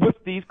with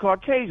these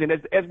Caucasians.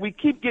 As we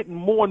keep getting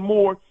more and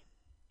more,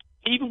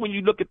 even when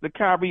you look at the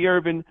Kyrie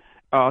Irvin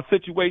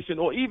situation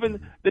or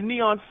even the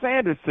Deion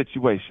Sanders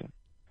situation,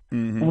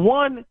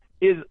 one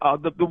is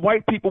the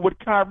white people with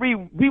Kyrie,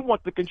 we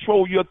want to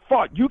control your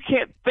thought. You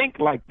can't think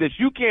like this.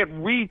 You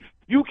can't read.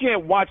 You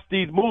can't watch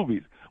these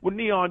movies. With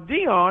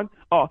Deion,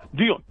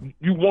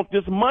 you want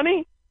this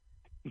money?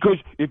 Because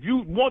if you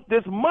want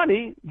this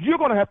money, you're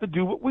going to have to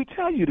do what we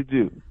tell you to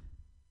do.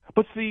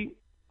 But see,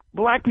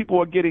 black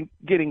people are getting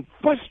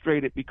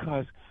frustrated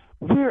because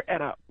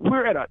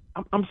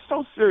I'm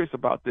so serious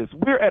about this.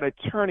 We're at a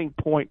turning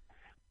point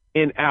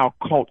in our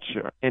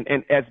culture and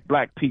as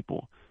black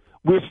people.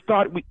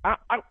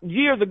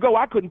 Years ago,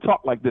 I couldn't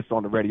talk like this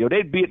on the radio.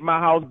 They'd be at my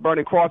house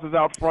burning crosses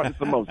out front and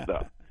some more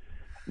stuff.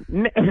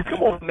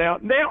 Come on now.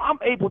 Now I'm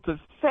able to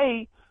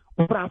say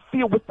what I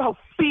feel without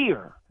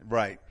fear.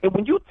 Right. And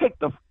when you take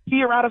the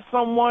fear out of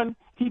someone,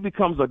 he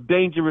becomes a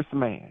dangerous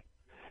man.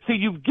 See,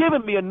 you've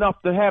given me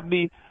enough to have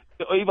me,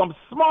 either I'm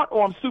smart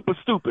or I'm super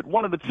stupid,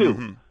 one of the two.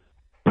 Mm-hmm.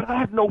 But I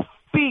have no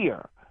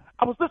fear.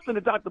 I was listening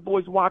to Dr.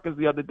 Boyce Watkins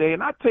the other day,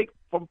 and I take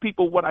from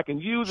people what I can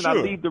use, and I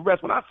leave the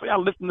rest. When I say I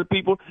listen to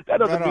people, that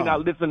doesn't mean I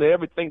listen to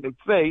everything they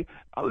say.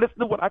 I listen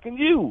to what I can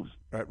use.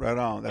 Right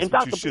on. That's and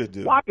what Dr. you should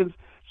do. Watkins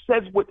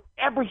says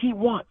whatever he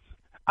wants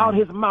out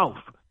his mouth.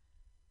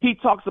 He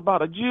talks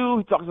about a Jew.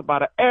 He talks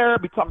about an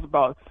Arab. He talks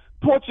about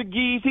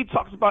Portuguese. He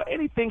talks about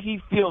anything he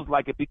feels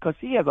like it because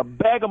he has a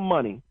bag of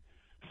money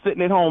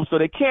sitting at home, so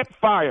they can't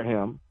fire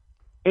him,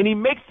 and he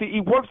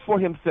works for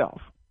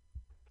himself.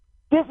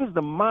 This is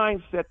the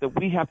mindset that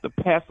we have to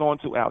pass on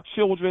to our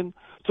children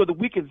so that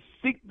we can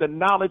seek the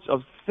knowledge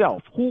of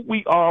self, who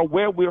we are,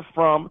 where we're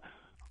from,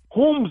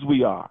 whom's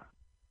we are,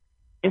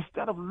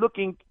 instead of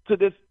looking to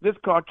this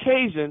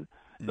Caucasian,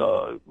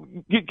 can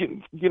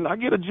I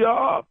get a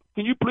job?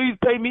 Can you please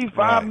pay me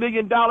 $5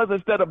 million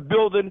instead of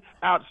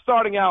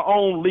starting our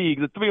own league,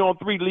 the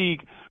 3-on-3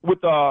 league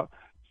with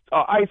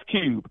Ice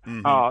Cube?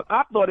 Mm-hmm.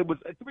 I thought it was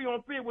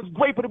 3-on-3. It was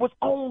great, but it was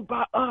owned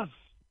by us.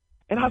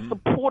 And I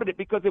supported it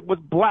because it was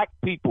black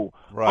people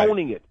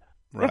owning it.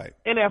 Right.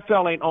 This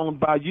NFL ain't owned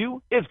by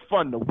you. It's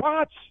fun to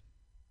watch.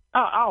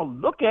 I'll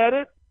look at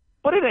it,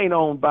 but it ain't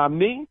owned by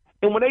me.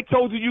 And when they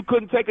told you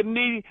couldn't take a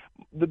knee,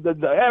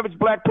 the average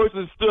black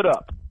person stood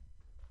up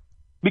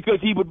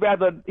because he would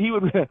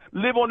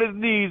live on his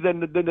knees than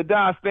to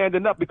die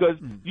standing up because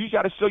you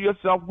got to show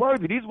yourself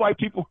worthy. These white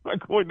people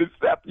aren't going to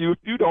accept you if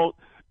you don't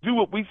do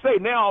what we say.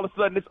 Now all of a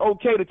sudden it's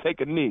okay to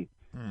take a knee.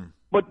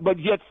 But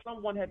yet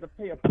someone had to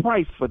pay a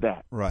price for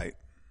that. Right.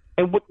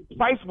 And what the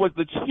price was,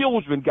 the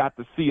children got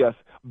to see us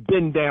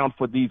bend down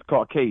for these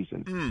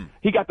Caucasians.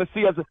 He got to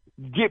see us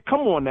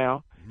come on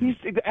now.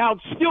 Our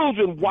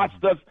children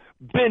watched us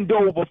bend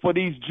over for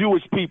these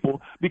Jewish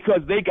people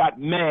because they got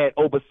mad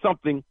over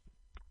something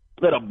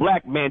that a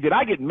black man did.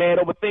 I get mad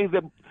over things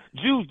that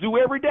Jews do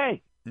every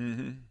day.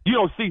 Mm-hmm.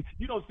 You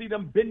don't see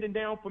them bending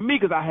down for me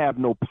because I have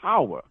no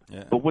power.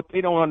 Yeah. But what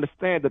they don't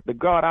understand that the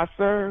God I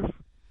serve,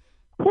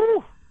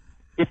 whew,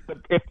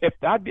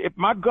 if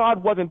my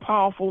God wasn't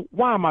powerful,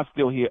 why am I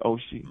still here,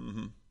 Oshi?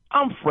 Mm-hmm.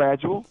 I'm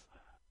fragile.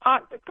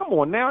 Come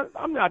on now,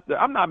 I'm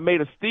not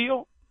made of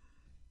steel.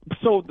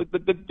 So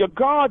the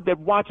God that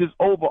watches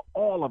over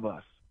all of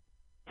us,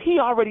 he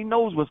already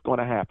knows what's going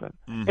to happen.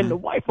 Mm-hmm. And the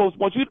white folks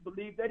want you to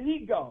believe that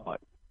he God.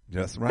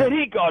 That's right. That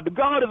he God. The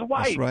God is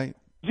white. That's right.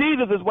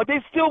 Jesus is white. They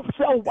still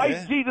sell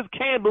white Jesus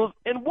candles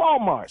in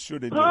Walmart. Sure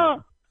they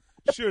do.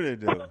 Sure they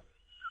do.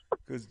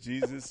 Because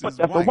Jesus is white.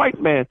 That's a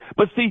white man.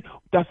 But see,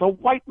 that's a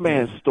white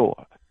man's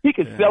store. He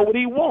can sell what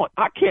he wants.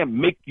 I can't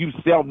make you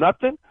sell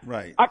nothing.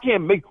 Right. I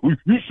can't make,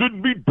 you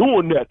shouldn't be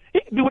doing that. He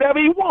can do whatever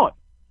he wants.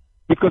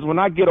 Because when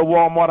I get a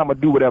Walmart, I'm going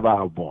to do whatever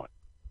I want.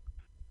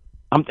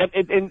 And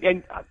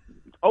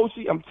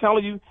Oshi, I'm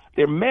telling you,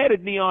 they're mad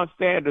at Deion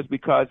Sanders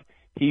because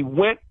he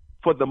went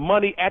for the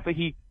money after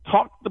he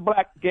talked the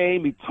black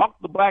game, he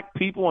talked the black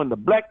people and the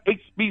black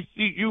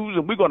HBCUs,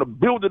 and we're going to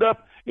build it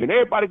up, and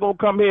everybody going to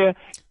come here.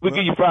 We'll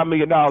give you $5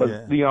 million,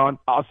 Deion.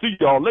 I'll see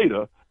y'all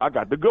later. I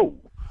got to go.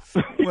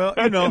 Well,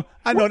 I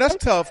know that's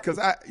tough because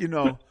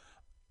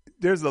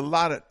there's a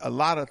lot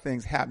of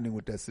things happening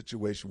with that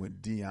situation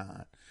with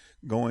Deion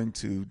going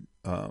to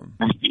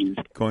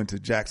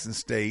Jackson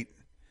State,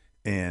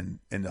 and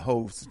the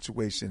whole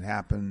situation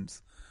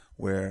happens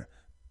where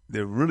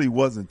there really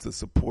wasn't the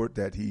support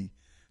that he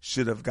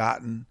should have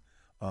gotten.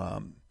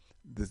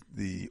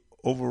 The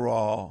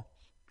overall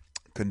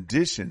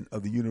condition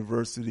of the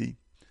university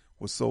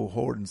was so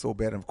horrid and so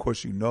bad. And of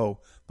course, the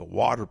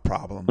water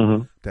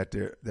problem that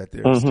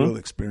they're still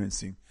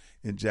experiencing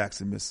in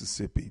Jackson,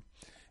 Mississippi,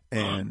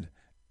 and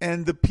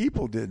the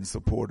people didn't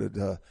support it.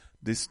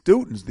 The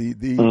students,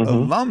 the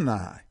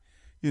alumni,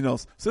 so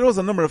there was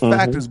a number of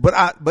factors.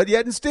 But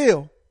yet and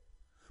still,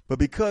 but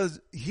because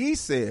he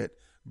said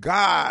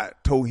God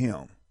told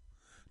him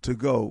to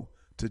go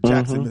to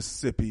Jackson,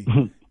 Mississippi,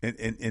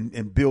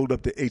 and build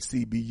up the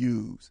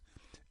HBCUs,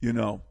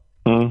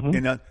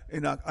 And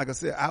like I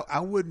said, I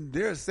wouldn't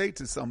dare say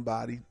to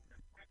somebody,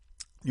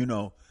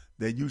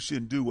 that you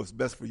shouldn't do what's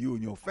best for you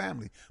and your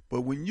family.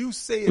 But when you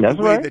say it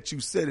the way that you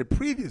said it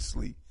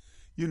previously,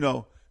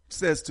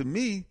 says to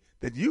me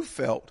that you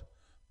felt,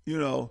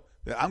 that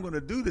I'm going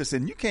to do this,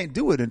 and you can't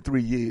do it in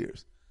 3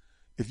 years.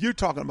 If you're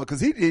talking about,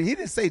 because he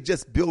didn't say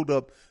just build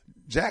up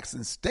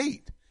Jackson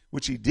State,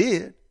 which he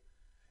did,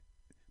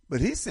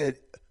 but he said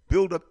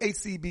build up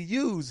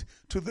HBCUs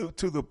to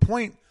the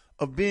point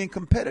of being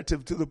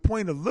competitive, to the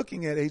point of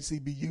looking at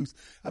HBCUs.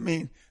 I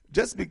mean,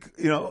 just because,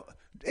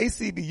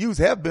 HBCUs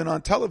have been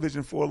on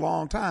television for a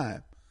long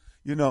time.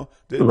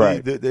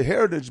 The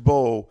Heritage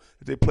Bowl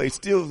that they play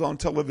still is on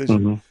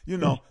television.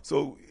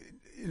 So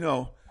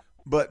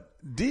but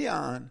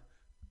Deion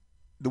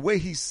the way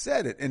he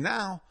said it, and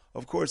now,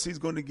 of course, he's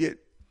going to get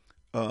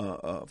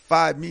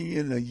 $5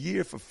 million a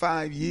year for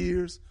 5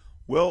 years,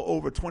 well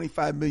over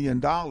 $25 million,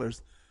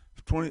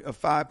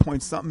 5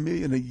 point something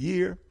million a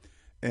year,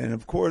 and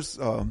of course,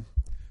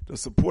 the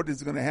support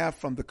he's going to have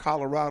from the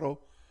Colorado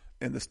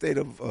and the state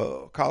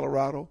of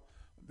Colorado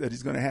that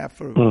he's going to have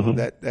for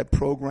that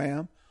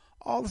program.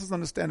 All this is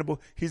understandable.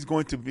 He's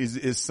going to be,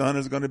 his son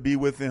is going to be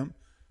with him,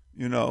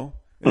 you know,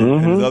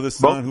 and his other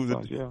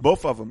son,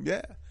 both of them,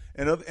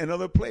 and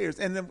other players.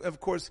 And then, of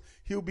course,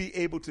 he'll be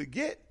able to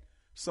get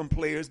some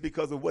players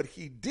because of what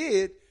he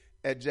did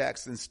at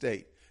Jackson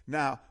State.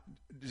 Now,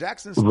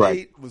 Jackson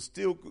State will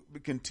still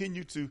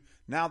continue to,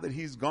 now that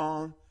he's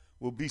gone,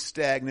 will be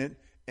stagnant,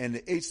 and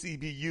the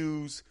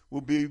HCBUs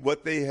will be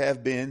what they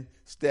have been,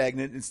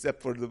 stagnant,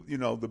 except for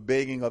the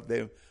begging of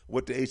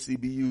what the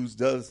HCBUs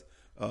does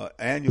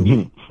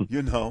annually.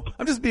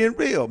 I'm just being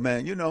real,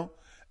 man. You are.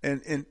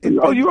 And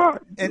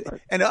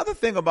the other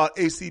thing about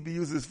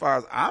HCBUs, as far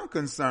as I'm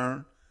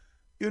concerned,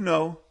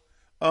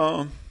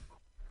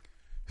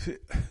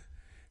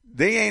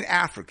 they ain't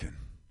African.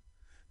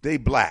 They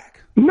black.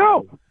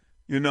 No.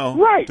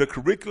 Right. The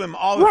curriculum,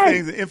 all the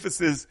things, the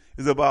emphasis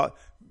is about,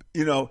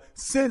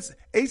 since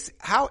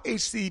how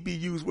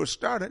HCBUs were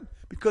started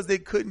because they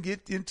couldn't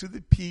get into the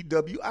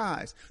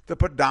PWIs, the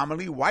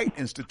predominantly white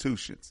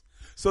institutions.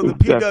 So the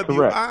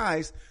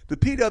PWIs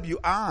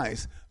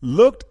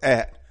looked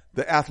at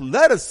the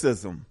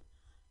athleticism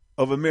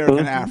of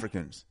American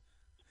Africans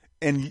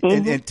and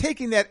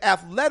taking that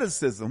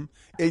athleticism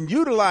and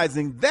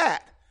utilizing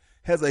that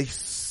has a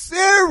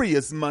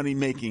serious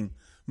money-making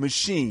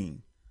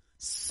machine.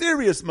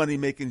 Serious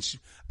money-making.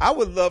 I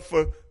would love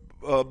for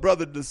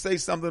Brother to say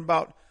something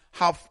about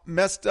how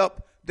messed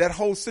up that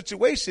whole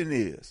situation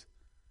is,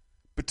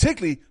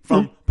 particularly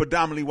from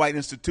predominantly white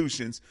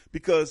institutions,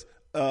 because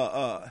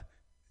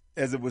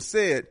as it was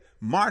said,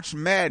 March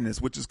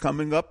Madness, which is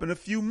coming up in a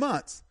few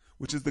months,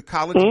 which is the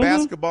college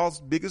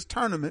basketball's biggest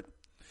tournament,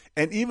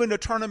 and even the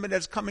tournament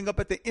that's coming up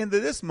at the end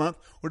of this month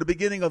or the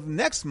beginning of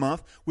next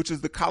month, which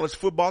is the college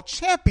football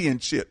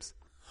championships.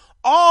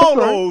 All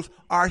those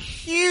are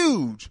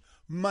huge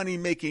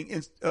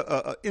money-making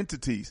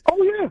entities.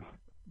 Oh, yeah.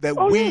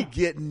 We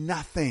get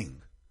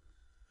nothing.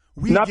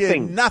 We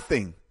get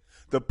nothing.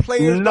 The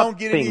players don't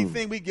get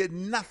anything. We get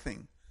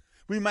nothing.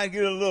 We might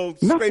get a little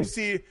scrapes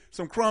here,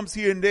 some crumbs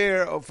here and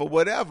there or for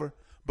whatever.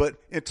 But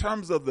in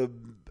terms of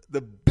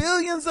the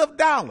billions of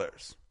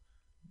dollars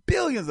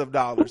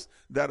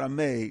that are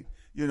made,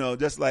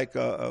 just like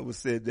was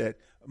said, that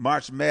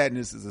March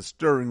Madness is a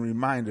stirring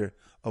reminder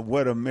of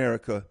what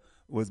America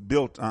was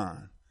built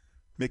on,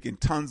 making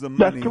tons of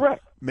money. That's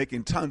correct.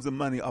 Making tons of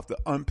money off the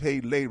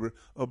unpaid labor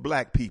of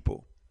black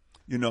people.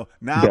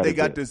 Now they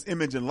got this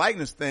image and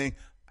likeness thing.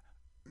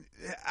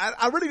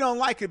 I really don't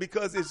like it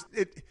because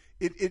it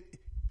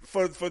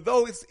for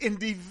those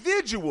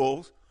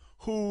individuals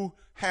who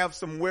have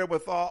some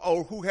wherewithal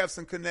or who have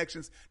some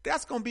connections,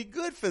 that's going to be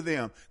good for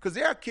them because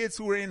there are kids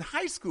who are in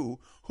high school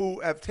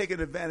who have taken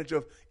advantage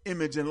of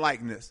image and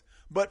likeness.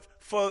 But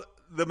for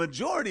the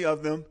majority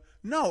of them,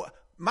 no.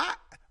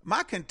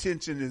 My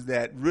contention is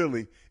that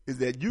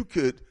you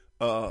could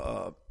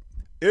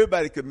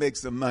everybody could make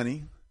some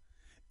money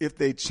if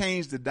they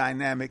change the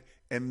dynamic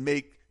and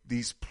make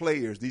these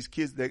players, these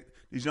kids,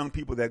 these young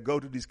people that go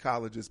to these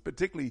colleges,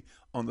 particularly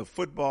on the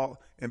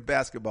football and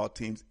basketball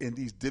teams in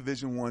these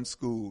Division I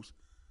schools,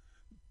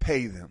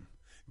 pay them,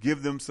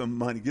 give them some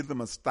money, give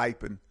them a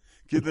stipend,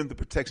 give them the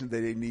protection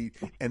that they need,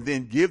 and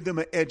then give them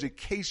an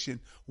education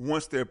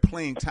once their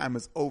playing time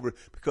is over.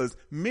 Because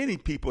many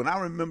people, and I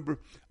remember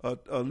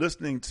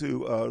listening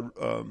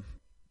to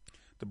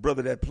the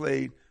brother that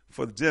played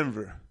for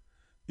Denver,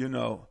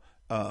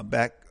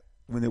 back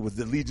when it was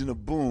the Legion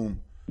of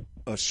Boom,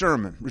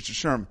 Richard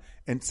Sherman.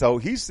 And so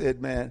he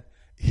said, man,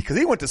 because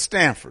he went to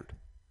Stanford,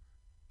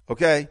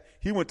 okay?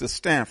 He went to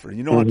Stanford.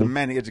 You know what the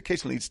demanding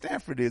education lead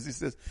Stanford is? He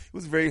says it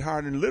was very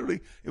hard, and literally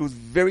it was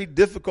very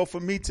difficult for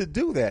me to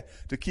do that,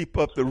 to keep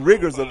up the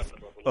rigors of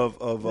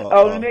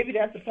maybe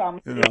that's the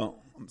problem.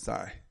 I'm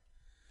sorry.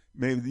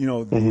 Maybe,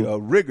 the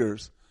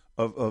rigors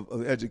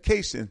of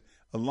education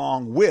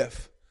along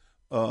with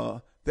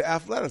the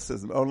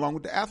athleticism, or along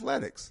with the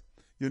athletics,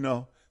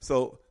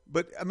 So,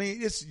 but I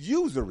mean, it's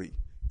usury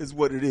is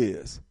what it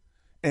is.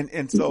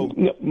 And so.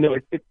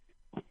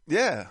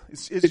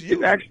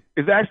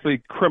 It's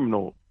actually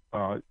criminal,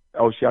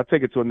 Oshi. I'll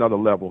take it to another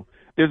level.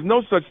 There's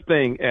no such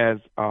thing as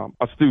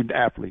a student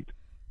athlete.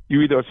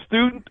 You're either a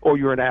student or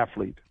you're an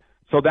athlete.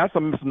 So that's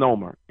a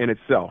misnomer in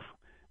itself.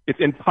 It's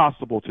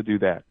impossible to do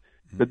that.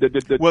 At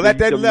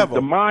that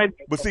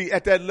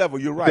level,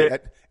 you're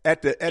right.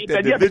 At the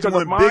Division I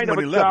big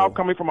money level. A child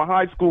coming from a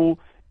high school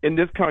in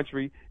this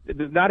country that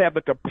does not have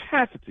the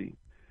capacity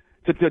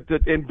to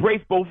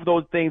embrace both of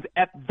those things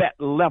at that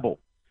level.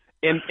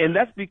 And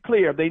let's be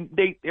clear,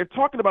 they're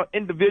talking about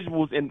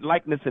individuals in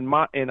likeness and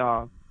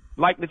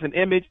likeness and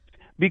image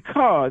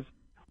because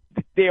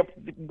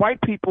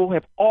white people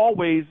have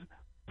always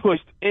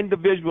pushed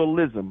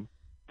individualism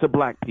to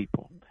black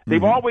people.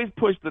 They've always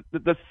pushed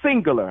the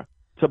singular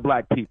to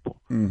black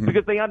people.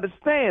 because they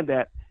understand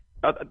that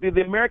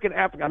the American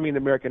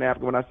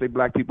African, when I say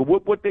black people,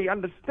 what they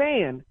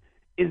understand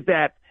is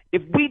that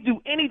if we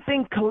do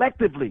anything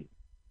collectively,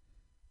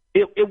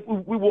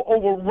 we will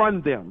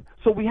overrun them.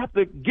 So we have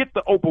to get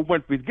the Oprah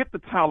Winfrey's, get the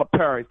Tyler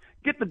Perry's,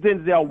 get the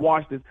Denzel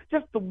Washington's,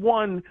 just the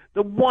one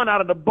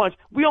out of the bunch.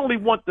 We only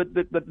want the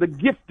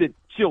gifted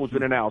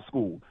children in our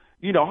school.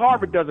 You know,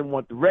 Harvard doesn't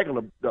want the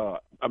regular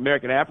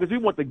American Africans. We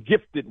want the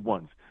gifted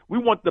ones. We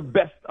want the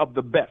best of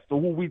the best,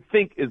 or who we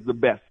think is the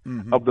best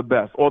of the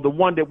best, or the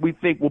one that we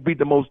think will be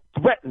the most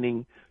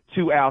threatening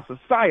to our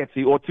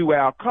society or to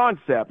our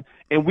concept,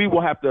 and we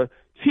will have to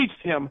teach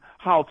him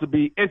how to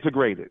be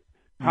integrated,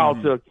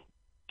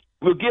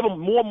 we'll give him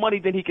more money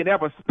than he can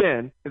ever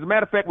spend. As a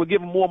matter of fact, we'll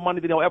give him more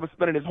money than he'll ever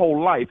spend in his whole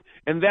life,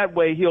 and that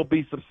way he'll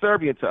be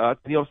subservient to us,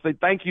 and he'll say,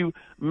 thank you,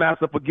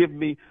 Master, for giving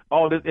me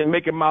all this and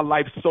making my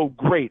life so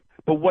great.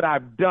 But what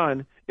I've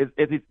done is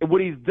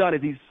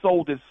he's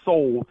sold his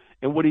soul,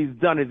 and what he's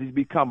done is he's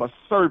become a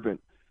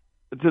servant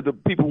to the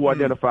people who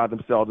identify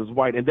themselves as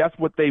white, and that's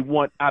what they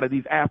want out of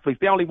these athletes.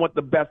 They only want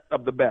the best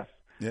of the best.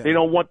 Yeah. They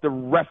don't want the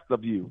rest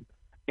of you,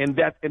 and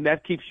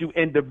that keeps you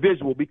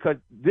individual, because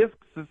this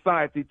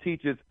society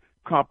teaches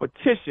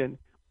competition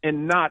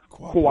and not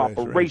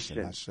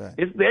cooperation.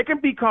 There can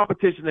be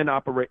competition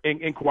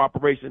and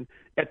cooperation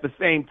at the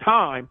same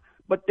time,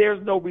 but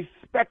there's no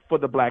respect for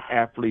the black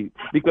athlete,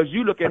 because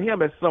you look at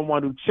him as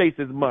someone who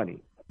chases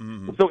money.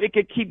 So it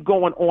can keep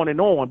going on and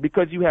on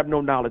because you have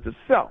no knowledge of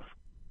self.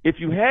 If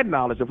you had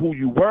knowledge of who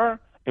you were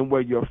and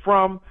where you're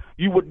from,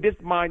 you would this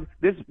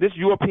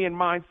European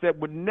mindset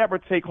would never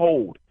take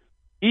hold,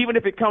 even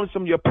if it comes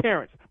from your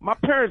parents. My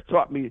parents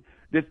taught me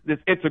this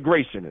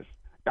integrationist.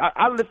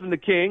 I listened to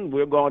King.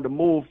 We're going to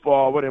move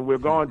forward and we're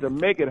going to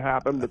make it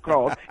happen,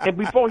 because and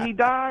before he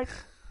died,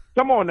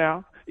 come on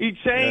now, he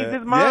changed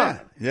his mind.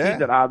 He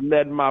said, I've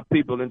led my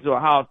people into a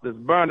house that's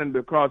burning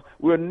because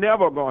we're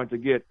never going to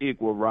get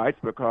equal rights,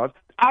 because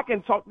I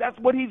can talk. That's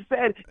what he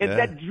said, and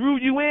that drew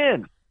you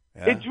in.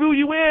 It drew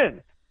you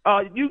in.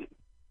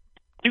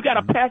 You got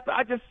a pastor.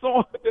 I just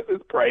saw, this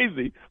is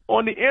crazy,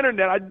 on the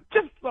internet. I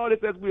just saw this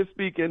as we were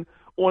speaking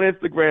on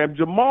Instagram.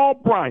 Jamal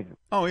Bryant.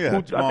 Oh, yeah.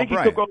 Who, I think he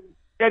took over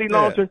Eddie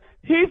Longstreet.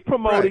 He's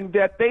promoting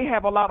that they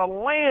have a lot of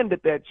land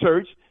at that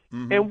church.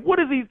 And what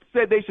does he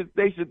say they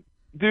should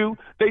do?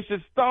 They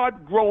should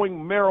start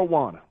growing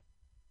marijuana.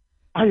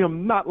 I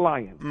am not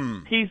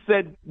lying. He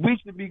said we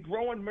should be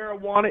growing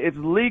marijuana. It's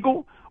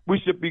legal. We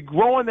should be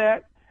growing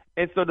that.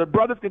 And so the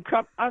brothers can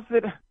come. I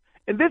said,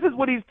 and this is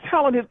what he's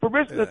telling his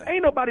parishioners.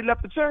 Ain't nobody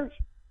left the church.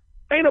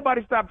 Ain't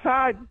nobody stopped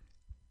tithing.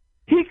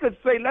 He could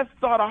say, let's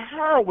start a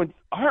heroin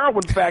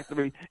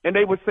factory, and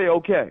they would say,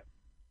 okay.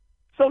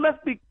 So let's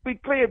be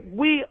clear.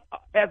 We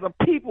as a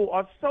people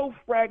are so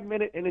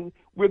fragmented, and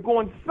we're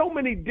going so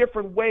many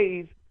different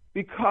ways,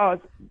 because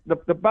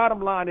the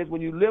bottom line is,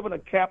 when you live in a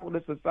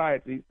capitalist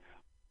society,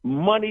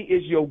 money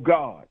is your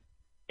God.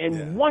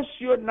 And once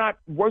you're not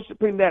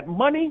worshiping that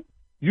money,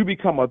 you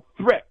become a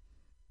threat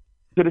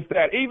to the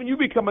state. Even you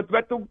become a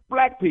threat to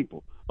black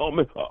people. Oh,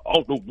 man,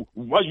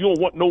 why you don't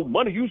want no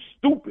money? You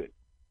stupid.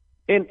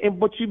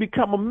 But you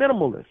become a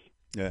minimalist.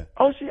 Yeah.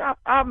 Oshi,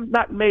 I've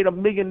not made $1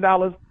 million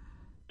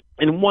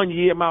in 1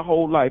 year my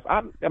whole life.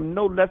 I am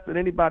no less than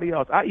anybody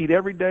else. I eat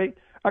every day.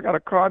 I got a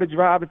car to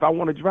drive if I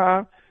want to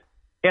drive,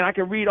 and I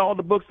can read all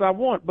the books I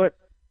want. But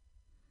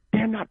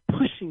they're not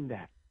pushing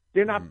that.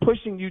 They're not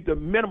pushing you to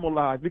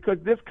minimalize, because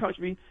this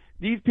country,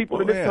 these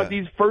people in this country,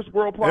 these first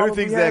world problems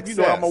we have, you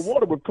know, my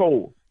water was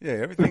cold. Yeah,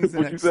 everything's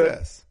in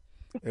excess.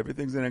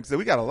 Everything's in excess.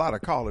 We got a lot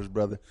of callers,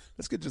 brother.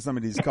 Let's get to some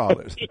of these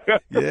callers.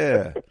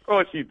 Yeah. Of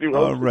course you do.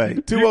 All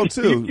right.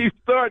 202. You keep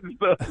starting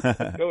stuff.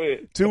 Go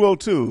ahead.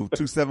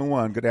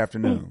 202-271. Good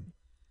afternoon.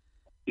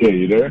 Yeah,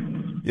 you there?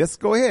 Yes,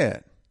 go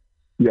ahead.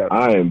 Yeah,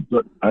 I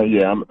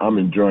am. I'm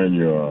enjoying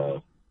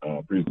your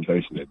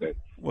presentation today.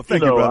 Well,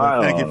 thank you,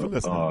 brother. Thank you for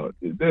listening.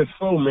 There's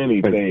so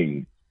many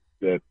things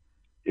that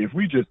if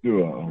we just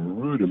do a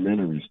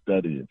rudimentary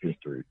study of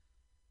history,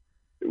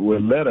 it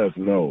will let us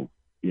know,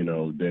 you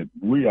know, that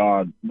we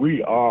are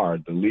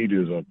the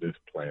leaders of this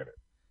planet.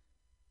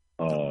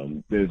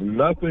 There's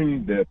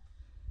nothing that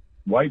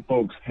white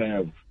folks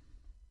have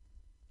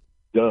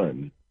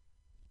done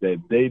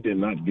that they did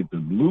not get the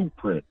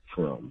blueprint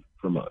from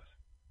us.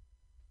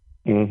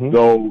 Mm-hmm.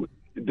 So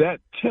that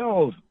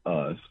tells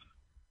us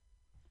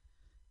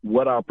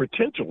what our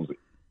potentials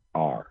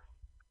are.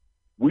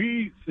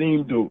 We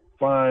seem to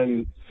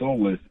find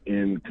solace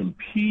in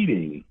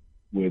competing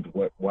with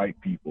what white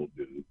people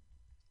do,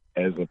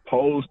 as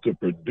opposed to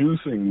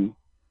producing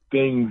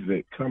things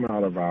that come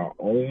out of our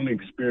own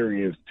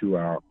experience to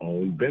our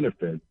own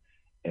benefit,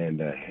 and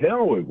the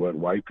hell with what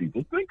white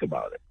people think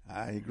about it.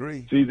 I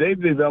agree. See, they've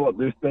developed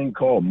this thing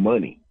called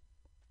money,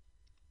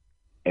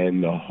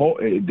 and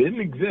it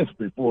didn't exist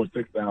before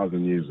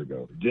 6,000 years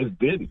ago. It just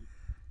didn't.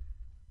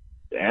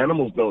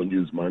 Animals don't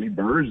use money.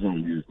 Birds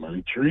don't use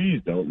money.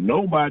 Trees don't.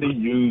 Nobody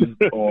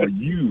used or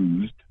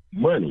used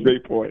money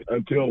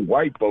until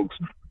white folks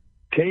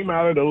came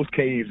out of those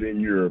caves in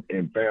Europe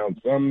and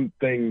found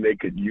something they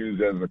could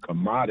use as a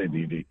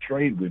commodity to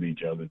trade with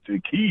each other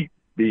to keep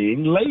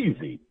being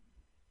lazy.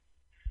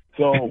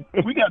 So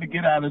we got to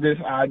get out of this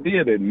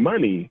idea that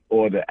money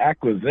or the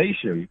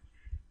acquisition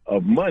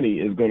of money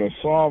is going to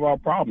solve our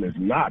problem. It's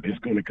not. It's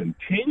going to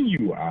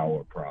continue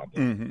our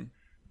problem. Mm-hmm.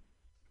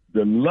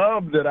 The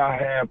love that I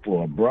have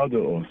for a brother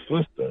or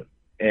sister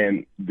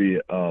and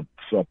the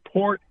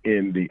support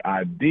in the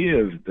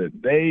ideas that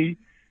they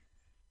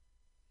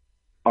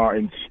are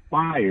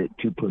inspired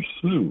to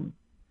pursue,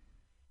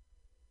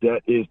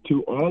 that is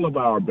to all of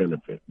our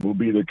benefit, will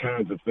be the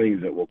kinds of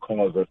things that will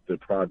cause us to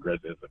progress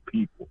as a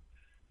people.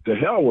 To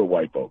hell with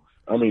white folks.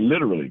 I mean,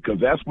 literally, because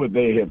that's what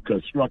they have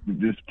constructed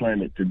this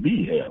planet to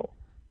be, hell.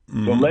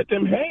 Mm-hmm. So let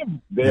them have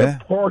their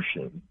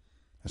portion,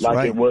 that's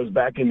like it was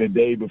back in the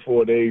day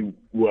before they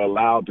were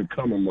allowed to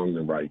come among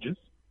the righteous.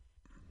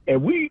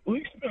 And we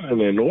spend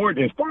an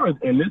inordinate, as far as,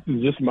 and this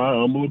is just my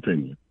humble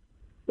opinion,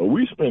 but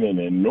we spend an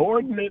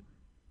inordinate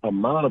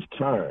amount of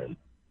time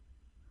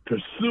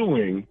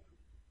pursuing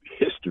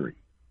history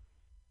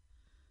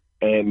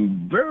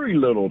and very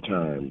little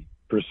time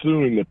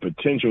pursuing the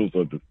potentials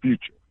of the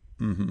future.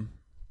 Mm-hmm.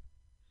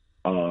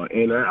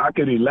 And I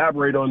could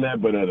elaborate on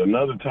that, but at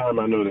another time,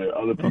 I know there are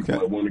other people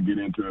that want to get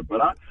into it. But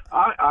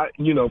I,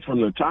 you know,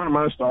 from the time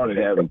I started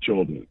having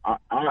children, I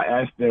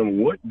asked them,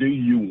 what do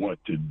you want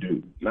to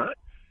do? Not,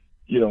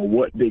 you know,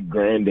 what did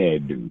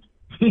granddad do?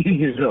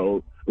 You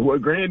know,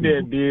 what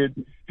granddad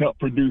did helped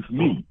produce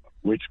me,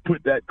 which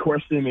put that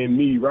question in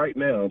me right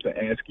now to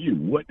ask you,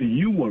 what do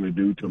you want to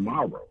do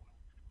tomorrow?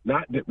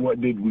 Not that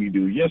what did we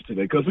do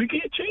yesterday, because we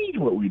can't change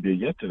what we did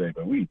yesterday,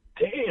 but we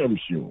damn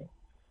sure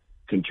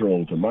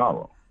control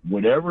tomorrow.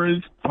 Whatever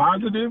is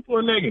positive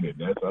or negative,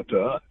 that's up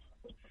to us.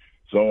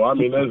 So, I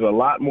mean, there's a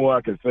lot more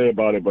I can say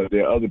about it, but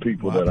there are other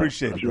people that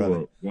appreciate I'm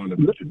sure want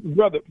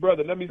to.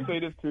 Brother, let me say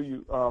this to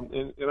you,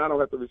 and I don't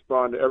have to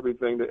respond to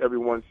everything that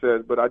everyone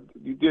says, but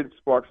you did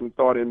spark some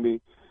thought in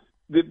me.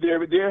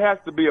 There has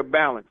to be a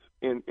balance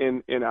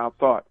in our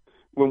thought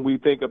when we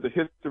think of the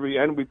history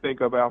and we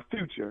think of our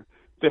future.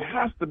 There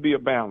has to be a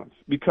balance,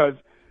 because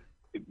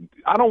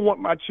I don't want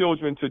my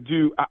children to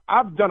do –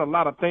 I've done a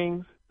lot of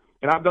things,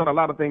 and I've done a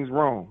lot of things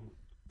wrong,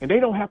 and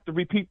they don't have to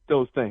repeat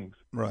those things.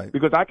 Right.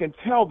 Because I can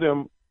tell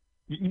them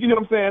 – you know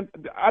what I'm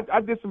saying? I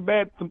did some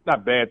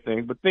not bad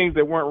things, but things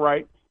that weren't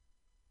right,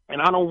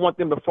 and I don't want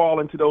them to fall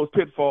into those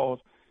pitfalls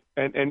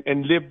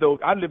and live those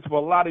 – I lived for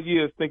a lot of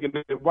years thinking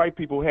that white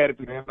people had it,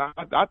 and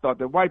I thought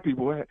that white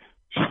people had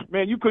 –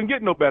 man, you couldn't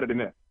get no better than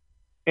that.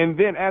 And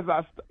then as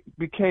I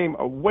became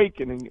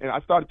awakening, and I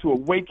started to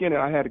awaken, and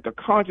I had a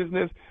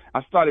consciousness,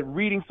 I started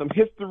reading some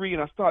history,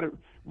 and I started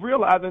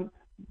realizing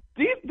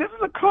this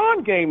is a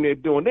con game they're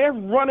doing. They're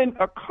running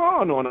a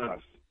con on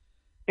us,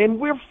 and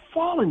we're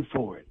falling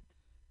for it.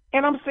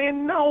 And I'm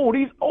saying, no,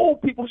 these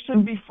old people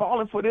shouldn't be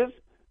falling for this,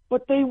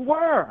 but they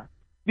were,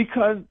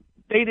 because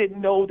they didn't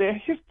know their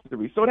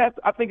history. So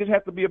I think it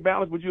has to be a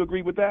balance. Would you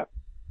agree with that?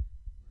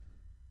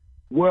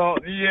 Well,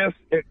 yes,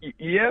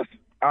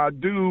 I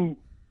do.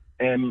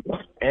 And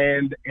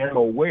am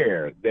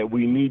aware that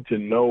we need to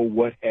know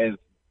what has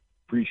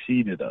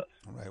preceded us.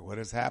 All right, what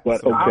has happened?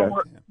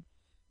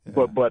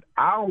 But but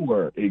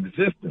our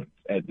existence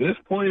at this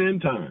point in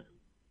time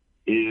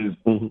is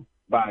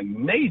by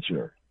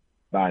nature,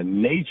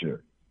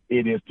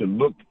 it is to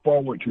look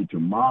forward to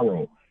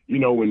tomorrow. You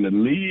know, when the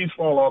leaves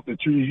fall off the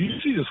trees, you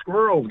see the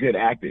squirrels get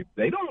active.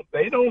 They don't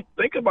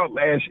think about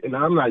last. And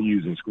I'm not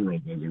using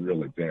squirrels as a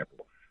real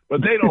example. But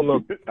they don't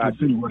look, I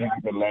see what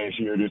happened last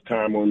year, this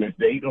time on this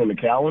date on the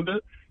calendar.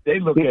 They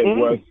look at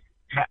what's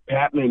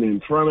happening in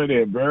front of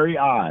their very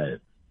eyes.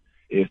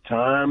 It's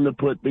time to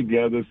put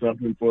together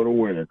something for the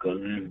winter, because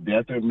it's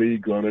definitely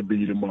going to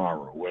be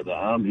tomorrow, whether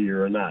I'm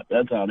here or not.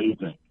 That's how they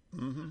think.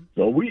 Mm-hmm.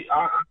 So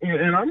I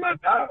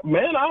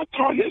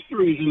taught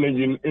history in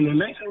the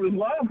Nation of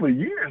Islam for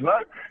years.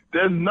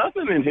 There's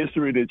nothing in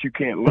history that you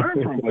can't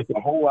learn from, but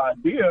the whole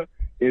idea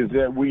is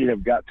that we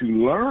have got to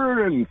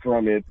learn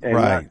from it, and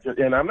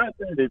I'm not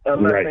saying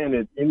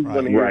that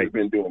anyone here has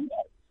been doing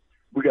that.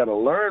 We got to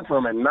learn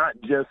from it, not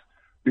just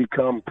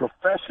become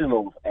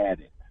professionals at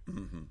it.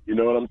 Mm-hmm. You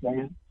know what I'm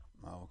saying?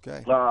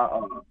 Okay.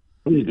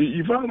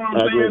 You follow what I'm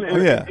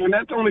saying? And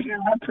that's the only thing.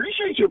 I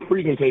appreciate your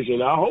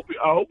presentation. I hope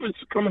it's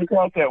coming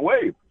across that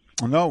way.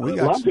 No, we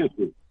got you.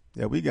 History.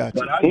 Yeah, we got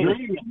you. But I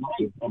dream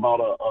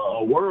about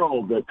a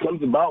world that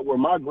comes about where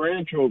my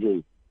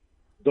grandchildren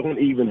don't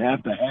even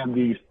have to have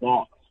these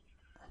thoughts,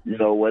 you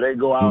know, where they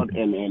go out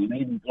and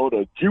maybe go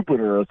to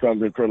Jupiter or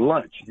something for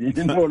lunch. You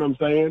know what I'm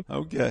saying?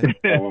 Okay.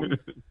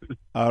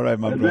 All right,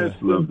 my brother.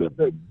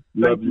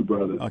 Love you,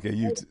 brother. Okay,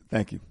 you too.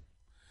 Thank you.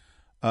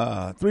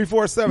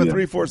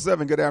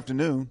 347-347, good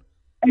afternoon.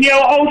 Yo,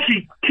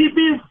 Oshi, keep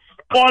me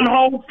on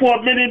hold for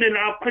a minute and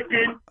I'll click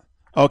in.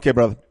 Okay,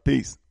 brother.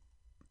 Peace.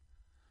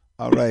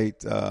 All right.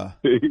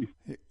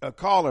 A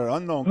caller,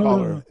 unknown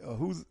caller.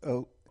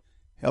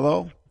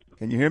 Hello?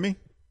 Can you hear me?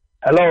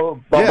 Hello,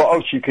 Brother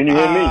Oshi. Can you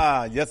hear me?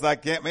 Yes, I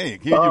can. Man,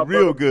 hear you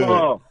real good.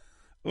 Paul.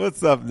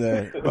 What's up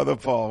there, Brother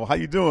Paul? How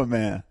you doing,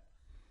 man?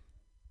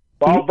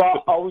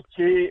 Baba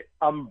Oshi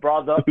and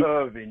Brother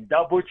Irvin.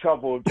 Double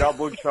trouble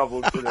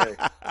today.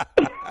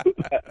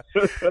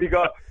 you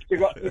got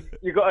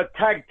a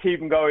tag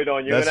team going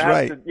on. You're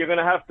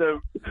gonna have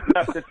to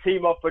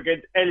team up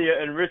against Elliot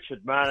and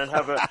Richard, man, and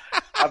have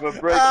a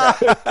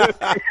breakout.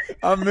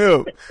 I'm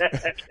new.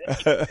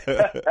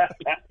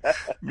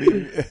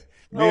 me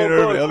and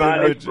Irvin,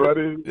 Elliot and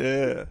Richard.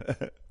 Yeah.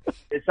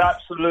 It's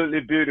absolutely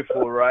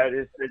beautiful, right?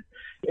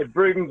 It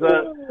brings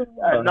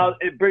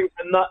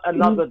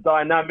another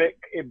dynamic.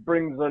 It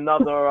brings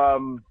another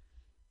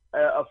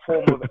a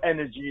form of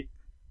energy.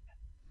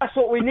 That's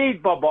what we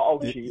need, Baba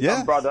Oshi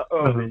and Brother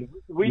Irvin.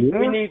 We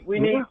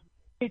need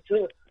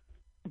to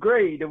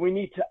grade and we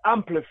need to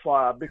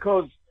amplify,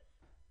 because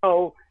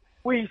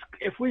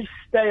if we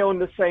stay on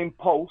the same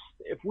post,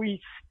 if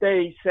we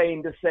stay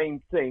saying the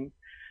same thing,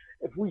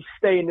 if we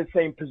stay in the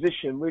same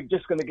position, we're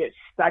just going to get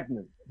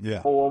stagnant.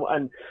 Yeah.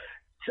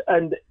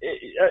 And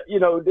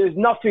there's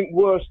nothing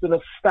worse than a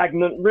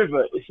stagnant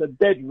river. It's a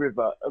dead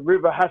river. A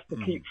river has to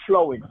keep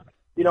flowing.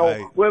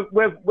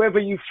 Whether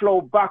you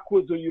flow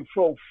backwards or you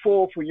flow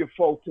forth or you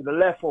flow to the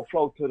left or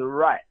flow to the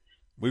right.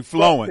 We're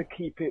flowing. You got to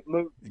keep it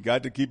moving. You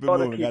got to keep it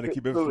moving. You got to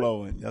keep it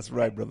flowing. That's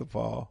right, Brother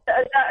Paul.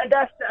 And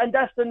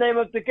that's the name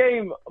of the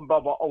game,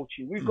 Baba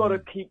Oshi. We've got to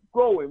keep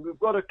growing. We've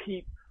got to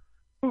keep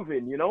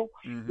moving,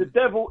 The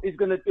devil is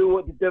going to do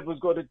what the devil's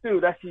got to do.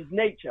 That's his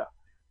nature.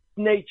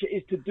 Nature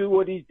is to do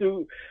what he's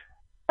doing.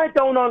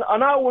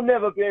 And I will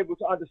never be able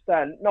to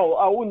understand. No,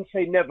 I wouldn't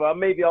say never.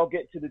 Maybe I'll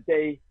get to the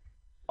day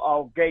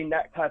I'll gain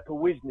that type of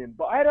wisdom.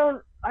 But I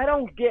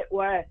don't get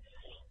why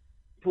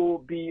people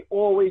be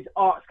always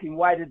asking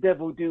why the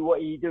devil do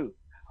what he do,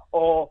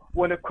 or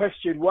want to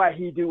question why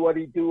he do what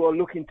he do, or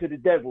look into the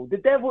devil. The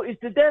devil is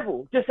the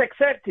devil. Just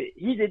accept it.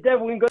 He's the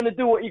devil and going to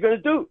do what he's going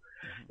to do.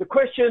 The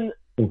question,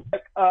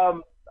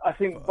 I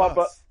think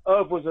Baba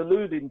Irv was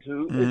alluding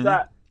to, is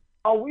that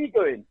are we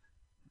doing?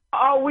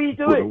 Are we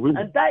doing?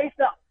 And that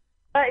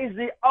is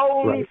the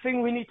only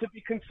thing we need to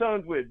be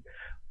concerned with.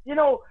 He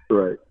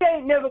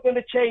ain't never going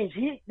to change.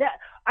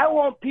 I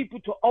want people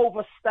to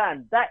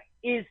understand that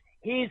is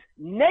his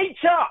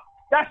nature.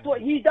 That's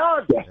what he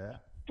does. Yeah.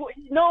 That's what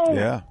he knows.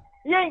 Yeah.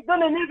 He ain't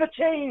going to never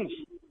change.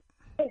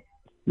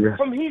 Yeah.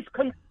 From his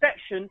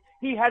conception,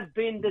 he has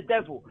been the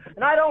devil.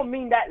 And I don't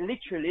mean that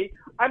literally.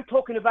 I'm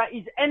talking about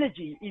his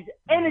energy. His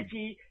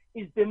energy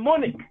is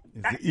demonic.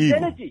 That's his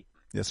energy.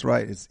 That's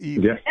right. It's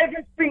evil. Yeah.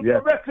 Everything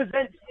that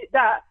represents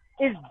that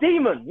is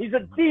demon. He's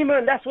a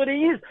demon. That's what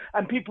he is.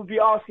 And people be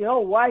asking,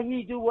 why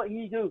he do what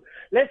he do?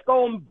 Let's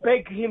go and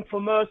beg him for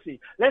mercy.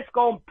 Let's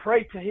go and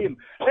pray to him.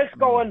 Let's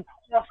go and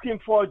ask him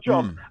for a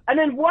job. And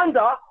then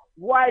wonder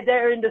why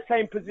they're in the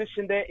same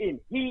position they're in.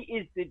 He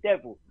is the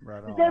devil.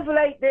 Right. The devil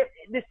ain't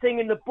this thing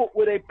in the book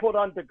where they put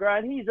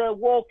underground. He's a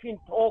walking,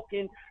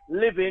 talking,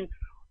 living.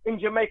 In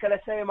Jamaica, they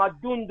say him a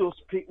dundus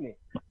picnic.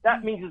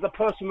 That means he's a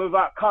person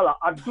without color.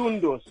 A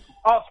dundus.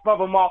 Ask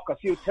Brother Marcus,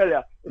 he'll tell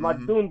you. I'm a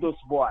dundus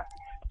boy.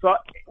 So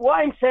what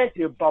I'm saying to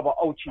you, Brother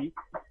Oshi,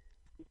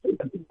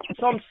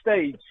 some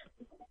stage,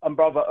 and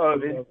Brother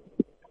Irvin,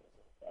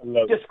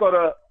 just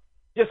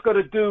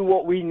gotta do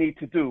what we need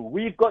to do.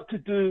 We've got to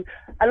do,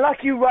 and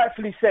like you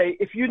rightfully say,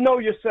 if you know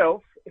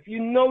yourself, you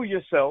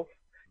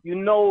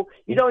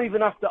don't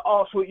even have to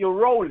ask what your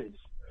role is.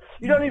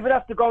 You don't even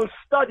have to go and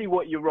study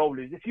what your role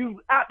is. If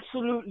you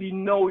absolutely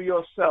know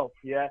yourself,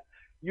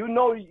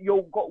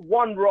 you've got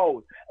one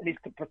role, and it's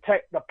to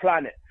protect the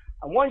planet.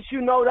 And once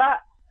you know that,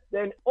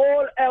 then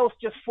all else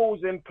just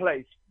falls in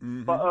place.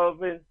 But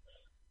Irvin,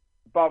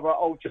 Brother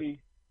Oshi,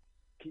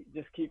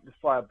 just keep the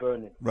fire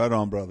burning. Right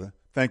on, brother.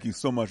 Thank you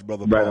so much,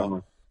 Brother Paul.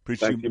 On.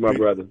 Thank you, my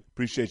brother.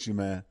 Appreciate you,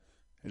 man.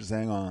 Just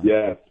hang on.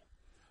 Yes.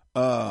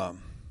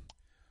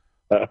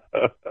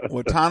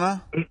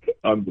 Watana?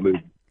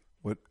 Unbelievable.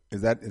 What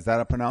is that? Is that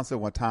a pronouncer?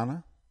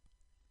 Watana?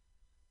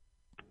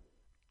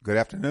 Good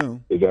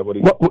afternoon. Is that what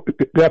he?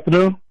 Good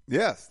afternoon.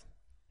 Yes.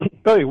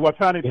 Hey,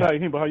 Watani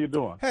Taihimba, how you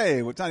doing?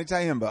 Hey, Watani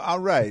Taihimba. All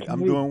right,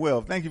 I'm doing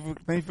well. Thank you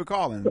for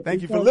calling.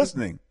 Thank you for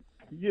listening.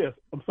 Yes,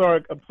 I'm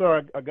sorry.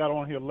 I got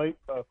on here late.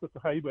 Sister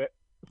Haiba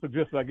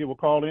suggested I give a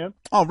call in.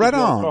 Oh, right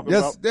on.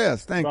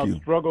 Yes. Thank you.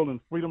 Struggle and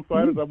freedom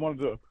fighters. I wanted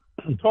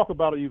to talk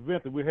about an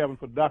event that we're having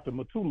for Dr.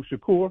 Matulu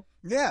Shakur.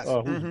 Yes,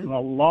 who's a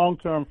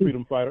long-term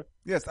freedom fighter.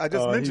 Yes, I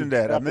just mentioned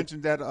that. I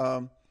mentioned that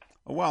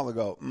a while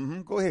ago.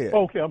 Go ahead.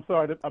 Okay, I'm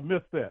sorry. I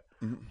missed that.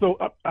 So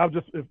I'll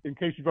just, in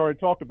case you've already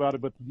talked about it,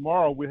 but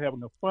tomorrow we're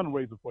having a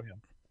fundraiser for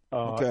him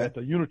at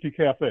the Unity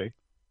Cafe,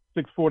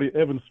 640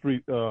 Evans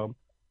Street,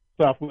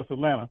 Southwest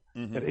Atlanta,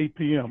 at 8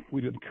 p.m.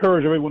 We'd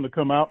encourage everyone to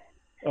come out.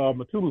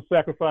 Matulu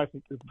sacrificed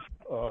his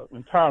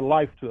entire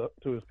life to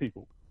his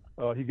people.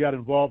 He got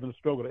involved in the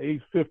struggle at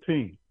age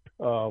 15,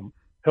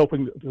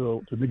 helping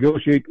to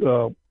negotiate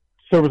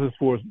services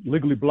for his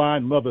legally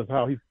blind mothers,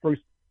 how he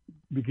first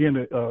began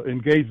to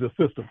engage the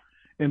system.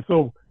 And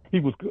so he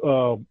was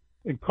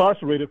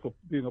incarcerated for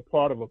being a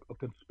part of a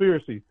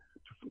conspiracy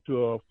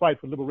to fight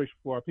for liberation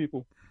for our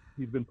people.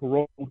 He's been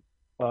paroled,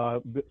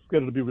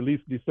 scheduled to be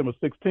released December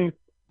 16th.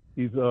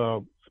 He's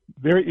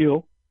very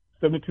ill,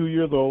 72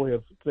 years old,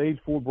 has stage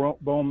 4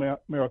 bone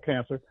marrow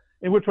cancer,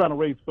 and we're trying to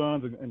raise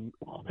funds and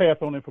pass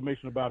on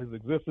information about his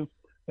existence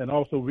and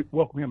also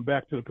welcome him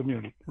back to the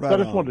community. Right so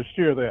I just wanted to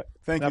share that.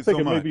 Thank you I think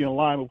so it much. may be in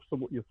line with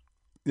some of your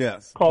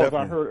Yes, calls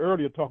definitely. I heard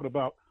earlier talking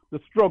about the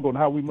struggle and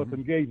how we must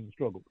engage in the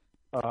struggle.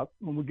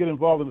 When we get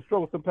involved in the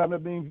struggle, sometimes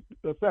that means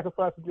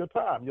sacrificing your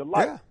time, your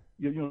life,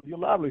 your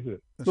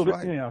livelihood. That's so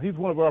right. He's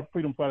one of our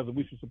freedom fighters, and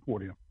we should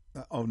support him.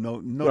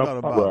 No doubt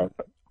about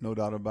it. No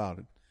doubt about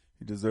it.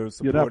 He deserves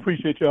support. Yeah, I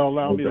appreciate y'all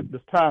allowing me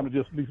this time to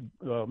just at least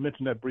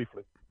mention that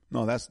briefly.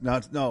 No, that's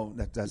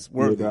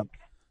worthy.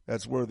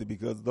 That's worthy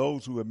because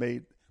those who have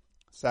made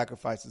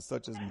sacrifices,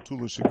 such as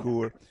Mutulu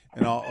Shakur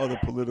and all other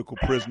political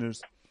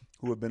prisoners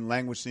who have been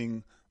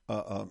languishing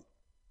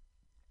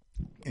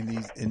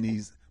in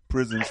these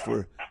prisons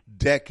for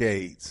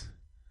decades.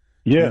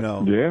 Yeah,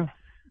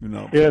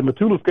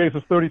 Mutulu's case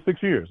is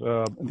 36 years.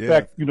 In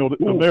fact,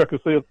 America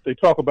says they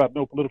talk about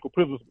no political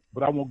prisoners,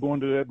 but I won't go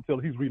into that until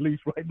he's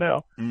released right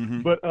now.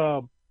 Mm-hmm. But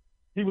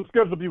he was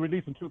scheduled to be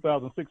released in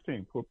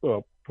 2016.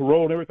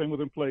 Parole and everything was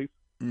in place.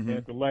 Mm-hmm. And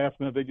at the last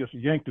minute, they just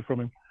yanked it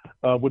from him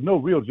with no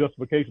real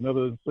justification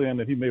other than saying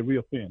that he may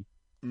reoffend.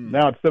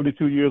 Now at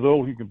 72 years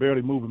old, he can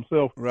barely move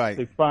himself. Right.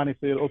 They finally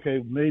said,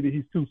 okay, maybe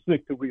he's too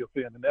sick to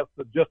reoffend, and that's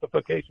the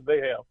justification they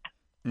have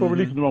for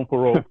releasing him on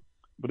parole.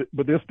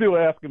 But they're still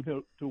asking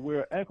him to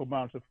wear ankle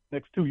monitors for the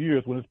next 2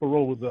 years when his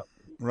parole was up.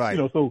 Right.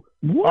 So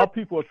our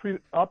people are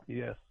treated up.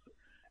 Yes.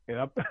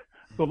 And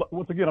so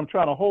once again, I'm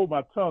trying to hold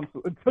my tongue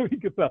until he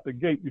gets out the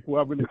gate before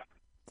I really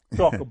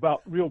talk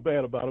real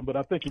bad about him. But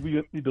I think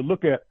we need to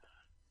look at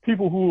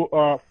people who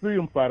are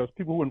freedom fighters,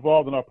 people who are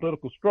involved in our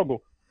political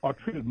struggle are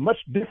treated much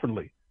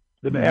differently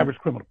than the average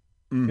criminal.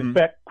 Mm-hmm. In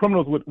fact,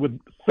 criminals with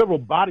several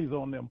bodies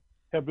on them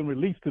have been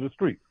released to the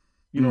streets,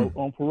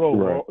 on parole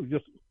or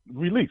just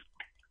released.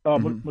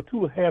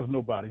 Mutulu has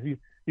no body.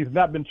 He's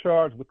not been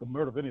charged with the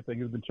murder of anything.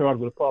 He's been charged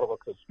with a part of a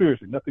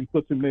conspiracy. Nothing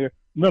puts him there,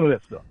 none of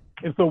that stuff.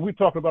 And so we're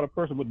talking about a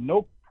person with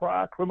no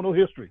prior criminal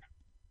history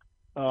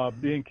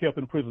being kept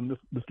in prison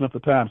this length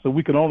of time. So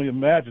we can only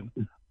imagine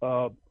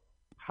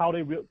how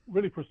they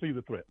really perceive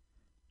the threat.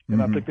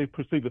 And I think they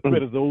perceive the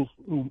threat as those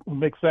who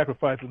make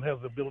sacrifices and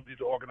have the ability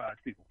to organize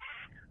people.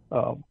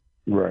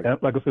 Right.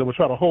 And like I said, we're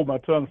trying to hold my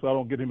tongue so I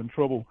don't get him in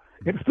trouble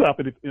and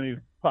stop any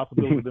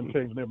possibility of them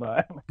changing their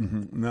mind.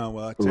 Mm-hmm. No,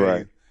 well, I tell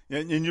you.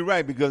 And you're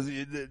right, because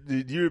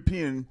the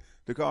European,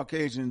 the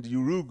Caucasian, the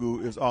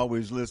Urugu is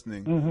always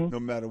listening, no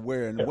matter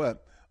where and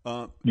what.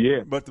 But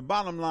the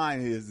bottom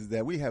line is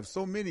that we have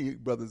so many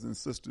brothers and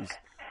sisters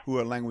who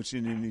are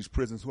languishing in these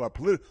prisons,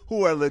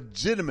 who are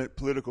legitimate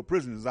political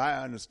prisoners.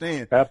 I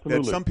understand that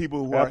some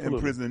people who are in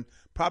prison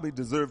probably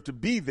deserve to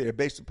be there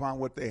based upon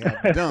what they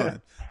have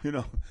done,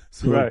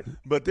 So,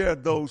 but there are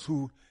those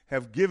who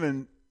have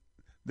given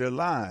their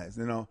lives,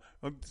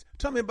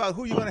 Tell me about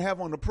who you're going to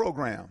have on the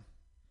program.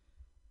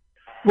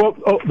 Well,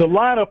 the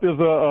lineup is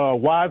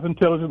Wise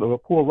Intelligent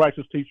of Poor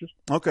Righteous Teachers.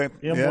 Okay.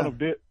 M1 of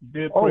Dead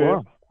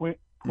Prayers,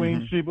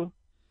 Queen Sheba,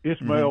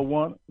 Ishmael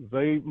 1,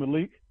 Zayd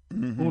Malik,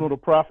 Uno the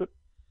Prophet,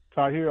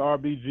 Tahir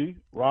RBG,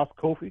 Ross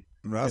Kofi,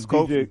 and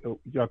DJ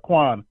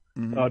Jaquan,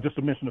 just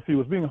to mention a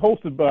few. It's being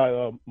hosted by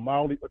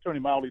Attorney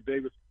Miley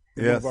Davis.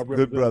 Yes,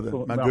 good brother,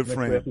 my good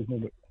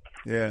friend.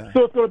 Yeah.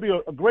 So it's going to be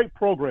a great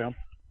program.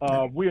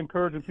 We're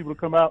encouraging people to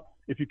come out.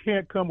 If you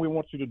can't come, we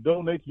want you to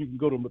donate. You can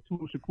go to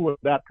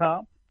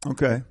Mutulushakur.com.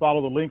 Okay.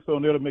 Follow the links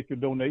on there to make your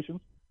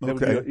donations. That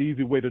would be an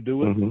easy way to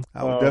do it.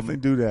 I would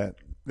definitely do that.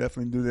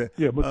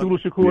 Yeah,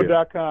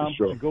 Mutulushakur.com.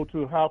 Sure. Go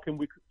to how can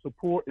we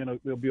support, and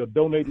there'll be a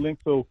donate link.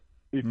 So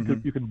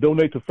if you can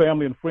donate to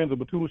family and friends of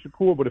Mutulu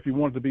Shakur, but if you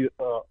want it to be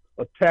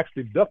a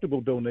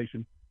tax-deductible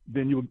donation,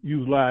 then you would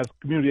utilize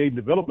Community Aid and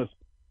Development's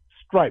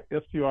Stripe,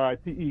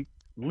 STRIPE,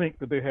 link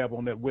that they have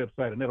on that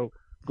website, and that'll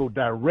go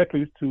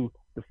directly to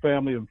the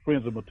family and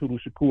friends of Mutulu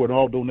Shakur, and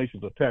all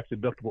donations are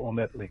tax-deductible on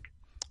that link.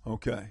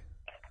 Okay.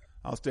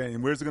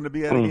 Outstanding. Where's it going to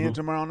be at again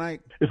tomorrow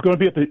night? It's going to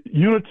be at the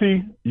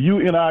Unity,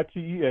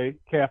 UNITEA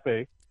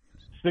Cafe,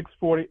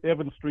 640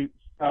 Evans Street,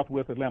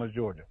 Southwest Atlanta,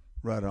 Georgia.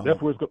 Right on.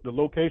 That's where it's got the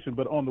location,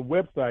 but on the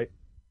website,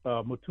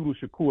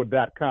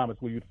 MutulushaKur.com is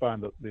where you'd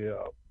find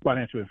the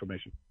financial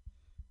information.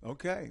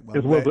 Okay.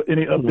 As well as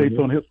any updates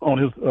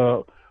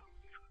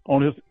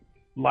on his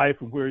life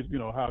and where he's,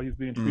 how he's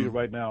being treated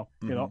right now.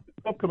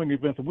 Upcoming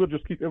events, and we'll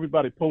just keep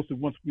everybody posted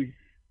once we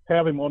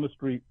have him on the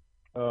street.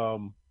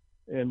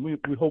 And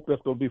we hope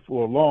that's going to be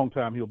for a long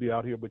time. He'll be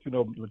out here, but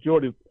the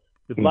majority of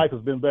his life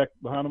has been back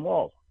behind the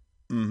walls.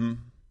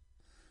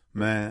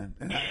 Man,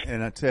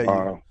 and I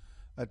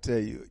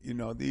tell you,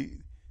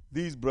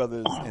 these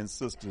brothers and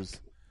sisters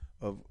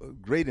of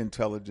great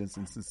intelligence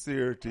and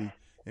sincerity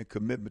and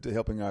commitment to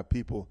helping our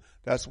people.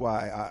 That's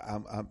why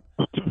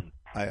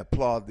I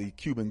applaud the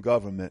Cuban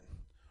government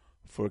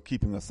for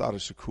keeping Assata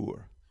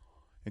Shakur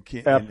and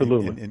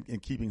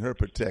keeping her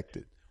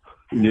protected.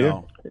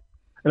 Yeah.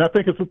 And I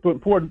think it's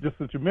important, just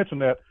that you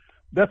mentioned that.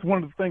 That's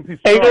one of the things he's.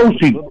 Hey,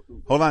 Oshi.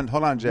 Hold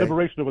on, Jay.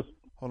 Liberation of us.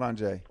 Hold on,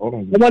 Jay. Hold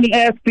on. I want to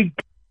ask you.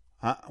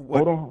 Huh?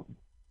 What? Hold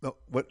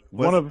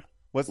on.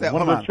 What's that?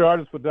 One of the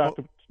charges for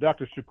Dr.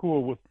 Dr.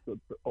 Shakur was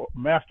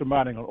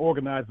masterminding and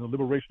organizing the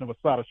liberation of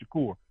Assata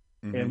Shakur.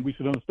 Mm-hmm. And we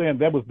should understand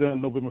that was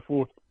done November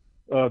 4th,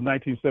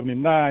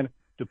 1979,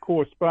 to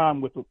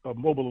correspond with a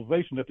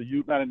mobilization at the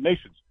United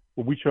Nations,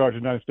 where we charged the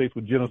United States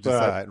with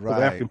genocide of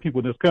African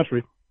people in this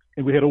country.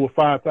 And we had over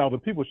 5,000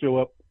 people show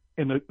up.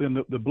 And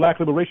the Black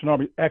Liberation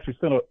Army actually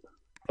sent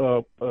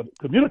a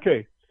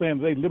communique saying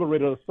they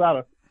liberated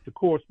Assata to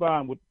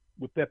correspond with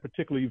that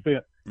particular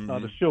event,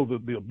 to show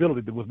the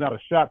ability. There was not a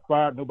shot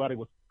fired, nobody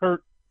was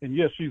hurt, and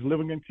yes, she's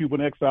living in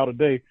Cuban exile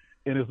today,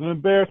 and it's an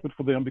embarrassment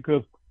for them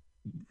because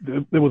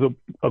there was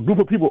a group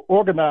of people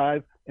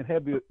organized and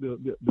had the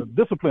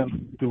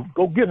discipline to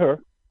go get her,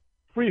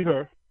 free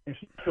her, and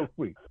she's still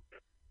free.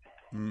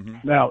 Mm-hmm.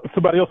 Now,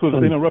 somebody else was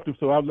interrupting,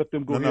 so I'll let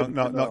them go ahead.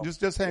 No,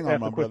 just hang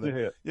on, my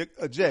brother.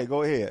 Jay,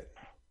 go ahead.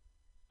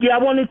 Yeah, I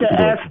wanted to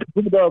ask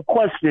the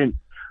question.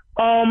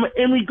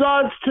 In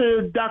regards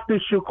to Dr.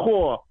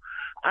 Shakur,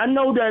 I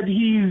know that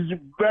he's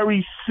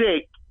very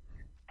sick,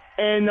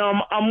 and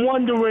I'm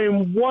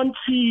wondering, once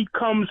he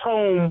comes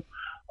home,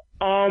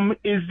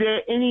 is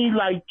there any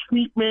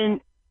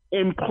treatment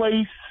in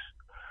place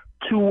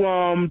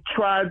to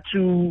try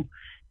to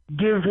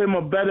give him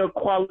a better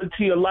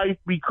quality of life?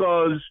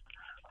 Because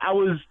I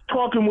was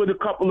talking with a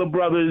couple of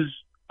brothers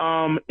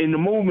in the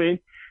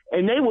movement,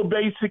 and they were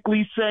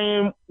basically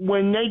saying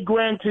when they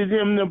granted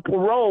him the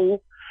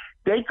parole,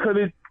 they could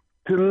have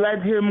to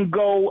let him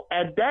go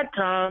at that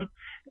time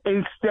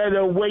instead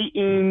of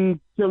waiting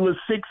till the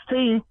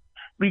 16th,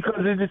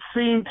 because it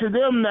seemed to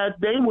them that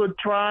they were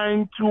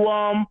trying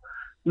to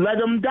let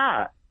him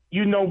die,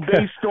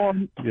 based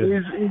on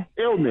his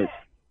illness.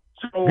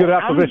 So good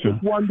observation. I'm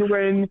just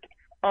wondering,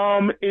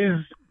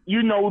 is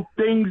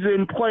things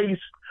in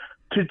place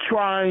to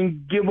try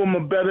and give him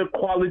a better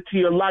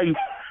quality of life,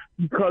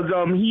 because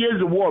he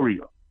is a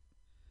warrior.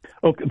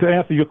 Okay, to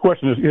answer your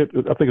question, I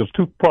think there's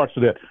two parts to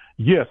that.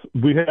 Yes,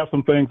 we have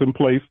some things in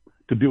place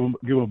to give him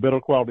a better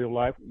quality of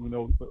life.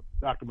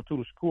 Dr.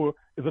 Brotha Shakur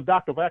is a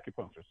doctor of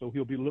acupuncture, so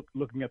he'll be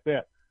looking at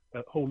that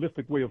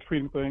holistic way of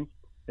treating things,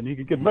 and he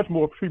can get much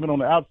more treatment on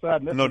the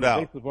outside, and that's the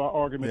basis of our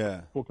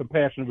argument for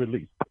compassionate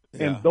release.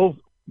 Yeah. And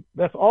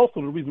that's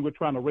also the reason we're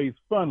trying to raise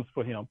funds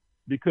for him,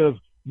 because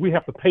we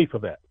have to pay for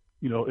that.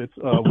 We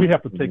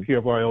have to take care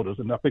of our elders,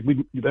 and I think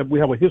we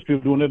have a history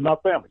of doing it in our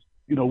families.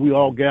 We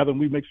all gather and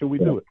we make sure we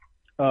do it.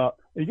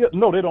 And yet,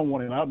 no, they don't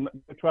want him out.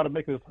 They try to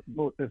make it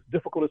as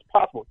difficult as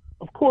possible.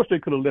 Of course, they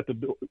could have let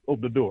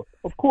open the door.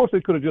 Of course,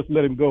 they could have just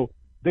let him go.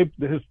 His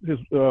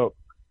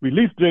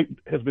release date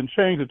has been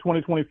changed to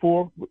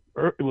 2024. It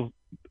was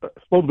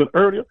supposed to have been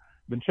earlier.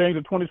 Been changed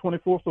to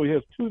 2024, so he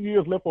has 2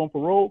 years left on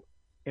parole,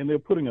 and they're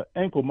putting an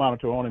ankle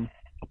monitor on him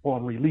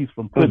upon release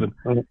from prison,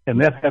 and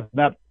that has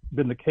not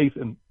been the case,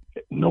 and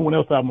no one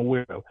else I'm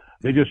aware of.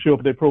 They just show up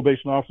at their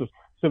probation officers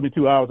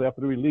 72 hours after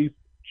the release,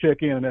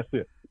 check in, and that's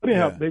it. But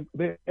anyhow,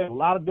 they have a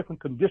lot of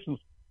different conditions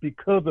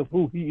because of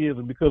who he is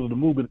and because of the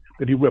movement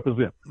that he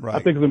represents. Right. I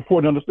think it's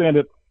important to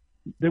understand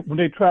that when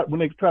they try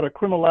to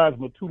criminalize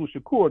Brotha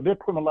Shakur, they're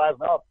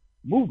criminalizing our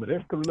movement.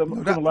 They're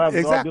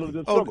criminalizing our ability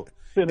to struggle.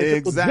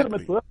 It's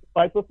legitimate for us to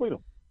fight for freedom.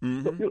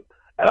 Mm-hmm. So,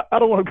 I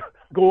don't want to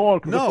go on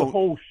because there's a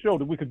whole show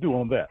that we could do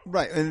on that.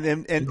 Right,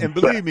 and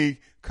believe me,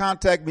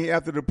 contact me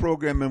after the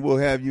program and we'll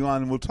have you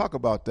on and we'll talk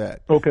about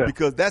that. Okay,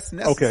 because that's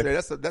necessary.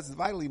 Okay. That's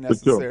vitally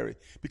necessary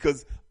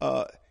because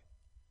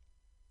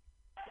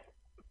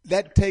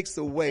that takes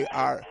away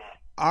our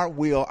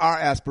will, our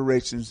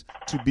aspirations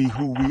to be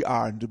who we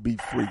are and to be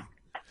free.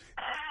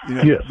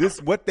 This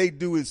what they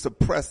do is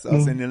suppress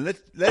us, and then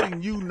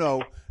letting you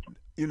know,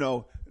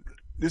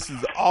 this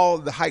is all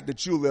the height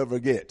that you'll ever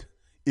get.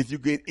 If you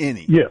get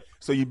any. Yes.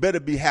 So you better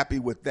be happy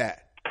with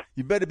that.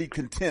 You better be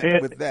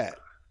content with that.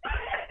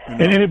 And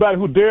anybody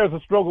who dares to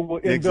struggle will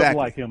end up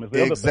like him.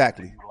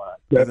 Exactly.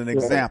 As an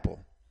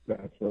example.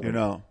 That's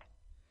right.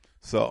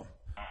 So,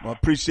 I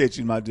appreciate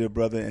you, my dear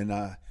brother, and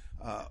I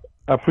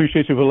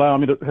appreciate you for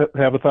allowing me to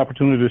have this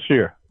opportunity to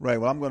share.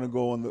 Right. Well, I'm going to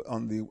go on the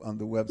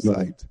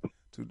website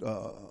to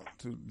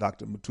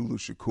Dr. Brotha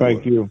Shakur.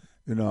 Thank you.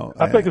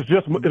 I think it's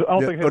just. I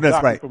don't think it's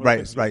that's right. Right.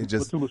 It's right.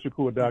 Just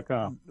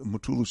BrothaShakur.com.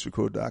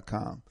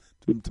 BrothaShakur.com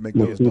to make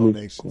those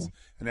donations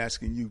and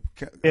asking you.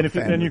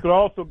 And you could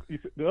also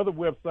the other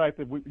website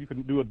that you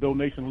can do a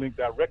donation link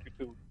directly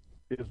to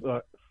is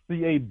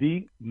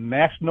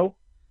cadnational.org.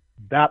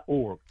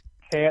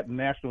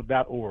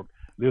 cadnational.org.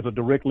 There's a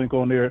direct link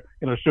on there,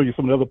 and it'll show you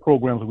some of the other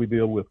programs that we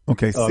deal with.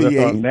 Okay. That's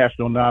our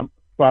national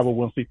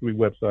 501c3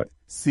 website.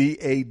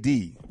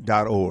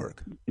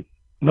 CAD.org.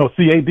 No,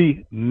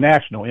 CAD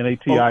National,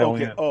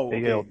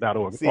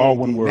 NATIONAL.org. All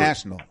one word.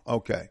 National.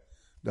 Okay.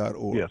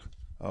 .org. Yes.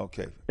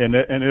 Okay. And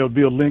there'll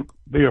be a link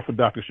there for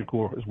Dr.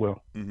 Shakur as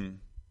well. Mm-hmm.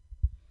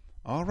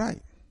 All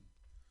right.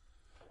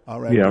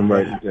 Yeah, I'm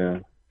writing it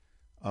down.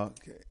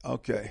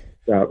 Okay.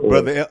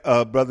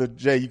 Brother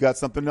Jay, you got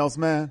something else,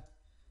 man?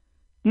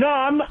 No,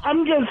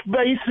 I'm just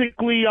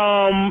basically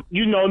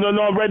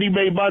already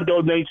made my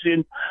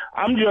donation.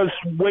 I'm just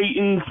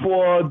waiting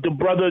for the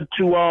brother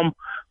to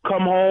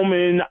come home,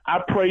 and I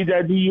pray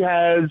that he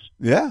has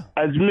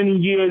as many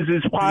years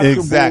as possible.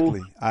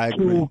 Exactly, I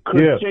agree. To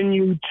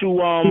continue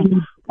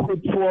to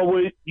put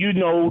forward,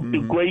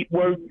 the great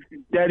work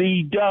that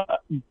he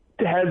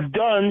has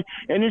done,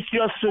 and it's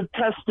just a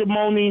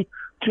testimony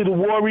to the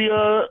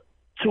warrior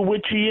to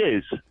which he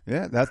is.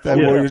 Yeah, that's that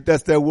warrior.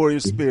 That's that warrior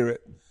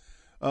spirit.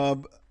 My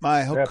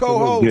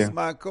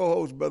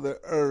co-host, Brother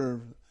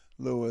Irvin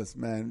Lewis,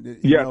 man.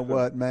 You know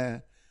what,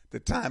 man? The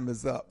time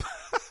is up.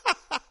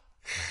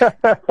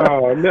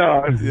 Oh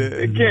no,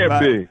 it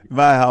can't be.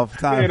 My house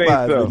time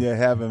flies when you're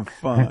having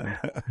fun.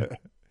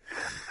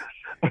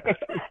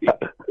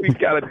 We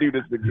gotta do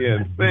this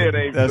again. Say it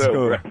ain't That's so.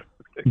 Cool.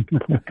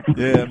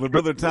 Yeah, but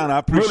Brother Town, I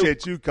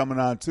appreciate you coming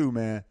on too,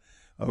 man.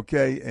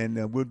 Okay,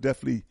 and we'll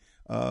definitely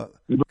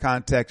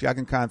contact you. I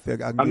can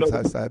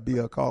be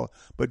a caller.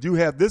 But you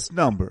have this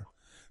number.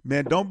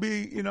 Man, don't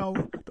be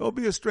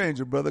a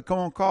stranger, brother. Come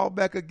on, call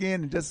back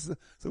again, and just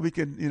so we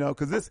can,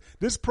 because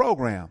this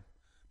program,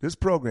 the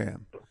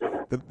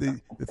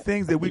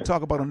things that we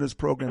talk about on this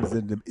program is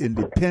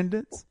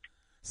independence,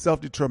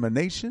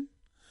 self-determination,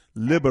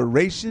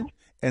 liberation,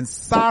 and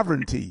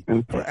sovereignty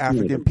for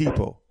African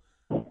people.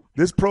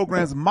 This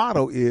program's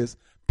motto is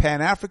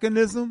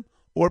Pan-Africanism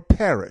or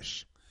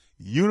perish,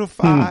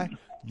 unify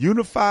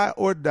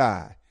or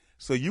die.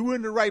 So you were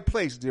in the right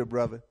place, dear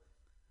brother.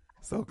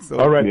 So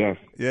all right, yes.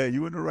 Yeah,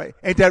 you in the right.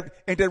 Ain't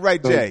that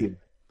right, Jay?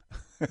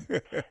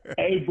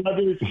 Hey,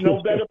 brother, it's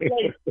no better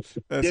place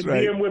That's than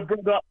right. being with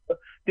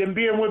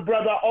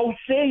brother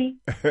Oshi.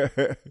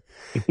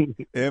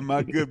 And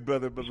my good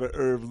brother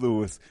Irv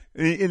Lewis.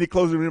 Any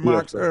closing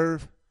remarks,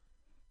 Irv?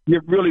 Yeah,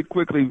 really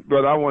quickly,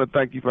 brother, I want to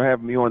thank you for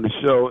having me on the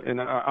show,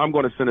 and I'm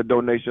going to send a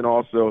donation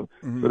also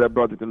so that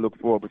brother can look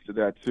forward to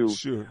that too.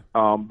 Sure.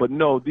 But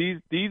no,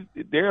 these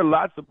there are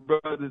lots of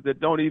brothers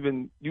that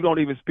you don't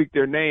even speak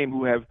their name,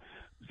 who have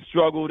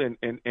struggled and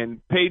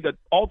paid the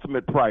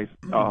ultimate price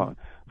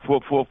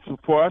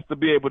for us to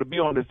be able to be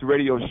on this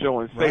radio show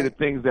and say the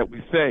things that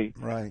we say.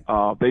 Right.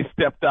 They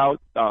stepped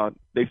out.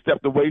 They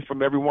stepped away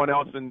from everyone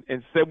else and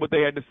said what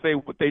they had to say,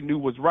 what they knew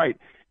was right.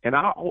 And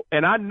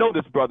I know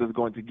this brother's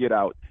going to get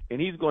out,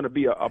 and he's going to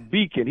be a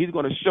beacon. He's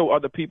going to show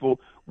other people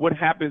what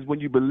happens when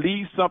you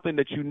believe something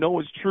that you know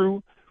is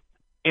true.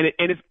 And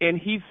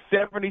he's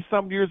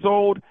 70-some years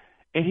old,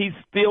 and he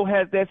still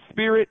has that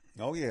spirit.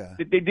 Oh yeah.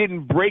 They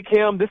didn't break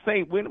him. This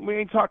ain't we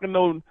ain't talking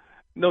no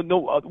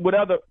what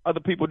other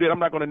people did. I'm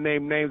not going to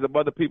name names of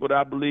other people that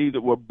I believe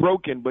that were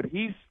broken, but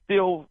he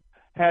still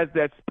has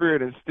that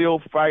spirit and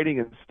still fighting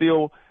and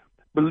still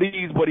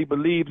believes what he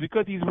believes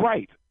because he's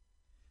right.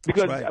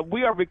 Because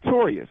we are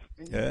victorious.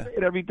 Yeah. Say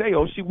it every day,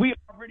 Oshi. We've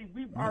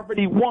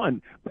already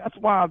won. That's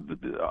why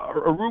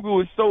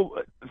Arugu is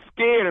so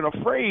scared and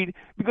afraid,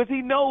 because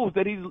he knows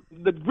that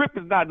the grip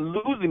is not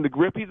losing the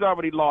grip. He's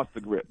already lost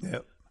the grip.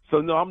 Yep. So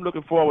no, I'm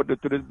looking forward to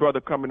this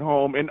brother coming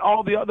home, and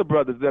all the other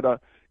brothers that are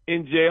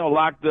in jail,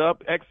 locked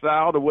up,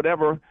 exiled, or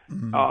whatever,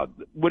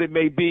 what it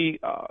may be,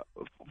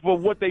 for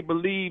what they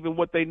believe and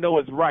what they know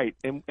is right.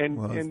 And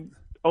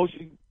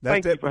Oshi,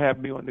 thank you for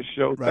having me on the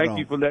show. Thank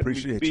you for letting me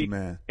speak. You,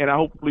 man. And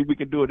hopefully we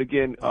can do it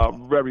again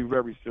very,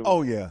 very soon.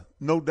 Oh, yeah.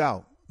 No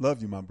doubt.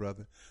 Love you, my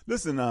brother.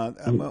 Listen, I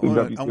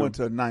want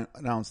to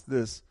announce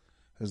this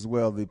as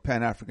well. The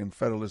Pan-African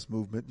Federalist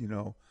Movement,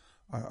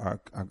 our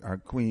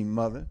Queen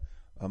Mother,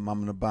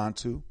 Mama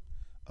Nabantu,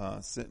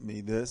 sent me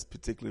this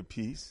particular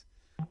piece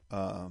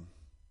that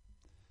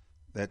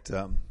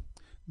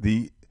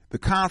the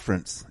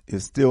conference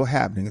is still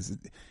happening.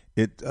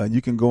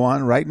 You can go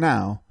on right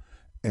now.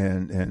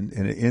 And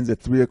it ends at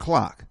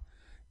 3:00.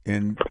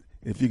 And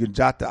if you can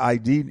jot the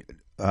ID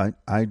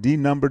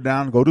number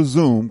down, go into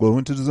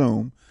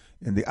Zoom,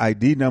 and the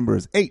ID number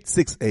is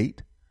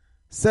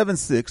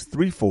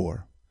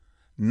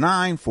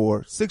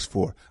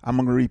 868-7634-9464. I'm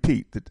going to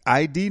repeat the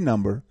ID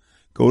number.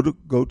 Go to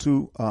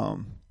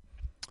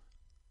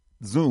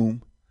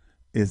Zoom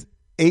is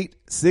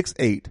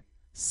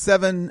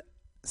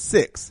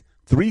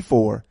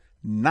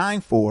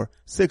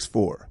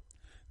 868-7634-9464.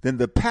 Then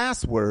the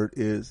password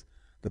is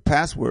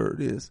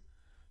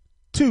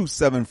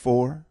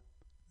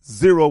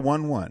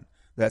 274011.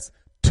 That's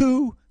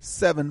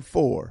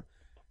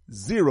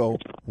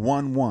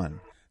 274011.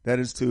 That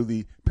is to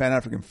the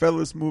Pan-African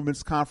Federalist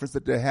Movement's conference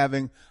that they're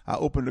having. I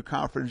opened the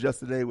conference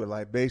yesterday with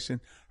libation.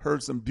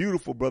 Heard some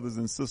beautiful brothers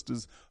and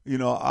sisters.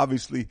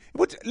 Obviously,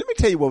 let me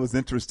tell you what was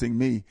interesting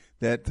to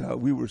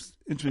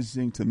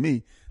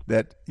me.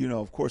 That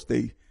of course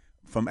they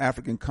from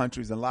African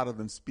countries, and a lot of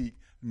them speak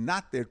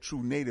not their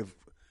true native.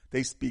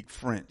 They speak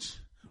French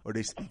or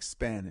they speak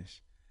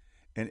Spanish.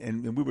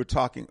 And we were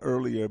talking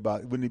earlier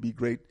about, wouldn't it be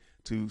great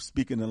to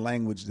speak in a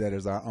language that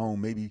is our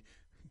own, maybe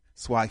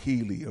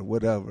Swahili or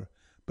whatever,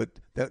 but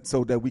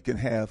so that we can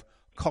have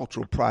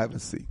cultural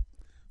privacy.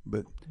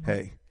 But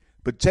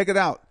check it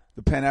out.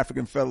 The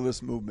Pan-African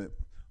Federalist Movement,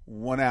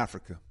 One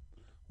Africa.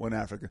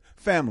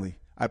 Family,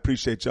 I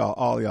appreciate y'all,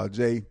 all y'all,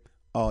 Jay,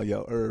 all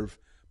y'all, Irv,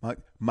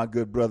 my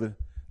good brother,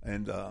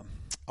 and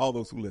all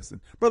those who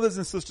listen. Brothers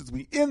and sisters,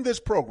 we end this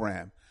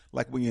program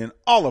like we end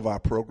all of our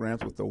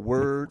programs with the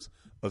words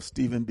of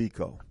Stephen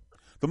Biko.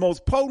 The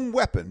most potent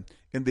weapon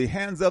in the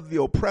hands of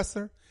the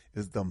oppressor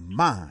is the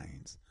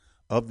minds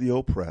of the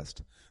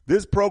oppressed.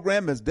 This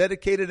program is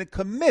dedicated and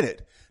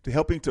committed to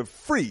helping to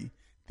free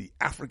the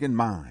African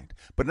mind,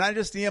 but not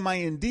just the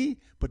M-I-N-D,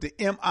 but the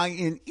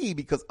M-I-N-E,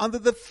 because under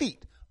the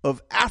feet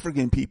of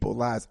African people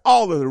lies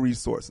all of the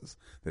resources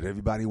that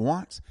everybody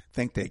wants,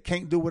 think they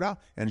can't do without,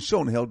 and sure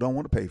in the hell don't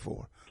want to pay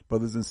for.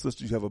 Brothers and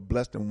sisters, you have a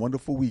blessed and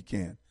wonderful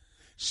weekend.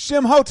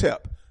 Shem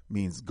Hotep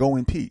means go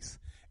in peace.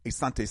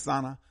 Asante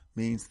Sana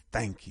means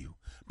thank you.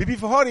 Bibi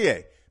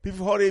Fahodie. Bibi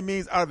Fahodie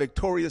means our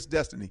victorious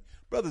destiny.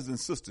 Brothers and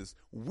sisters,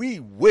 we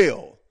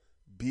will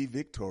be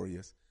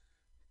victorious.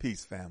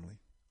 Peace, family.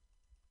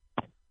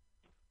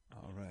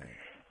 All right.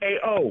 Hey,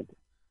 oh.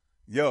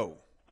 Yo.